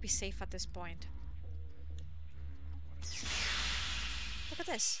better to be safe at this point. Look at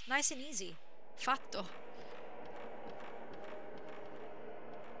this. Nice and easy. Fatto.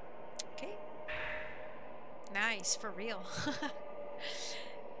 Okay. Nice, for real.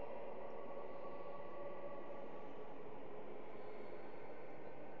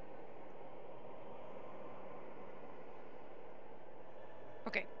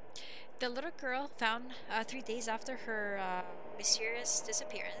 Okay. The little girl found 3 days after her mysterious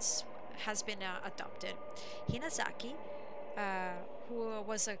disappearance has been adopted. Hinazaki, who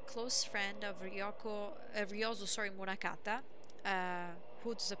was a close friend of Ryozo Munakata,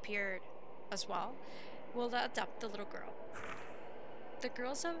 who disappeared as well, will adopt the little girl. The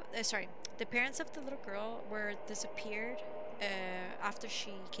parents of the little girl were disappeared after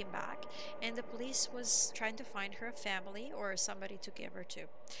she came back, and the police was trying to find her a family or somebody to give her to.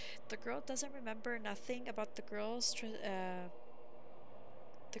 The girl doesn't remember nothing about the girl's.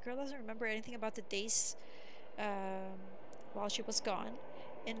 The girl doesn't remember anything about the days while she was gone,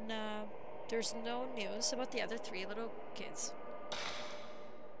 and there's no news about the other 3 little kids.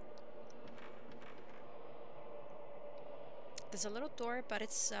 There's a little door, but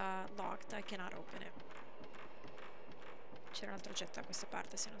it's locked. I cannot open it. C'era un altro oggetto da questa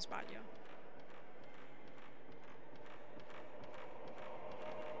parte, se non sbaglio.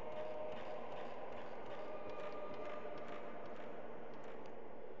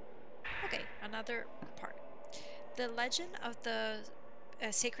 Okay, another part. The legend of the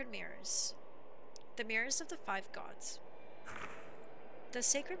sacred mirrors. The mirrors of the 5 gods. The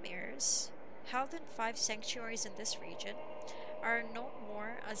sacred mirrors, held in 5 sanctuaries in this region, are known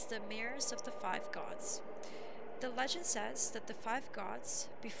more as the mirrors of the 5 gods. The legend says that the 5 gods,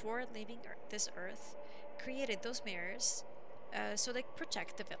 before leaving this earth, created those mirrors so they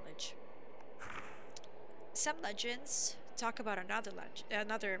protect the village. Some legends talk about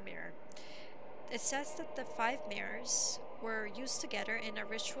another mirror. It says that the 5 mirrors were used together in a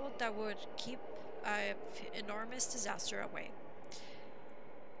ritual that would keep an enormous disaster away.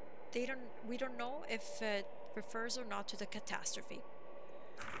 We don't know if it refers or not to the catastrophe.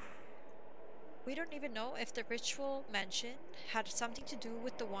 We don't even know if the ritual mentioned had something to do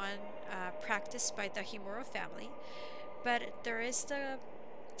with the one practiced by the Himuro family, but there is the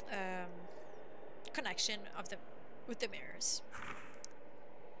connection of with the mirrors.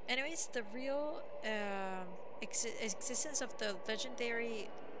 Anyways, the real existence of the legendary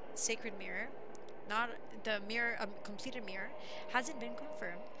sacred mirror, not the mirror, completed mirror, hasn't been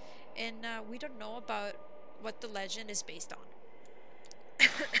confirmed, and we don't know about what the legend is based on.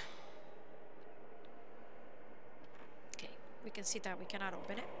 Okay, we can see that we cannot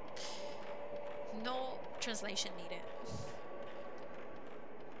open it. No translation needed.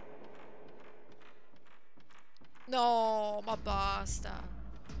 No, ma basta.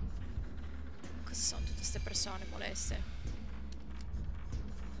 Cosa sono tutte queste persone moleste?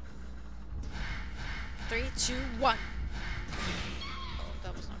 3, 2, 1. Oh,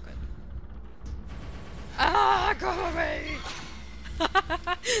 that was not good. Ah, go away!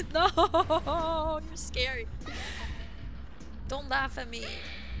 No, you're scary. Don't laugh at me.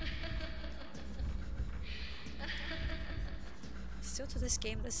 Still to this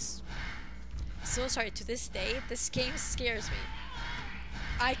game, to this day, this game scares me.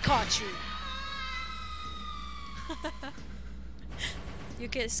 I caught you. Io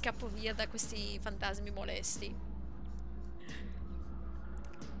che scappo via da questi fantasmi molesti.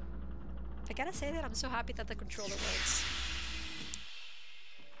 I gotta say that I'm so happy that the controller works.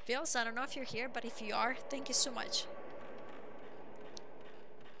 Vils, I don't know if you're here, but if you are, thank you so much.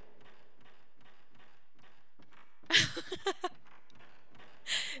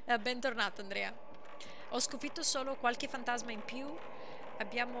 Bentornato Andrea. Ho sconfitto solo qualche fantasma in più.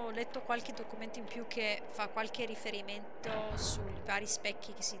 Abbiamo letto qualche documento in più che fa qualche riferimento sui vari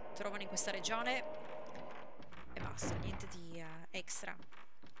specchi che si trovano in questa regione. E basta, niente di extra.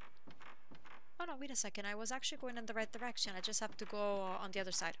 Oh no, wait a second. I was actually going in the right direction. I just have to go on the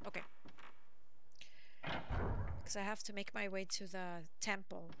other side. Okay. Because I have to make my way to the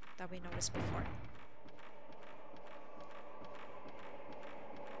temple that we noticed before.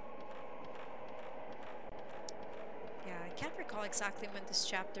 Yeah, I can't recall exactly when this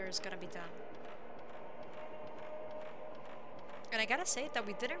chapter is gonna be done. And I gotta say that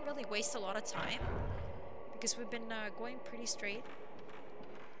we didn't really waste a lot of time, because we've been going pretty straight.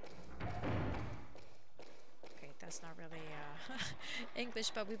 Okay, that's not really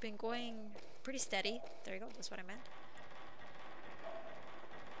English, but we've been going pretty steady. There you go, that's what I meant.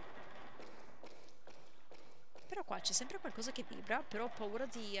 Però qua c'è sempre qualcosa che vibra, però ho paura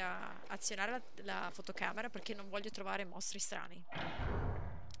di azionare la fotocamera perché non voglio trovare mostri strani.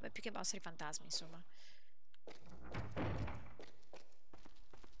 Beh, più che mostri fantasmi, insomma.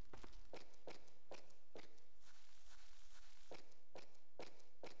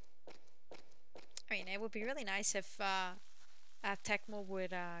 I mean, it would be really nice if Tecmo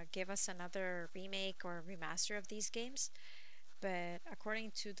would give us another remake or remaster of these games. But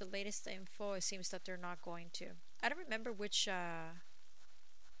according to the latest info, it seems that they're not going to. I don't remember which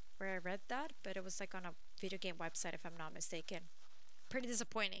where I read that, but it was like on a video game website, if I'm not mistaken. Pretty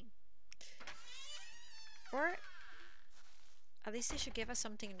disappointing. Or at least they should give us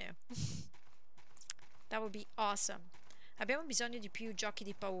something new. That would be awesome. Abbiamo bisogno di più giochi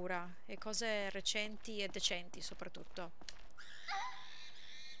di paura e cose recenti e decenti soprattutto.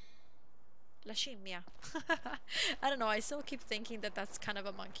 La scimmia. I don't know, I still keep thinking that that's kind of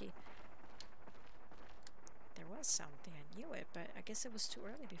a monkey. There was something, I knew it, but I guess it was too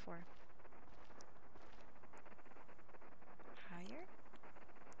early before. Higher?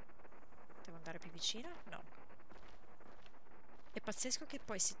 Devo andare più vicino? No. È pazzesco che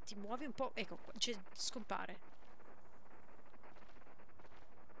poi se ti muovi un po'... Ecco, scompare.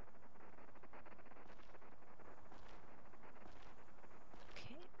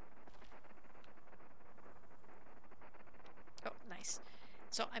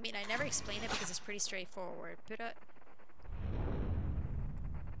 So, I mean, I never explain it because it's pretty straightforward. Buddha...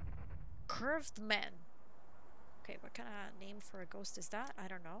 Curved man. Okay, what kind of name for a ghost is that? I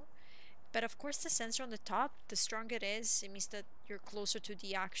don't know. But of course the sensor on the top, the stronger it is, it means that you're closer to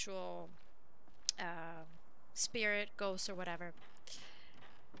the actual spirit, ghost or whatever.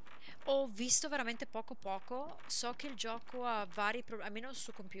 Ho visto veramente poco. So che il gioco ha vari problemi, almeno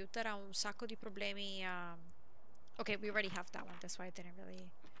su computer ha un sacco di problemi. Okay, we already have that one, that's why I didn't really...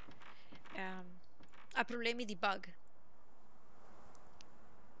 ha problemi di bug.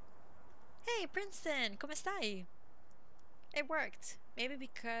 Hey Princeton, come stai? It worked. Maybe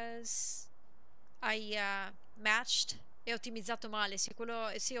because I matched e ottimizzato male. Sì,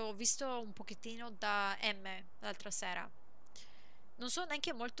 sì, ho visto un pochettino da M l'altra sera. Non so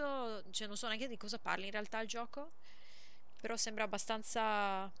neanche molto, cioè non so neanche di cosa parli in realtà il gioco, però sembra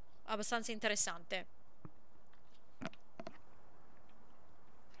abbastanza interessante.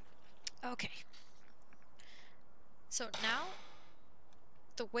 Okay. So now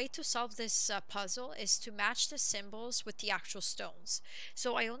the way to solve this puzzle is to match the symbols with the actual stones.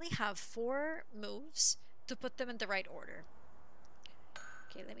 So I only have 4 moves to put them in the right order.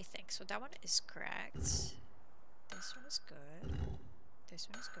 Okay, let me think. So that one is correct. This one is good. This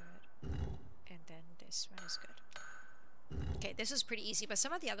one is good. And then this one is good. Okay, this is pretty easy, but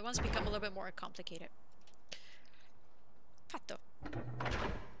some of the other ones become a little bit more complicated. Fatto.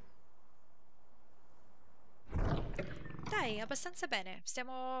 Dai, abbastanza bene.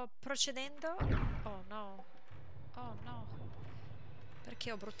 Stiamo procedendo. Oh no. Oh no.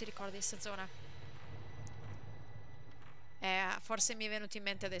 Perché ho brutti ricordi di sta zona? Forse mi è venuto in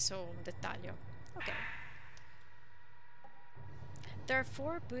mente adesso un dettaglio. Ok. There are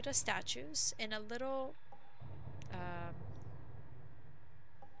 4 Buddha statues in a little...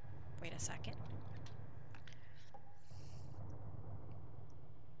 wait a second.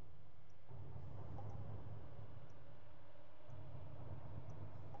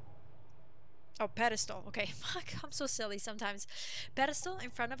 Oh, pedestal. Okay, fuck, I'm so silly sometimes. Pedestal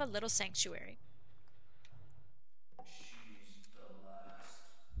in front of a little sanctuary. She's the last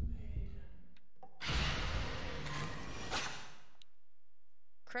maiden.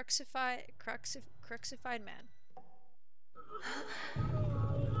 Crucified man.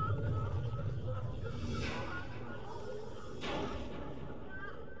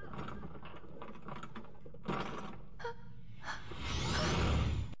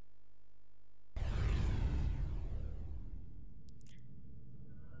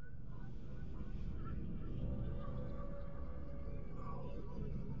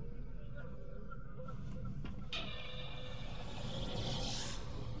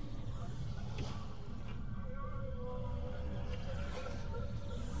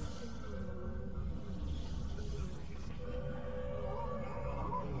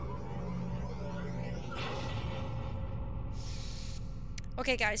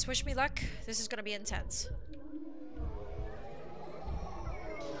 Okay, guys, wish me luck. This is gonna be intense.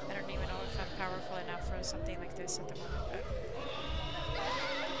 I don't even know if I'm powerful enough for something like this at the moment, but...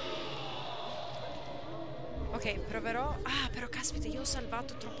 Ok, proverò... Ah, però caspita, io ho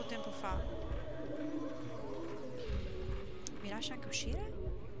salvato troppo tempo fa. Mi lascia anche uscire?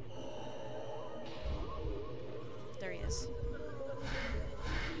 There he is.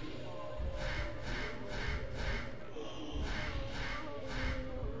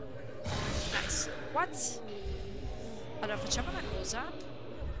 What? Allora facciamo una cosa.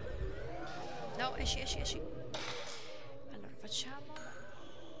 No, esci. Allora facciamo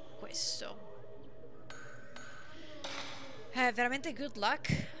questo. Veramente good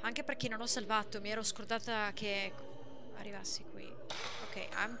luck. Anche perché non ho salvato. Mi ero scordata che arrivassi qui. Ok,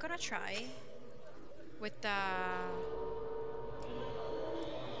 I'm gonna try with a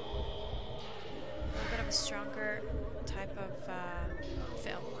little bit of a stronger type of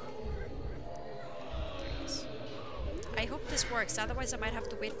film. I hope this works, otherwise I might have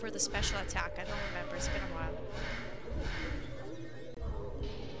to wait for the special attack. I don't remember, it's been a while.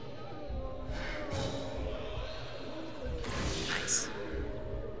 Nice.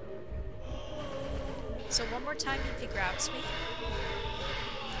 So one more time if he grabs me,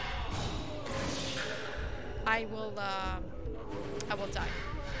 I will die.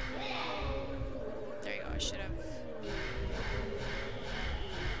 There you go, I should have...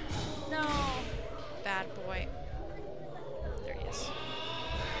 No! Bad boy. There he is.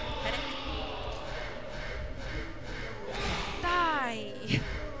 Heading. Die!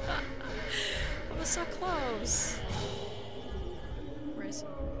 I was so close. Where is he?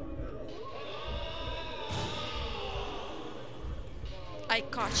 I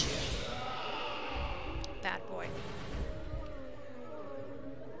caught you. Bad boy.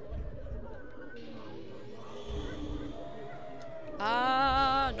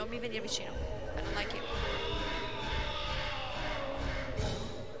 venire vicino. I don't like you.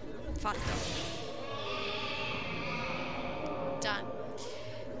 Fatto. Done.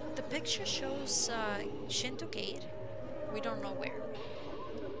 The picture shows Shinto Gate. We don't know where.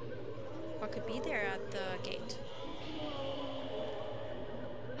 What could be there at the gate?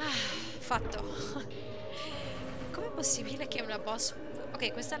 Ah, fatto. Com'è possibile che una boss...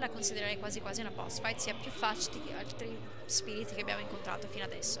 Ok, questa la considererei quasi quasi una boss fight, sia più facile di altri spiriti che abbiamo incontrato fino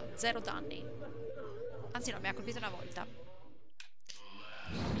adesso. 0 danni. Anzi no, mi ha colpito una volta.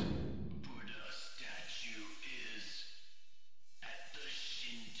 Buddha statue is at the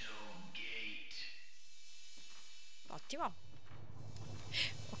Shinto Gate. Ottimo.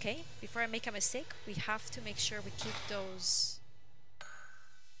 Okay, before I make a mistake, we have to make sure we keep those...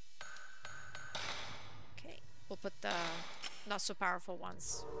 Okay, we'll put the not so powerful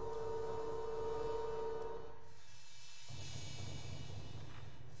ones.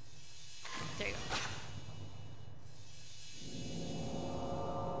 There you go.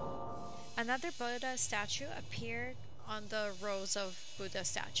 Another Buddha statue appeared on the rows of Buddha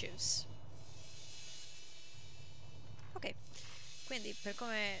statues. Ok, quindi per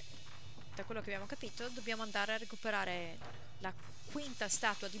come, da quello che abbiamo capito, dobbiamo andare a recuperare la quinta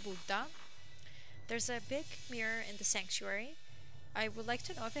statua di Buddha. There's a big mirror in the sanctuary. I would like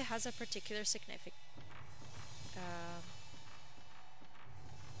to know if it has a particular significance.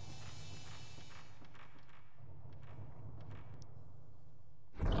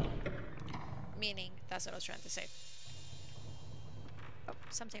 Meaning, that's what I was trying to say. Oh,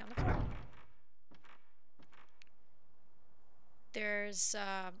 something on the floor. There's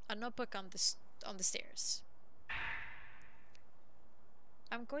a notebook on the stairs.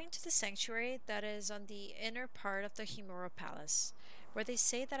 I'm going to the sanctuary that is on the inner part of the Himuro Palace, where they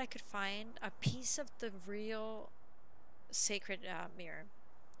say that I could find a piece of the real sacred mirror.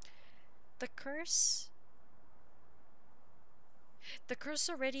 The curse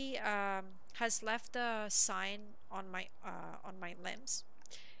already has left a sign on my limbs.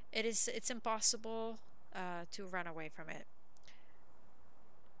 It's impossible to run away from it.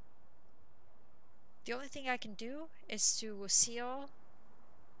 The only thing I can do is to seal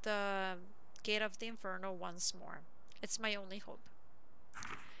the Gate of the Inferno once more. It's my only hope.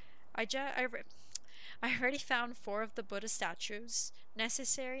 I already found 4 of the Buddha statues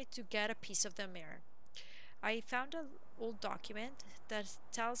necessary to get a piece of the mirror. I found an old document that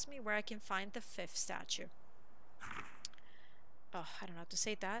tells me where I can find the 5th statue. Oh, I don't know how to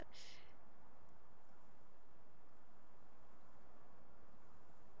say that.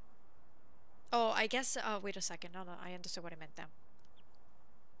 Oh, I guess, wait a second. No, I understood what I meant now.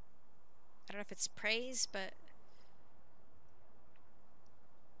 I don't know if it's praise, but...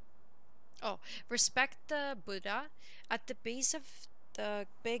 Oh, respect the Buddha at the base of the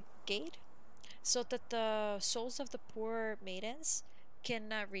big gate so that the souls of the poor maidens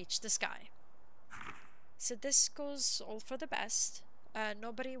can reach the sky. So this goes all for the best.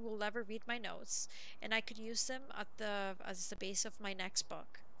 Nobody will ever read my notes, and I could use them as the base of my next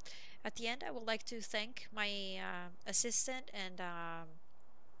book. At the end, I would like to thank my assistant and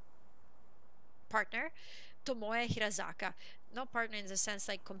partner, Tomoe Hirazaka. No partner in the sense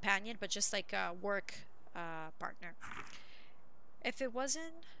like companion, but just like a work partner. If it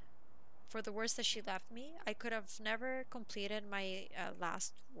wasn't for the words that she left me, I could have never completed my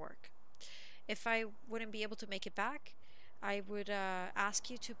last work. If I wouldn't be able to make it back, I would ask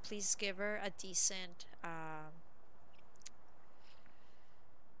you to please give her a decent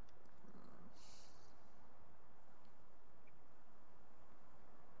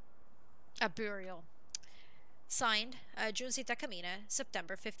a burial. Signed, Junzi Takamine,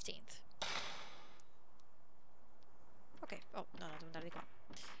 September 15th. Ok, oh, no, devo andare di qua.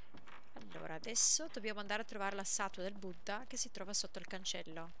 Allora, adesso dobbiamo andare a trovare la statua del Buddha che si trova sotto il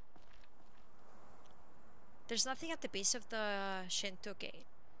cancello. There's nothing at the base of the Shinto Gate.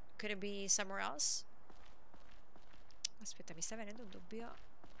 Could it be somewhere else? Aspetta, mi sta venendo un dubbio.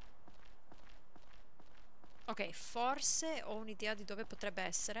 Ok, forse ho un'idea di dove potrebbe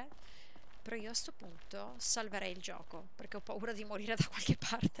essere, però io a sto punto salverei il gioco, perché ho paura di morire da qualche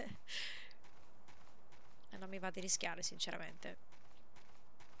parte. E non mi va di rischiare, sinceramente.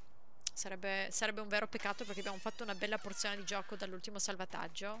 Sarebbe un vero peccato, perché abbiamo fatto una bella porzione di gioco dall'ultimo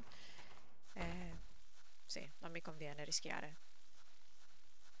salvataggio. Sì, non mi conviene rischiare.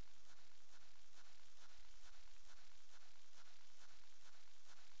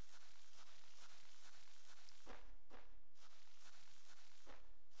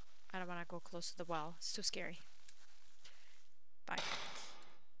 I don't want to go close to the well. It's too scary. Vai.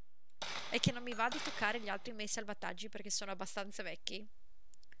 E che non mi va di toccare gli altri miei salvataggi perché sono abbastanza vecchi.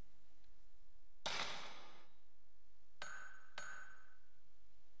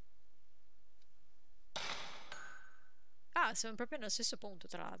 Ah, siamo proprio nello stesso punto,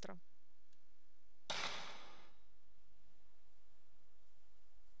 tra l'altro.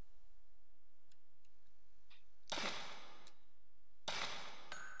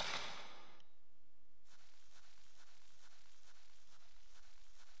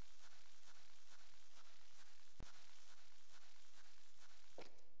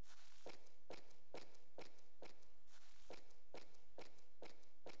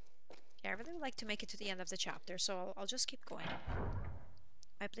 Yeah, I really would like to make it to the end of the chapter, so I'll just keep going.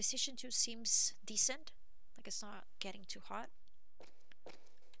 My PlayStation 2 seems decent, like it's not getting too hot.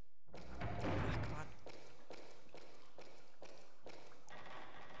 Ah, come on.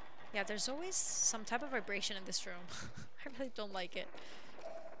 Yeah, there's always some type of vibration in this room. I really don't like it.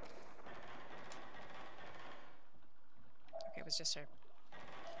 Okay, it was just her.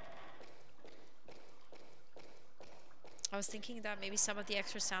 I was thinking that maybe some of the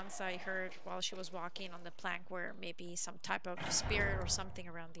extra sounds I heard while she was walking on the plank were maybe some type of spirit or something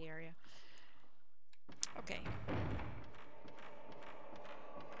around the area. Ok.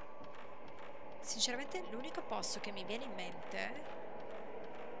 Sinceramente l'unico posto che mi viene in mente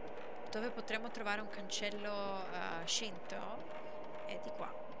dove potremmo trovare un cancello Shinto è di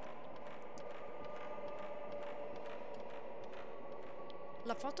qua.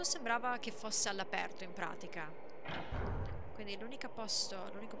 La foto sembrava che fosse all'aperto in pratica. Quindi l'unico posto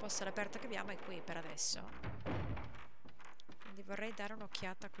all'aperto che abbiamo è qui per adesso. Quindi vorrei dare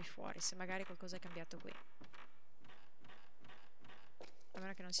un'occhiata qui fuori, se magari qualcosa è cambiato qui. A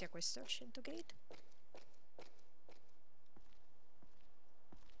meno che non sia questo il Shinto Gate.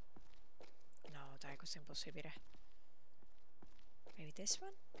 No, dai, questo è impossibile. Maybe this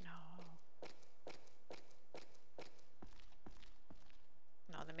one? No.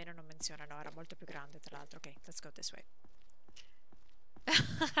 No, nemmeno non menziona, no, era molto più grande tra l'altro. Ok, let's go this way.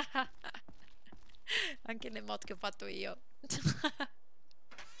 Anche nel mod che ho fatto io.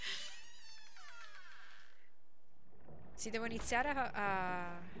 Sì, devo iniziare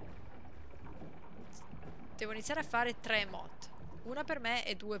a fare 3 mod. Una per me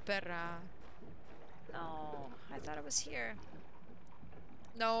e 2 per... No, I thought it was here.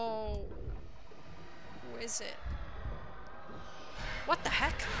 No. Who is it? What the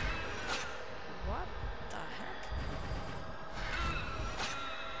heck? What the heck?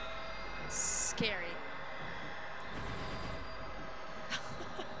 Scary.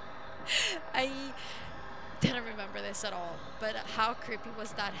 I didn't remember this at all, but how creepy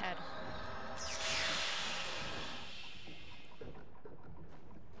was that head?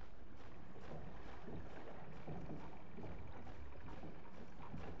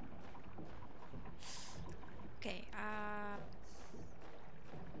 Okay,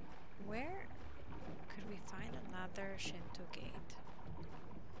 where could we find another Shinto gate?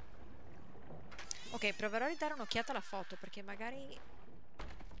 Ok, proverò a ridare un'occhiata alla foto perché magari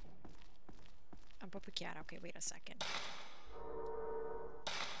è un po' più chiara. Ok, wait a second.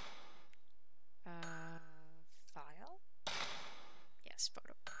 File? Yes,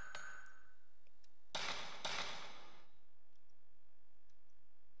 photo.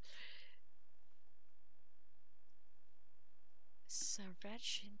 It's a red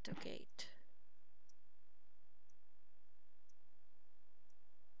Shinto gate.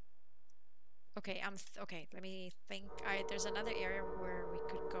 Okay, okay, let me think. There's another area where we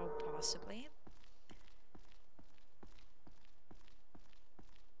could go possibly.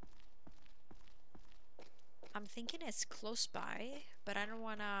 I'm thinking it's close by, but I don't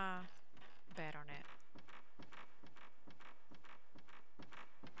wanna bet on it.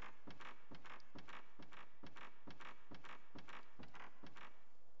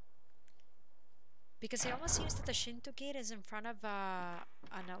 Because it almost seems that the Shinto gate is in front of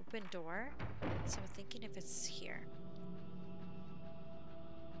an open door, so I'm thinking if it's here.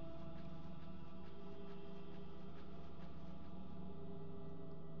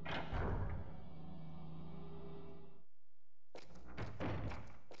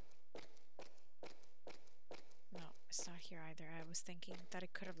 No, it's not here either. I was thinking that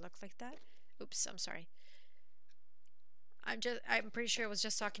it could have looked like that. Oops, I'm sorry. I'm pretty sure it was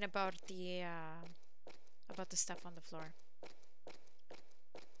just talking about the stuff on the floor.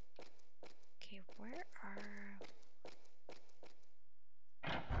 Okay, where are...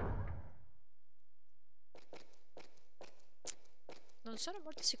 Non sono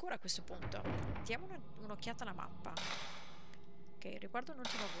molto sicura a questo punto. Diamo un'occhiata alla mappa. Ok, riguardo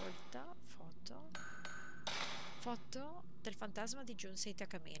un'ultima volta. Foto del fantasma di Junsei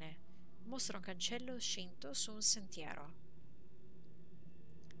Takamine. Mostra un cancello Shinto su un sentiero.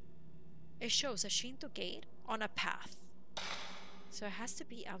 It shows a Shinto gate on a path. So it has to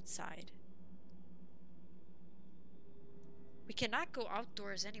be outside. We cannot go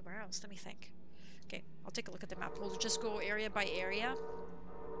outdoors anywhere else. Let me think. Okay, I'll take a look at the map. We'll just go area by area.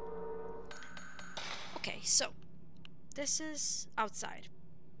 Okay, so this is outside.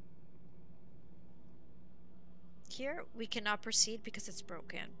 Here we cannot proceed because it's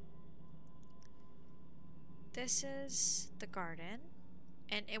broken. This is the garden,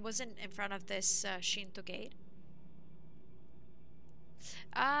 and it wasn't in front of this Shinto gate.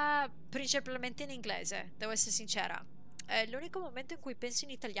 Principalmente in inglese, devo essere sincera. L'unico momento in cui penso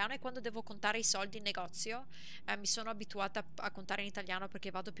in italiano è quando devo contare i soldi in negozio. Mi sono abituata a contare in italiano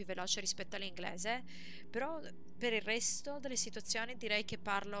perché vado più veloce rispetto all'inglese. Però per il resto delle situazioni direi che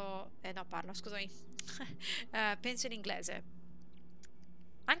scusami. Penso in inglese.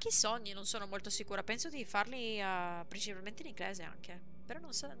 Anche i sogni non sono molto sicura. Penso di farli principalmente in inglese anche. Però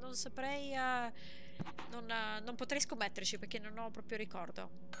non saprei... non potrei scommetterci perché non ho proprio ricordo.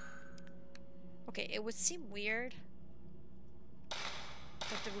 Ok, it would seem weird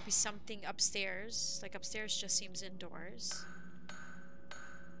that there would be something upstairs. Like upstairs just seems indoors.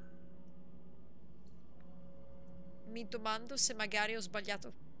 Mi domando se magari ho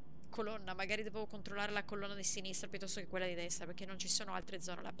sbagliato colonna. Magari devo controllare la colonna di sinistra piuttosto che quella di destra, perché non ci sono altre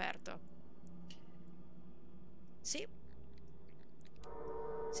zone all'aperto. Sì.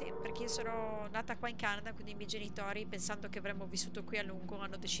 Sì, perché io sono nata qua in Canada, quindi i miei genitori, pensando che avremmo vissuto qui a lungo,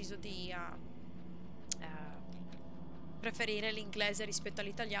 hanno deciso di preferire l'inglese rispetto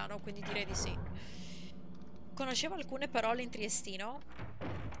all'italiano, quindi direi di sì. Conoscevo alcune parole in triestino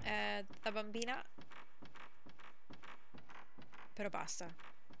da bambina, però basta.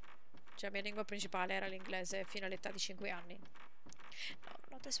 Cioè la mia lingua principale era l'inglese fino all'età di 5 anni.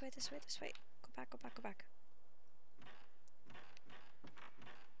 No, this way. Go back.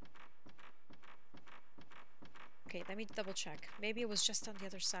 Okay, let me double check. Maybe it was just on the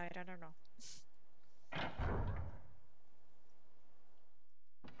other side, I don't know.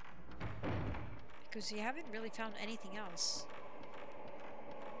 Because you haven't really found anything else.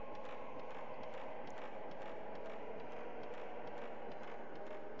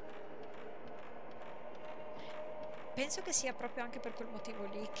 Penso che sia proprio anche per quel motivo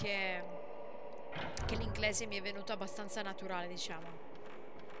lì che l'inglese mi è venuto abbastanza naturale, diciamo.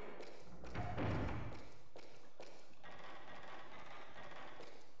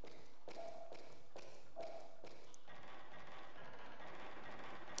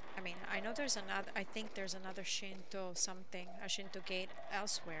 I think there's another Shinto something, a Shinto gate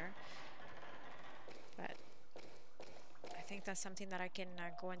elsewhere, but I think that's something that I can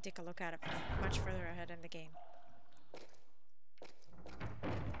go and take a look at much further ahead in the game.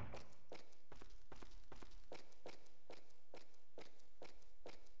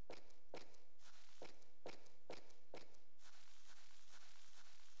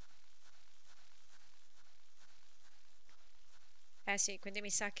 Sì, quindi mi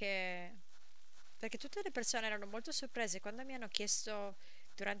sa che... Perché tutte le persone erano molto sorprese quando mi hanno chiesto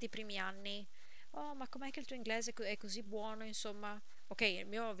durante i primi anni: oh, ma com'è che il tuo inglese è così buono, insomma? Ok,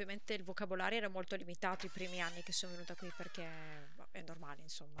 ovviamente il vocabolario era molto limitato i primi anni che sono venuta qui, perché è normale,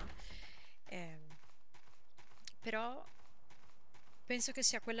 insomma. Però penso che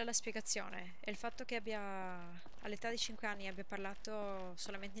sia quella la spiegazione. E il fatto che all'età di 5 anni abbia parlato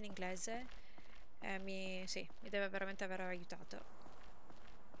solamente in inglese, mi deve veramente aver aiutato.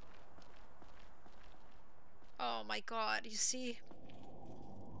 Oh my god, you see?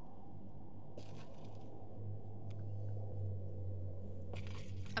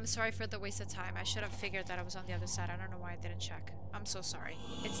 I'm sorry for the waste of time. I should have figured that I was on the other side. I don't know why I didn't check. I'm so sorry.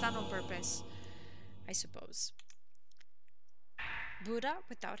 It's done on purpose, I suppose. Buddha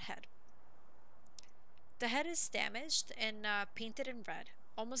without head. The head is damaged and painted in red,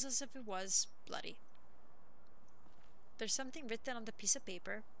 almost as if it was bloody. There's something written on the piece of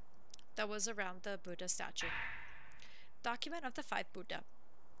paper that was around the Buddha statue. Document of the 5 Buddha.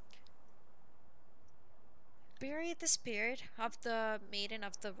 Bury the spirit of the maiden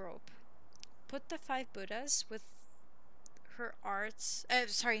of the robe. Put the 5 Buddhas with her arts...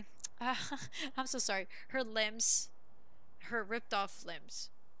 I'm so sorry. Her limbs... Her ripped off limbs.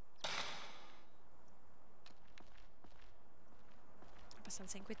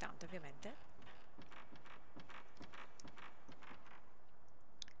 Abbastanza inquietante, ovviamente.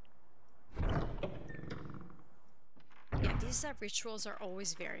 Yeah, these rituals are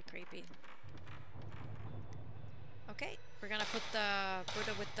always very creepy. Okay, we're gonna put the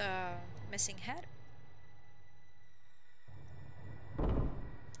Buddha with the missing head.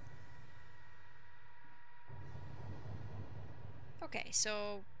 Okay,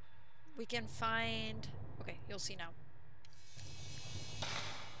 so we can find... Okay, you'll see now.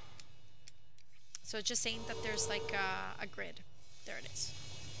 So just saying that there's like a grid. There it is.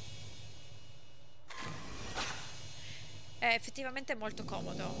 È effettivamente molto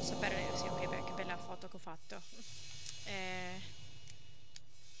comodo sapere, sì, ok, beh, che bella foto che ho fatto. È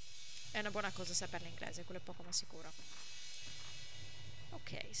una buona cosa saperlo inglese, quello è poco ma sicuro.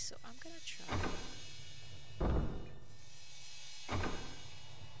 Ok, so I'm gonna try.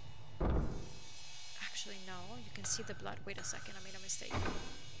 Actually, no, you can see the blood. Wait a second, I made a mistake.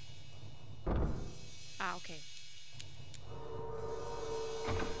 Ah, ok.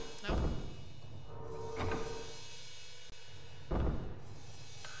 No?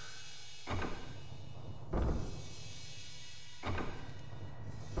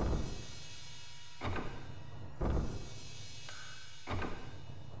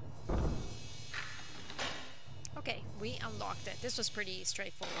 Okay, we unlocked it. This was pretty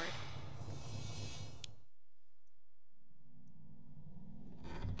straightforward.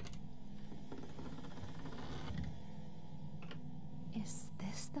 Is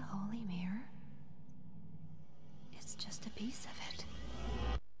this the Holy Mirror? It's just a piece of it.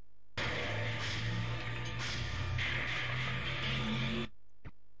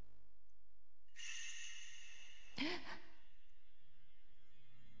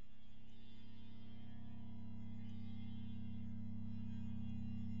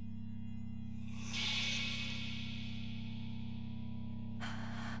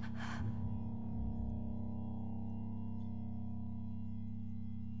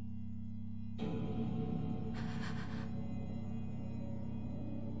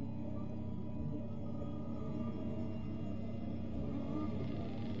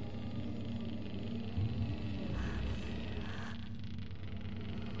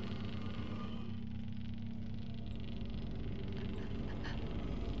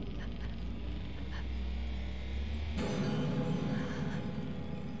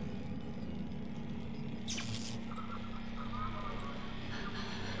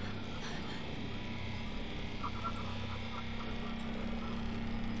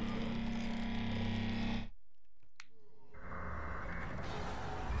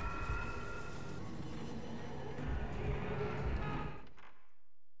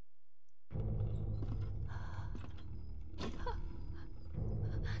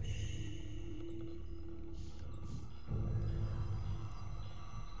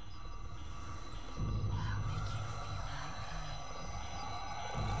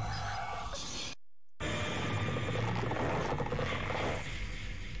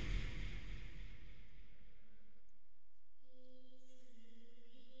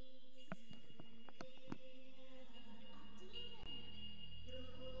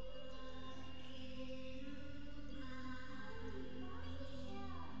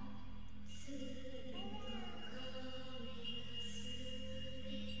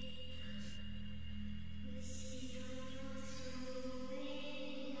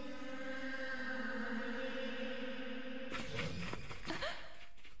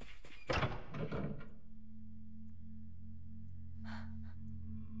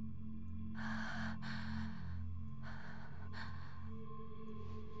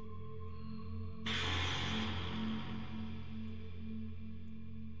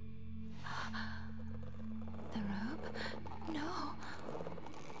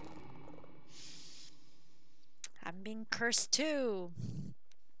 I'm being cursed too.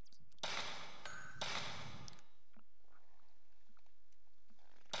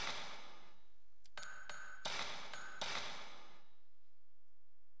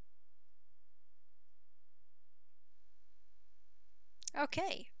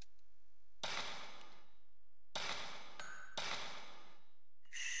 Okay.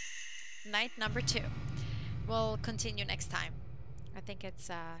 Night number 2. We'll continue next time. I think it's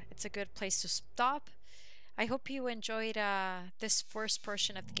a good place to stop. I hope you enjoyed this first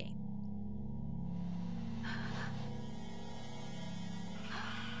portion of the game.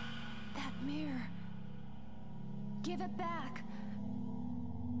 That mirror. Give it back.